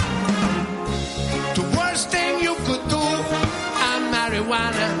 The worst thing you could do on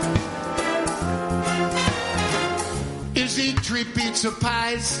marijuana is eat 3 pizza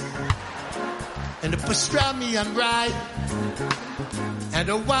pies and a pastrami and rye and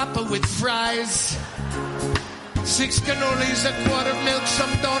a Whopper with fries. 6 cannolis, a quart of milk,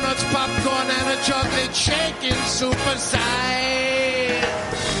 some donuts, popcorn, and a chocolate shake in super size.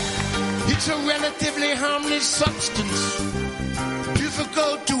 It's a relatively harmless substance,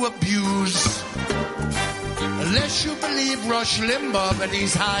 difficult to abuse. Unless you believe Rush Limbaugh, but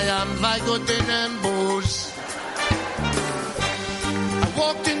he's high on Vicodin and booze. I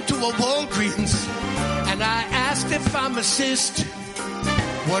walked into a Walgreens and I asked the pharmacist,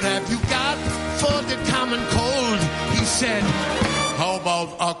 what have you got for the common cold? He said, How about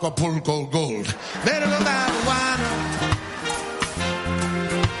Acapulco Gold? Medical marijuana.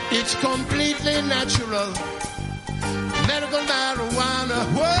 It's completely natural. Medical marijuana.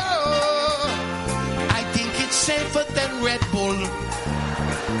 Whoa! I think it's safer than Red Bull.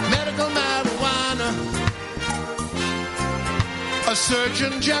 Medical marijuana. A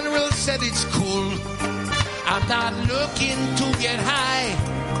surgeon general said it's cool. I'm not looking to get high,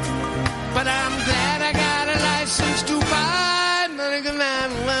 but I'm glad I got a license to buy medical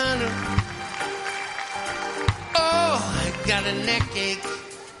marijuana. Oh, I got a neck ache.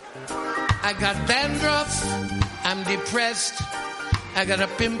 I got dandruff. I'm depressed. I got a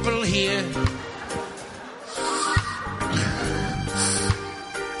pimple here.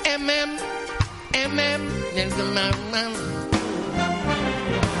 Medical marijuana.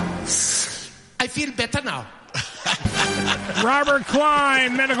 I feel better now. Robert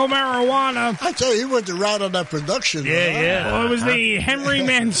Klein, medical marijuana. I tell you, he went the route on that production. Well, it was the Henry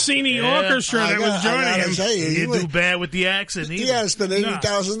Mancini Orchestra that was joining him. He didn't do bad with the accent either. He had to spend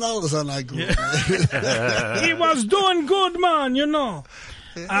 $80,000 on that group. He was doing good, man, you know.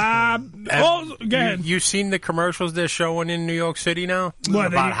 Go ahead. You seen the commercials they're showing in New York City now? What,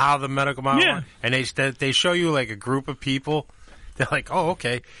 about how the medical marijuana... Yeah. And they show you like a group of people. They're like, oh,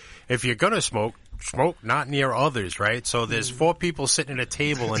 okay. If you're going to smoke not near others, right? So there's 4 people sitting at a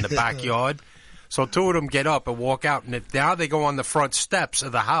table in the backyard. So 2 of them get up and walk out, and now they go on the front steps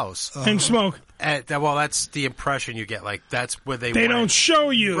of the house. And smoke. Well, that's the impression you get. Like, that's where they They went. don't show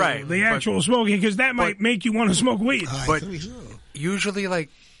you Right, the but- actual smoking, because that might make you want to smoke weed. But usually, like,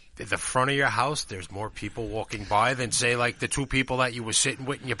 at the front of your house, there's more people walking by than, say, like, the 2 people that you were sitting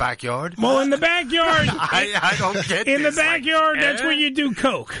with in your backyard. Well, in the backyard... I don't get In this. the backyard, that's where you do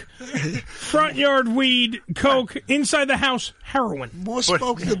coke. Front yard weed, coke. Inside the house, heroin. More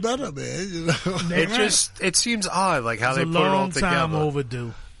smoke the better, man. You know? It seems odd, like, how It's they a put it all long together. time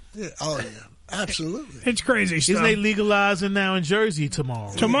overdue. Yeah. Oh, yeah. Absolutely. It's crazy stuff. Isn't they legalizing now in Jersey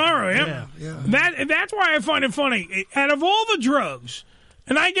tomorrow? Tomorrow, yeah. That's why I find it funny. Out of all the drugs,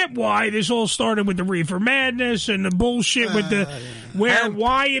 and I get why this all started with the reefer madness and the bullshit with the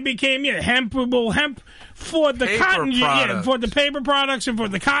why it became hemp for the Paper cotton gin, product. for the paper products and for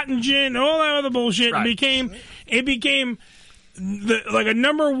the cotton gin, all that other bullshit. Right. It became like a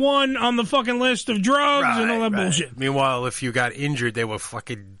number 1 on the fucking list of drugs and all that bullshit. Meanwhile, if you got injured, they were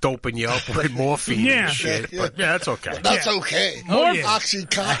fucking doping you up with morphine Yeah. and shit. But yeah, that's okay. That's okay. Oh, yeah.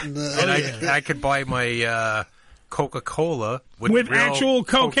 Oxycontin. And I could buy my Coca-Cola with real actual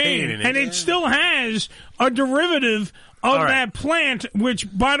cocaine. in it. And it still has a derivative of All right. that plant, which,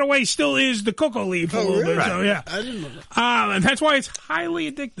 by the way, still is the cocoa leaf a little bit. So, yeah. I didn't know that. And that's why it's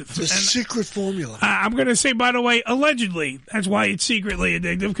highly addictive. It's a secret formula. I'm going to say, by the way, allegedly, that's why it's secretly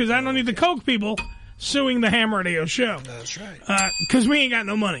addictive, because I don't need the coke people suing the Ham Radio Show. That's right. Because we ain't got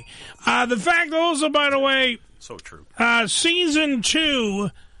no money. The fact also, by the way, so true. Season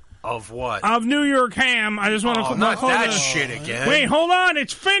 2... Of what? Of New York Ham. I just want to... not that shit again. Wait, hold on.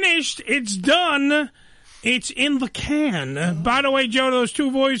 It's finished. It's done. It's in the can. By the way, Joe, those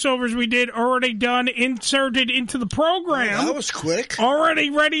 2 voiceovers we did already done, inserted into the program. Oh, that was quick. Already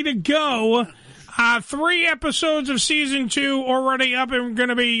ready to go. 3 episodes of Season 2 already up and going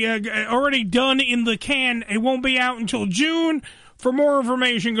to be already done in the can. It won't be out until June. For more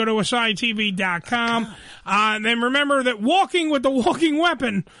information, go to AsideTV.com. And then remember that Walking with the Walking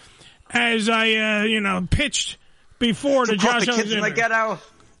Weapon, as I, pitched before to Josh the kids in the Alexander. ghetto.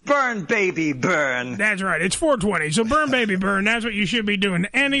 Burn, baby, burn. That's right. It's 420. So burn, baby, burn. That's what you should be doing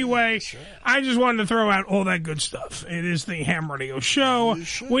anyway. I just wanted to throw out all that good stuff. It is the Ham Radio Show.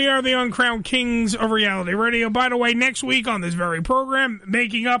 We are the uncrowned kings of reality radio. By the way, next week on this very program,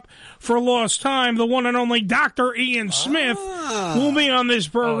 making up for lost time, the one and only Dr. Ian Smith will be on this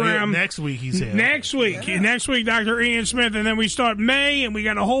program. Next week, he said. Next week. Next week, Dr. Ian Smith. And then we start May, and we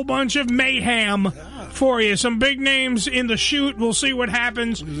got a whole bunch of mayhem for you. Some big names in the shoot. We'll see what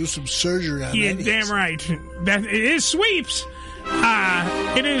happens. Do some surgery on Yeah, that. damn right. That it is sweeps.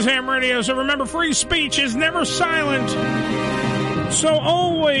 It is Ham Radio. So remember, free speech is never silent. So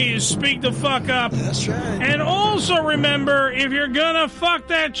always speak the fuck up. That's right. And also remember, if you're gonna fuck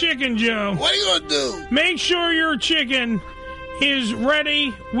that chicken, Joe, what are you gonna do? Make sure your chicken is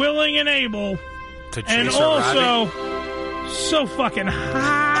ready, willing, and able. To chase and a also rabbit. so fucking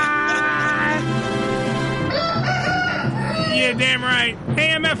hot. Yeah, damn right.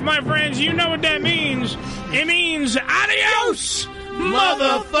 AMF, my friends, you know what that means. It means adios,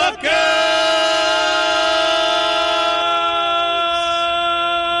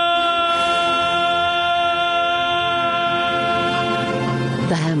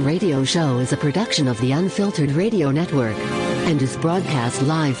 The Ham Radio Show is a production of the Unfiltered Radio Network. and is broadcast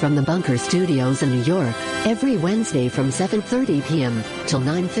live from the Bunker Studios in New York every Wednesday from 7:30 p.m. till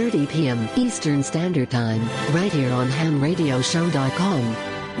 9:30 p.m. Eastern Standard Time, right here on hamradioshow.com.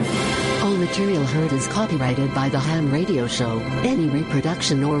 All material heard is copyrighted by The Ham Radio Show. Any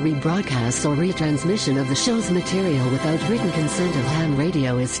reproduction or rebroadcast or retransmission of the show's material without written consent of Ham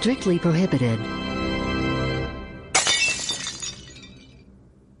Radio is strictly prohibited.